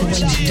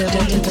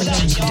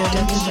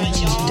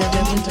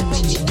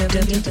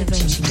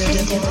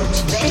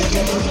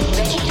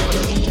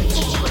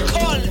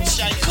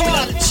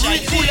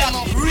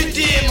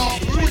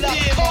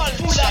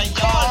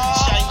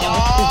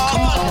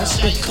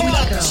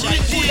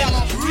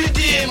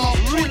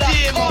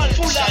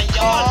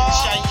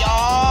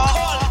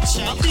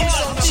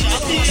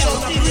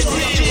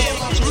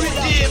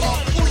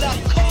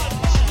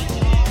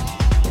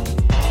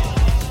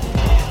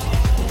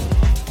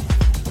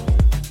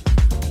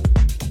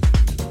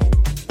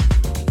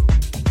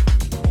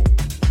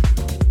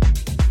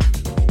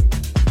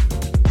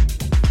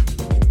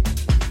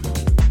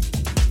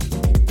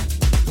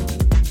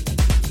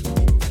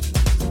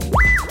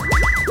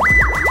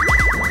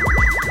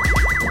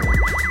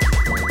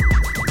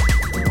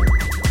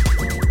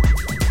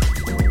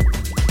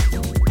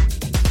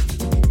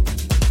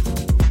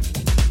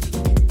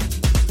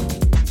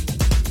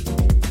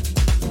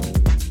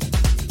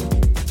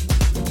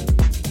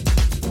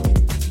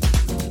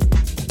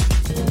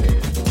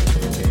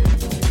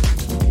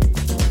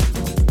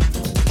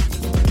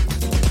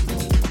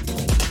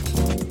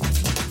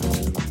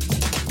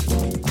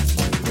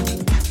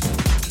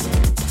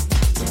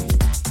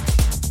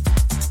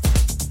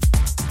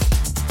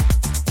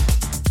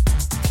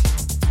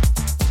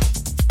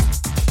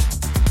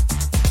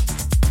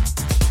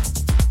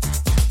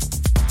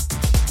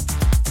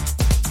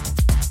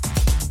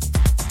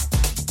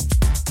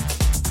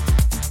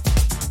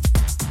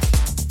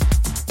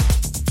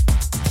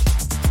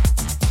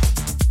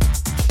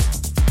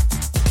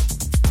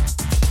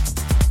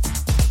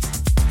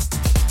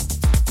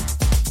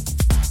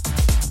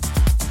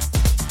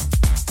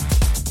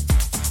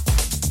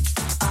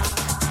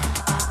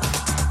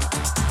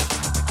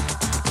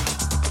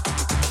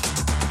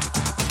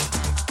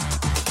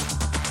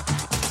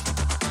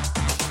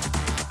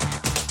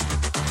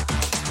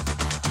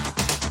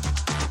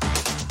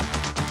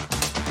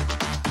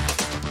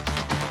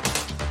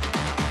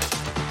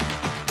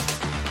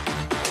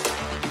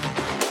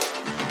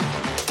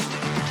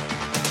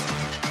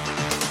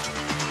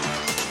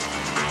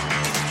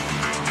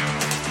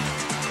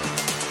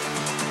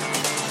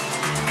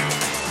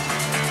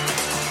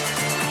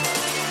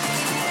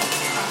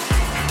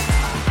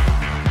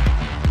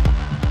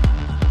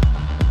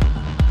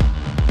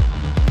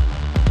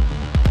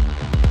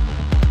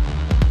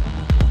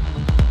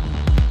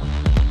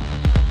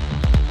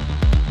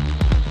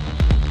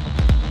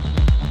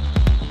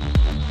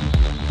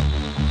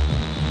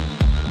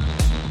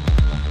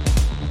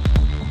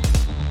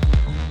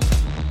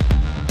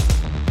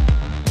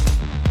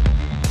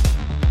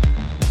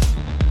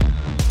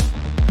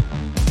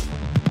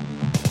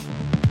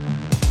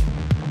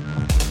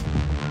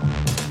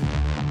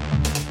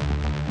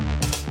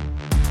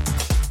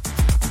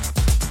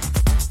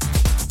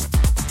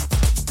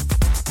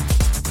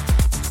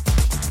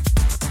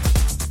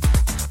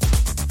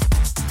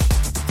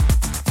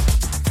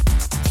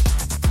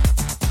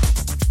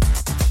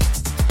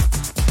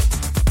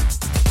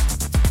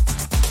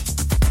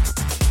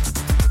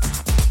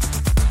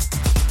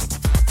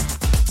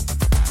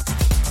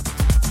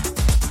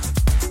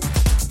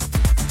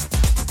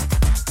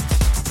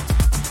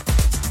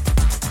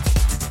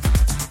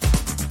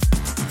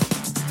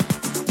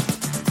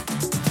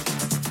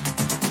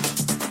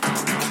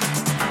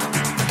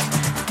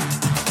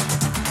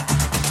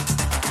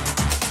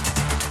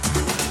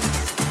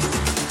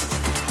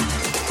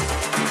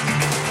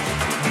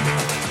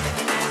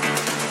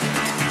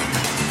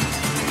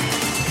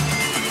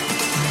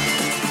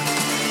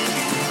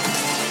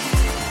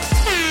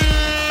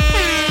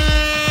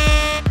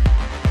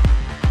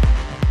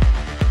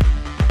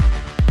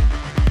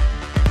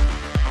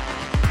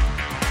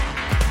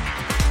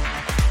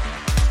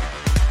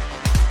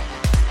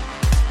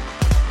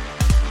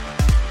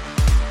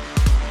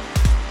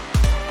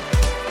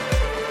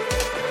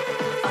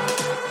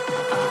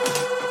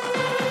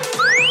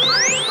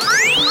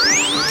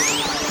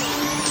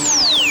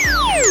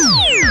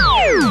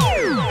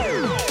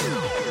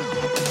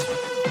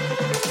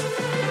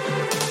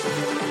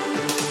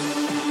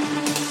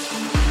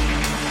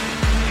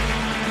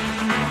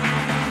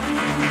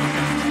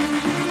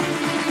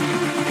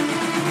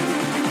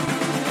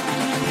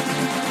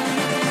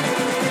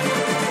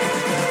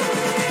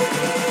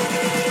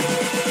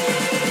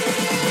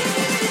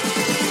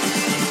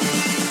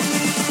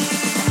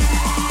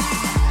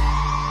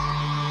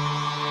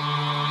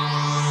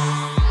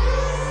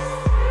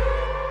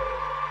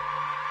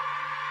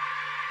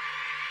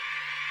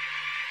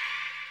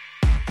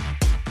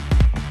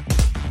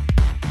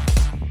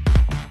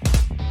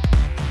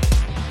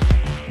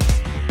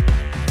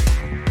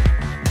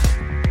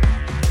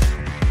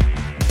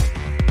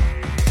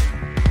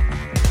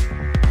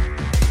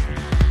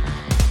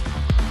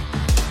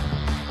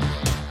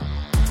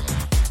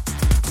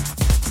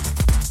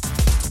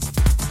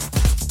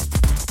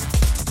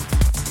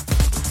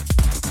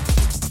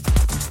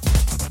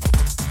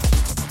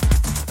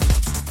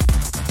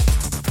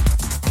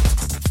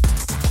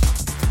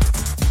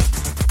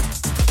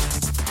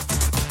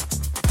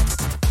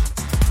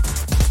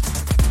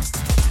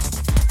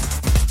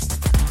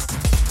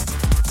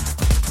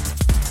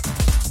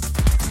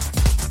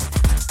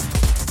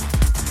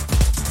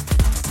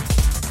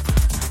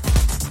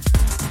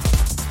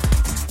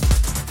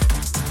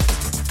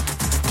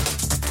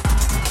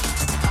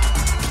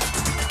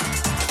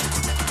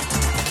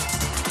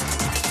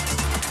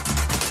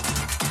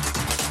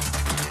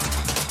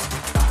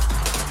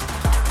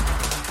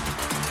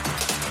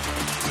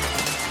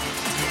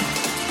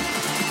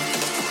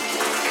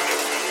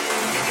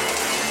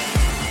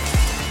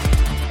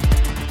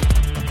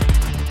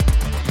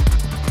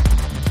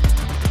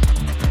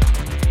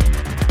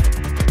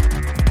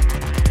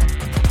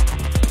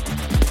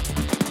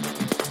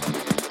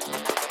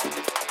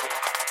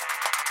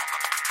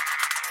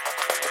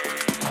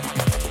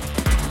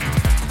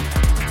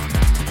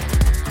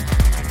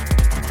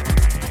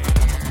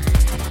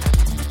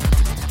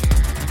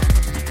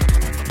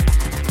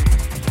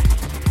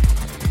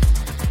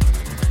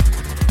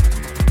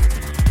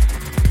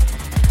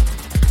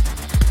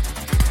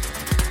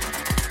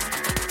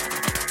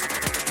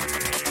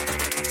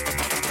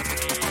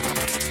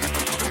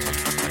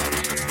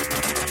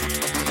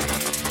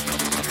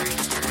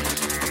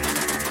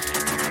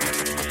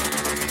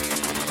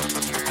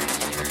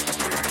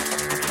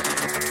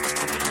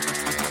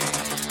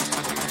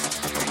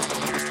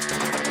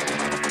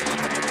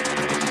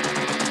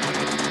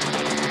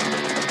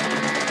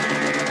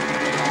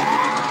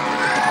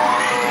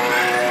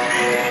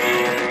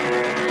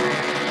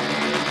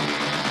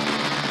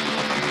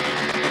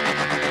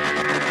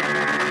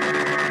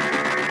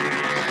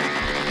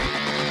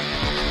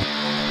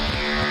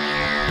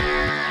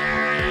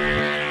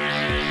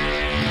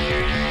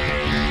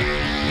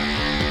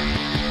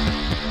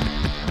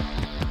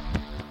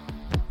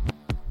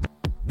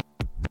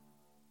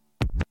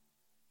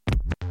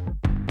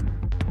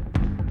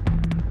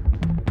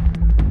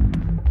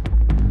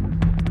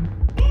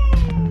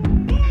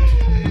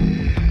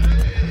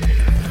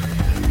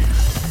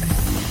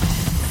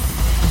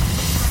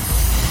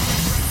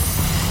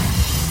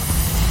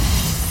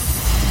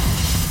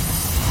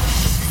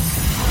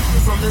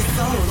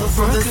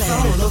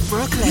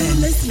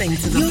 listening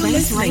to the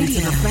Face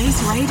Radio. The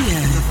Face Radio.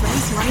 The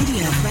Face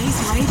Radio. The Face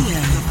Radio.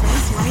 The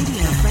Face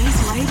Radio. The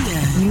Face Radio.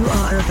 You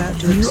are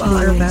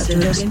about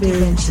to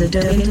experience the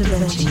Dub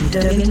Intervention.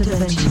 Dub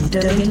Intervention.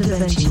 Dub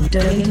Intervention.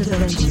 Dub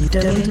Intervention.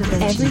 Dub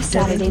Intervention. Every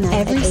Saturday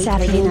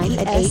night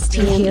at 8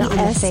 p.m. here on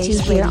the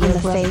Face Radio. On the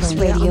Face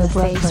Radio.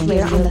 Face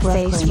Radio. On the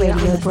Face Radio.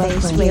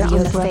 Face Radio. On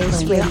the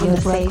Face Radio.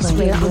 Face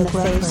Radio. On the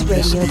Face Radio.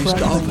 This is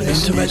Dub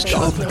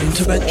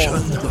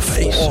Intervention. The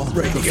Face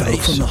Radio.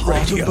 From the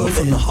heart of Berlin.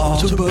 From the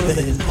heart of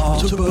Berlin.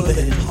 Heart of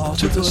Berlin.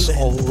 Heart of the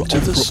soul. To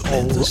the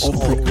soul of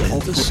Brooklyn.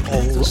 The soul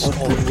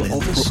of Brooklyn.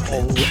 The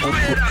soul of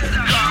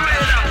Brooklyn.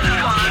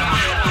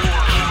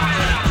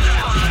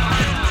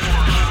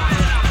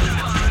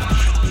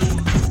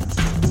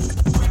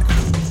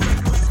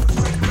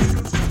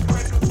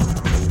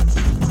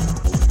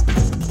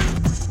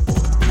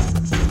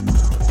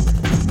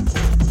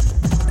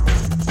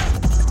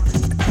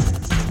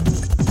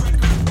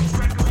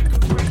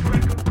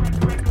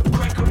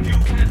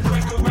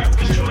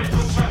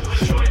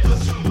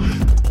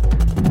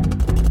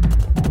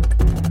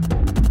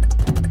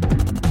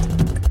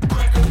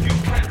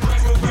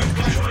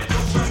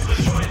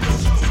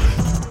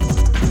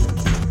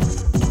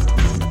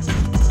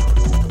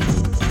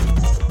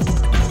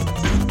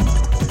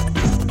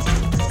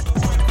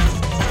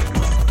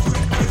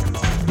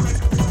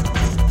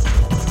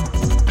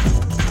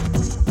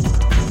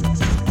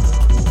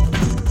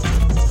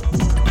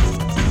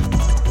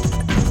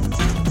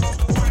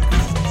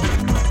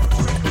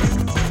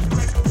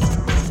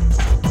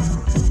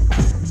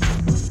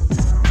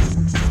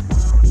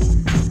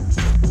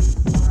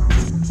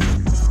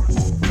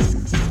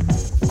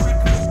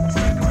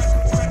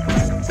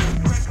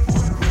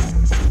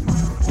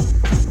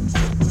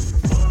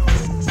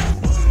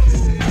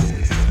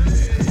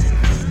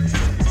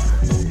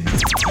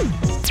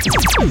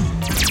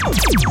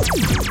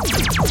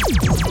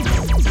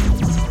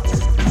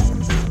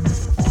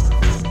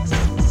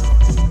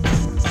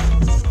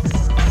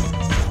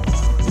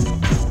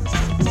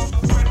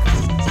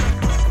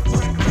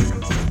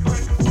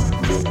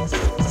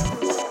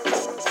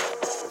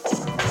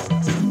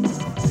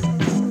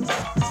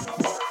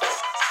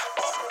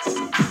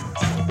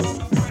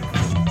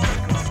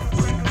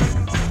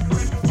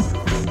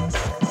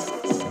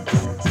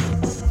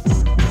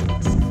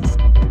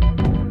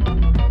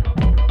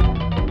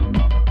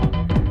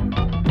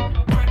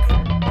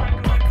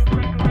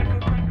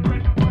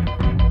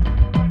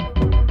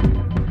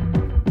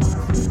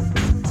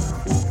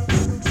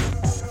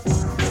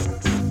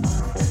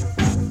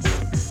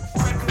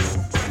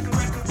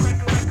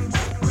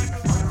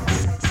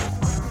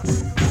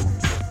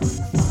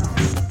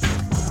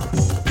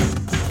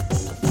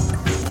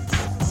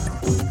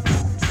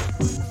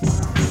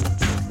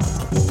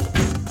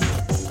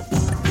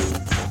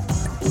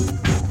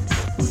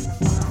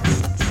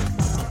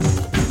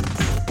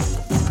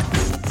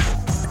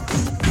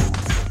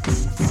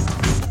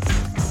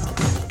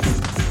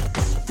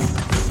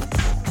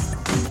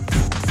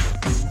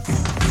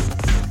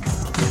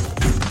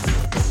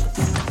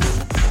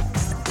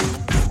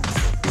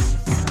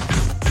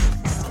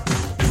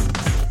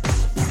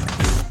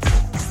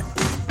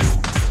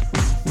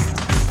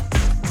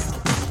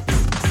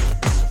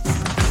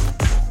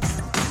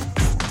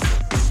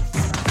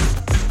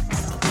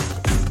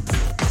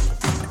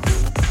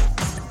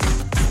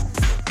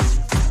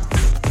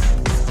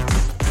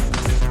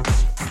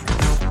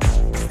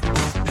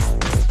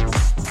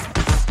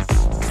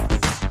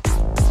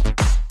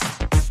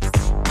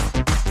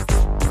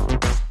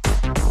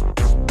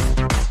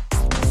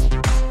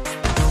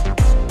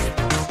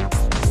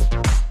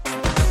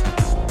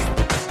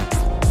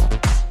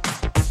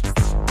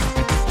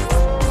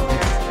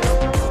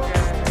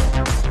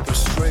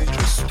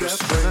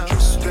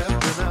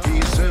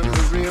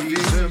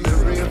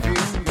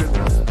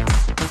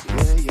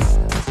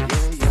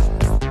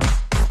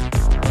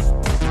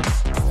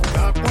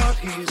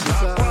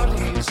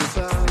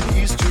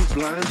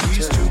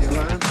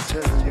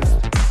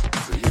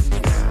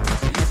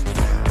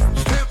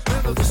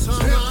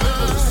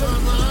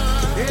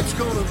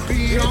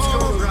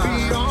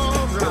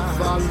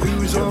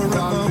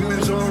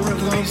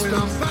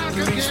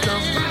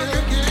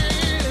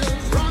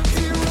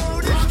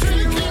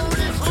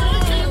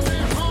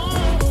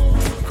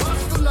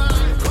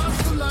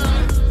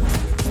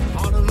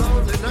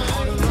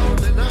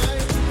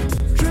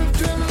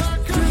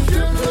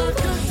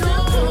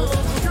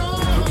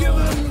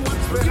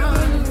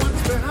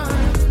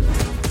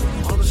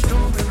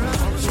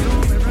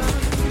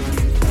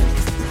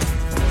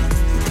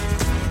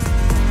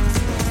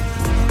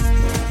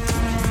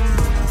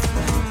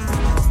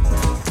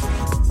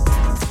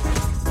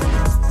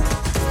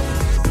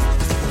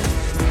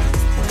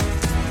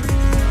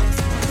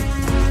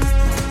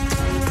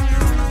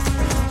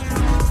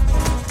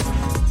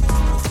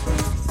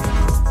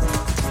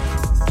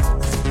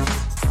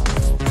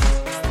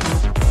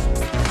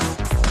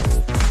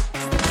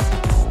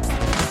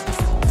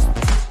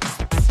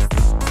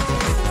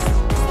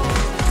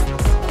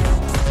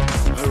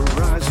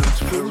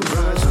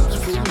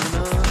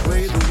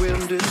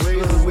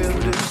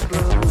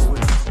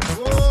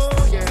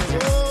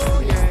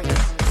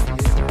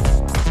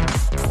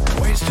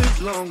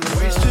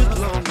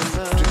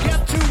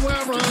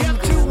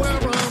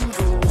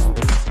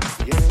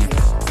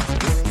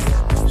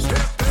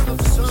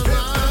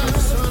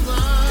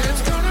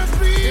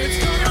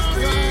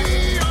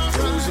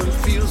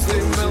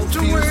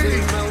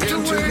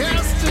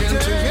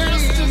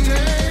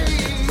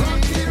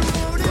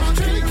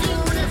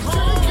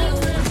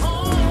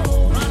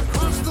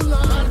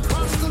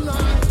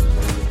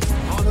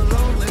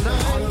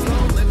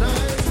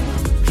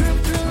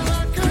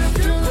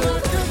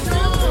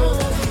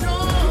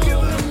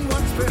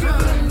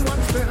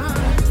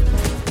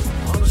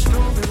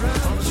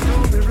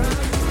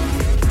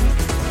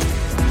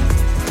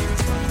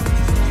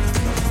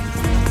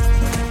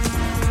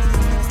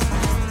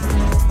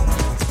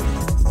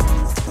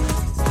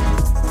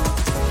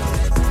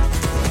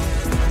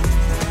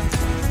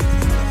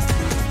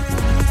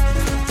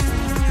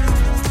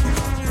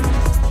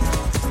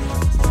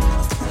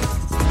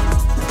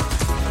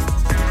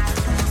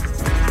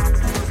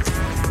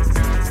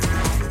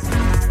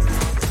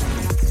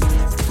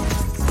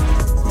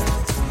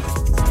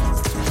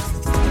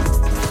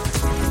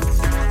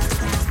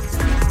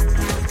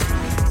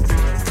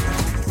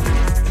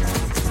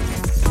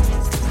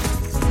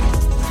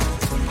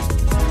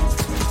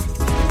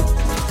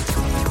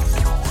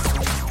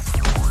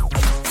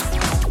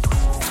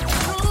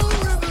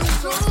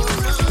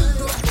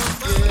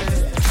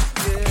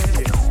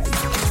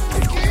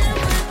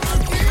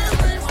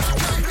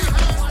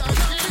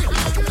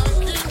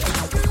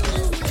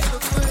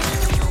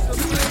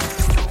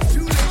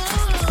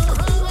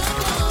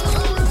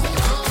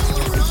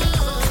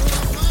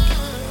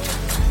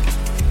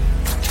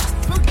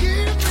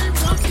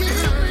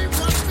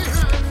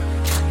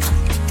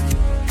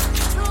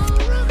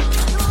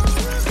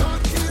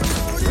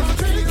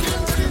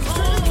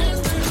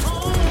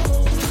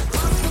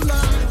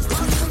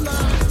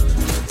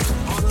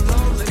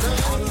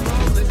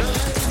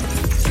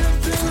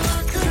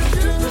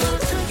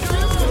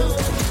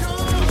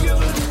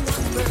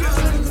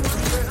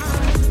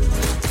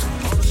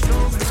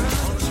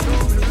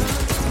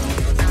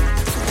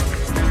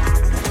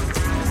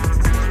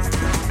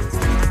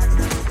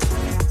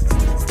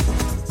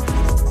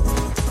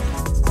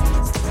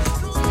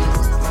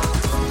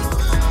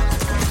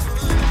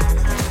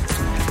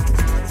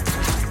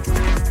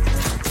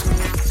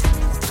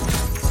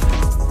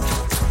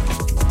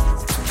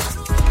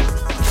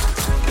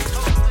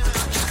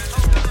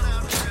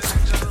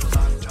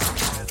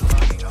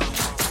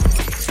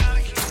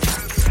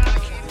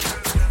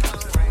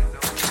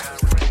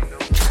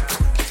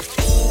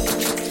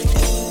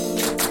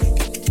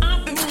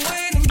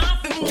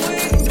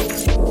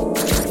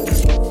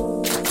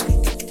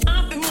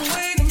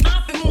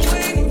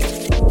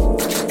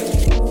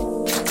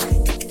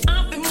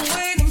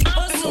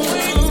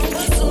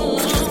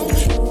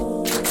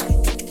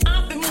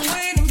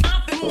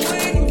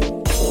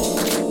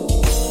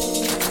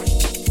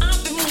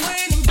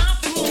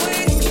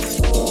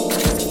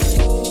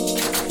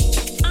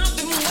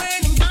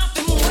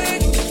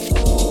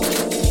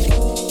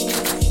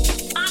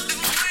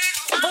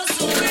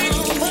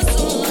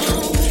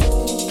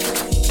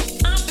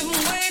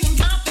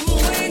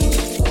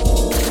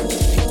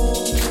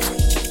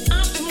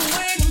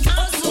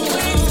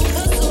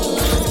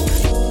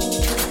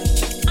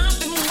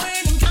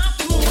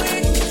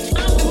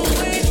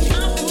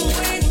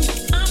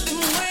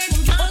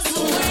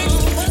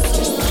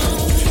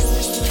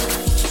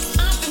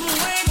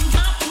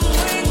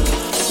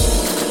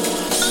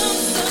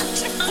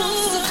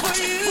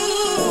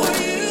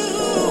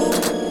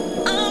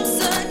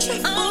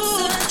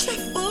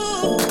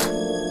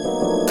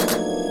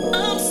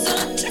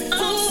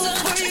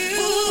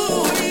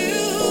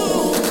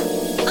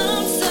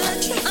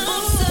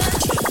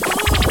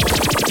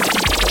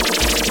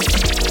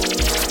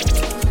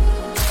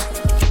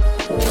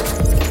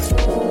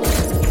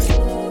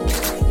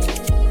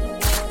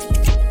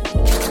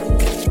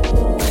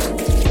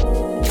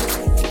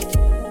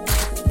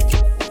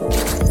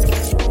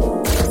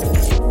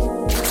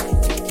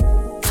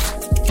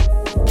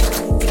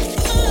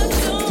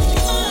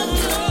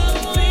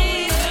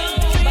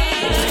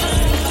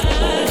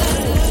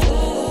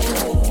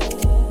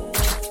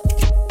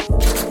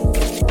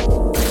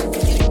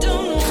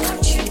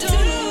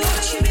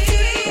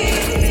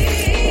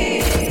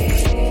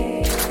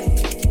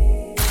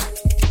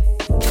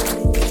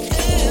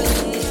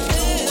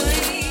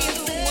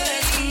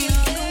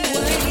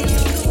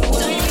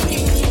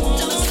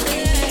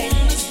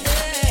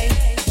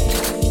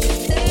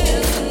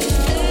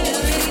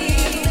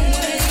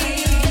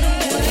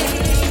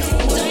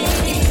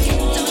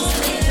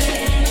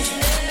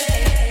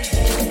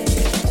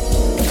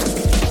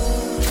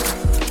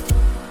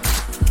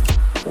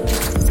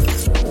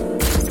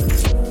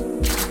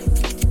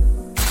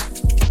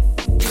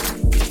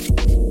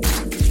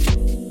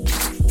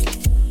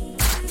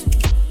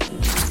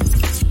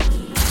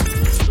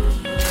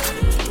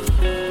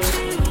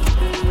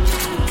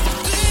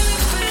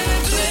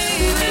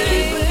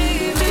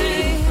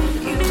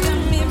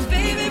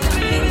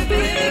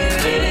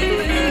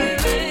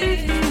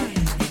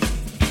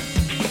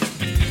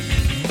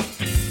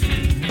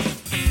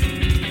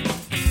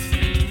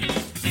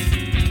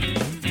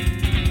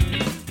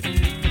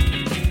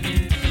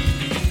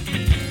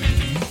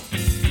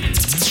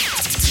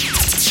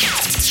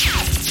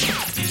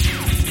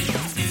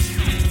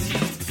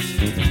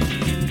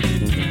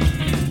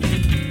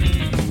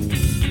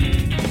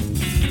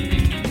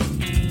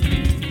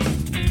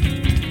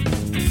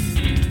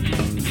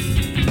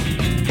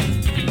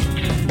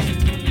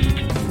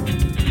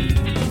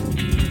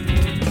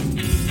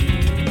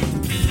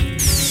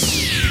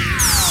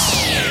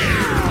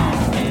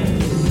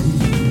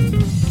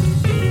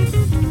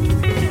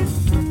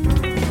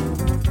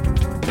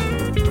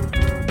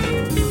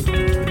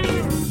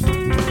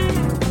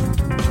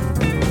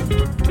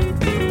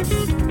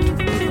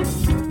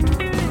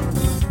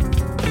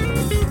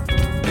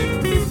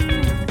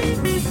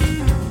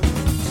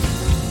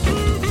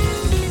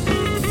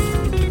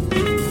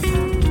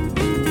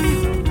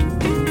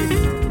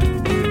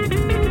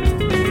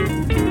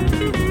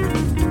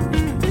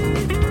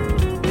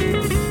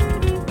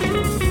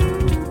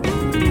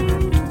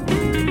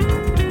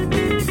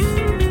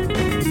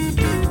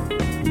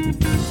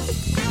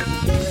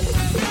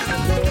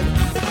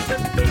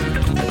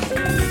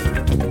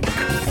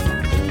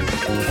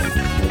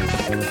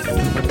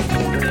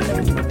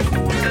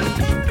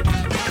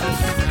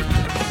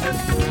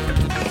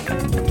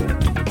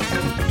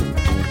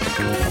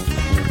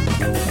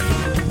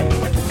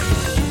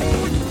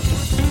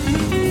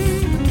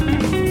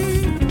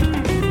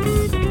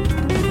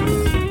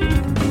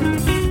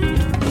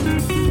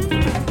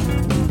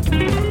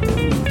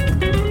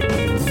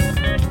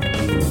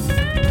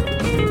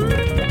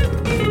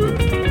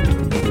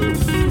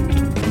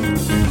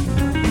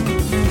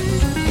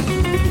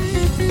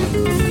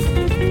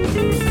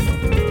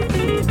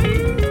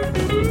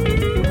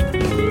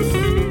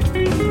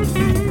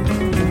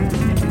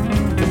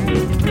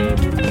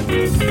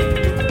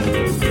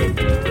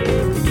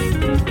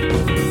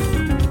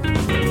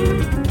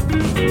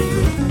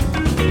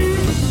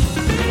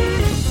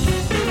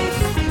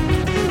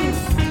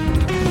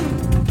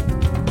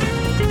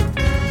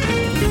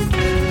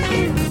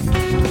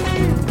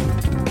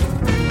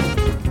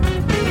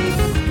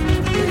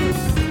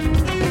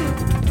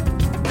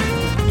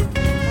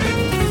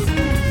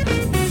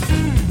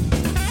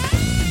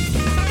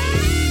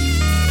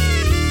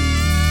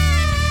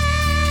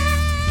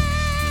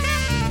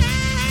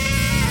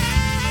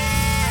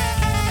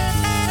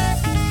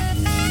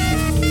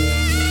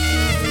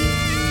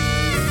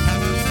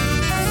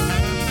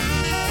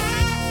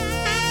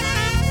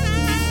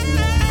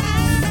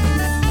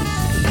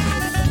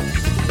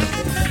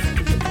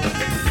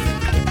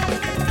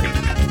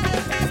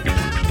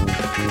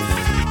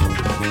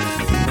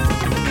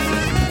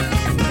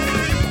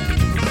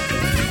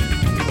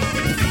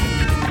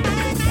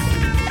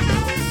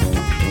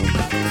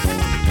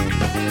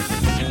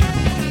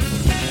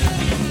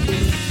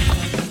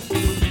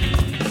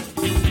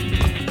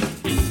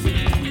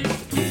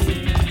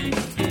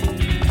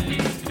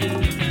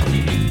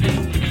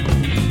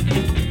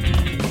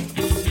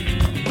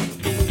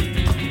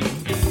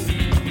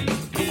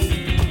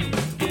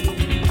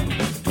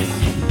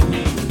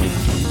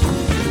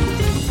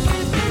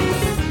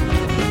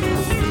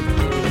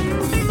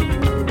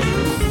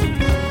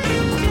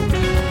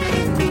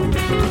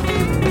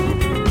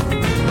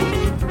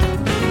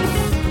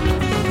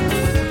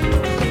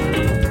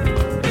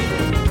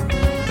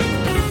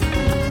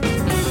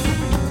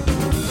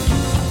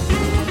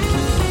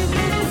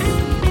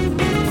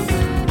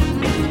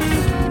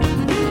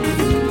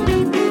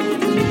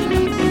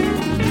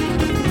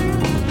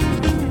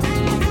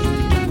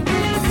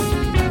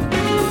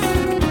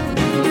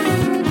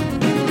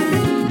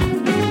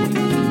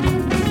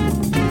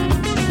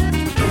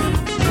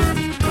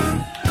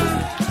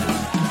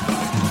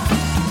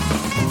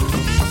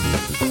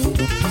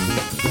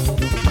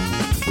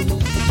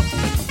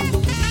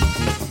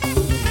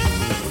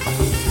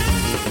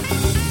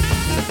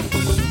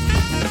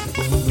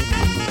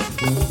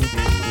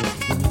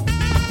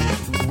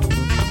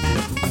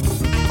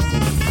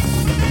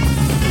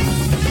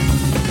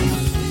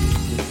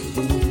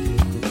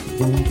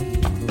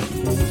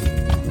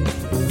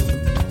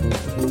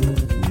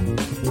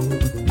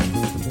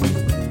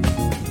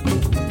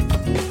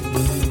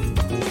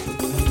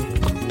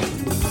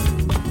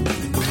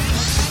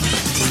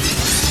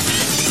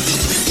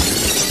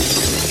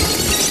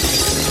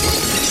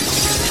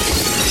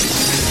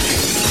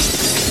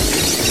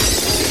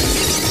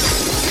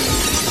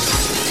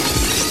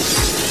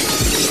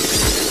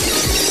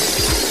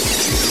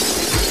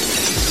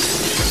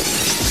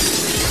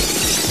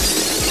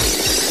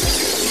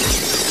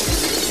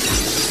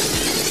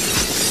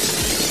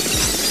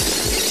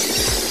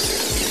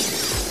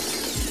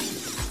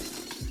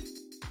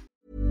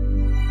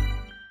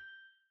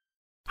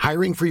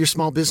 Hiring for your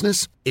small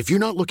business? If you're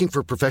not looking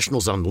for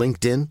professionals on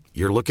LinkedIn,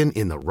 you're looking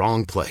in the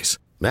wrong place.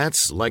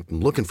 That's like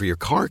looking for your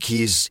car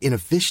keys in a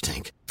fish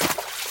tank.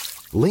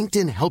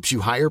 LinkedIn helps you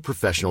hire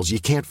professionals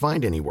you can't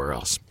find anywhere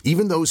else,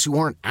 even those who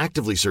aren't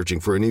actively searching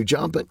for a new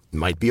job but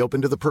might be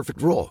open to the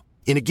perfect role.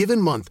 In a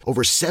given month,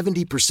 over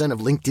 70% of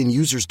LinkedIn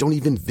users don't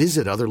even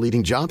visit other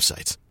leading job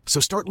sites.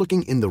 So start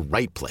looking in the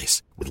right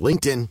place. With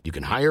LinkedIn, you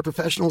can hire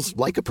professionals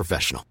like a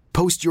professional.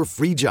 Post your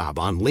free job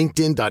on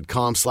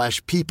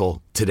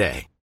linkedin.com/people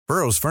today.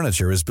 Burrow's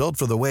furniture is built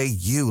for the way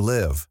you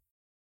live.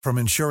 From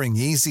ensuring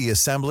easy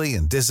assembly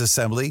and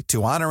disassembly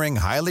to honoring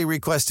highly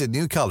requested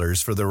new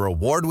colors for their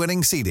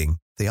award-winning seating,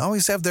 they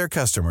always have their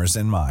customers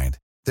in mind.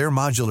 Their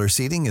modular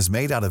seating is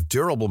made out of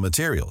durable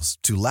materials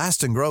to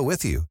last and grow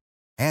with you.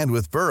 And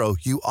with Burrow,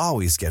 you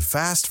always get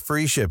fast,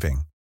 free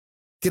shipping.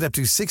 Get up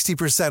to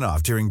 60%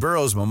 off during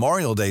Burrow's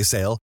Memorial Day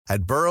sale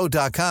at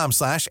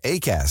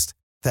burrow.com/ACAST.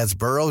 That's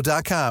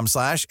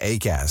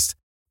burrow.com/ACAST.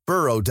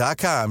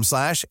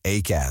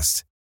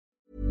 burrow.com/ACAST.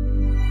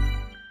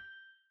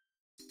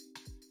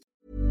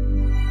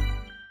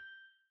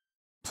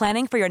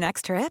 Planning for your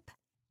next trip?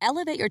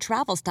 Elevate your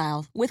travel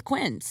style with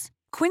Quince.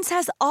 Quince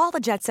has all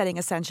the jet-setting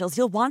essentials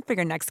you'll want for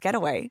your next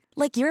getaway,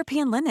 like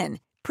European linen,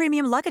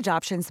 premium luggage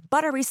options,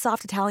 buttery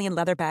soft Italian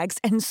leather bags,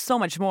 and so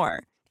much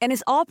more. And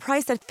is all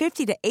priced at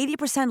 50 to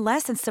 80%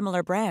 less than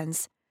similar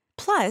brands.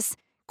 Plus,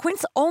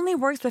 Quince only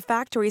works with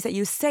factories that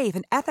use safe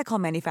and ethical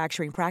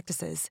manufacturing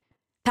practices.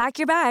 Pack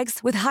your bags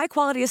with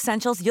high-quality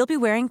essentials you'll be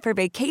wearing for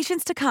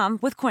vacations to come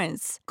with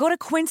Quince. Go to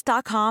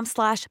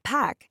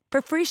quince.com/pack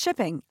for free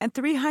shipping and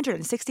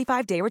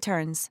 365-day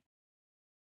returns.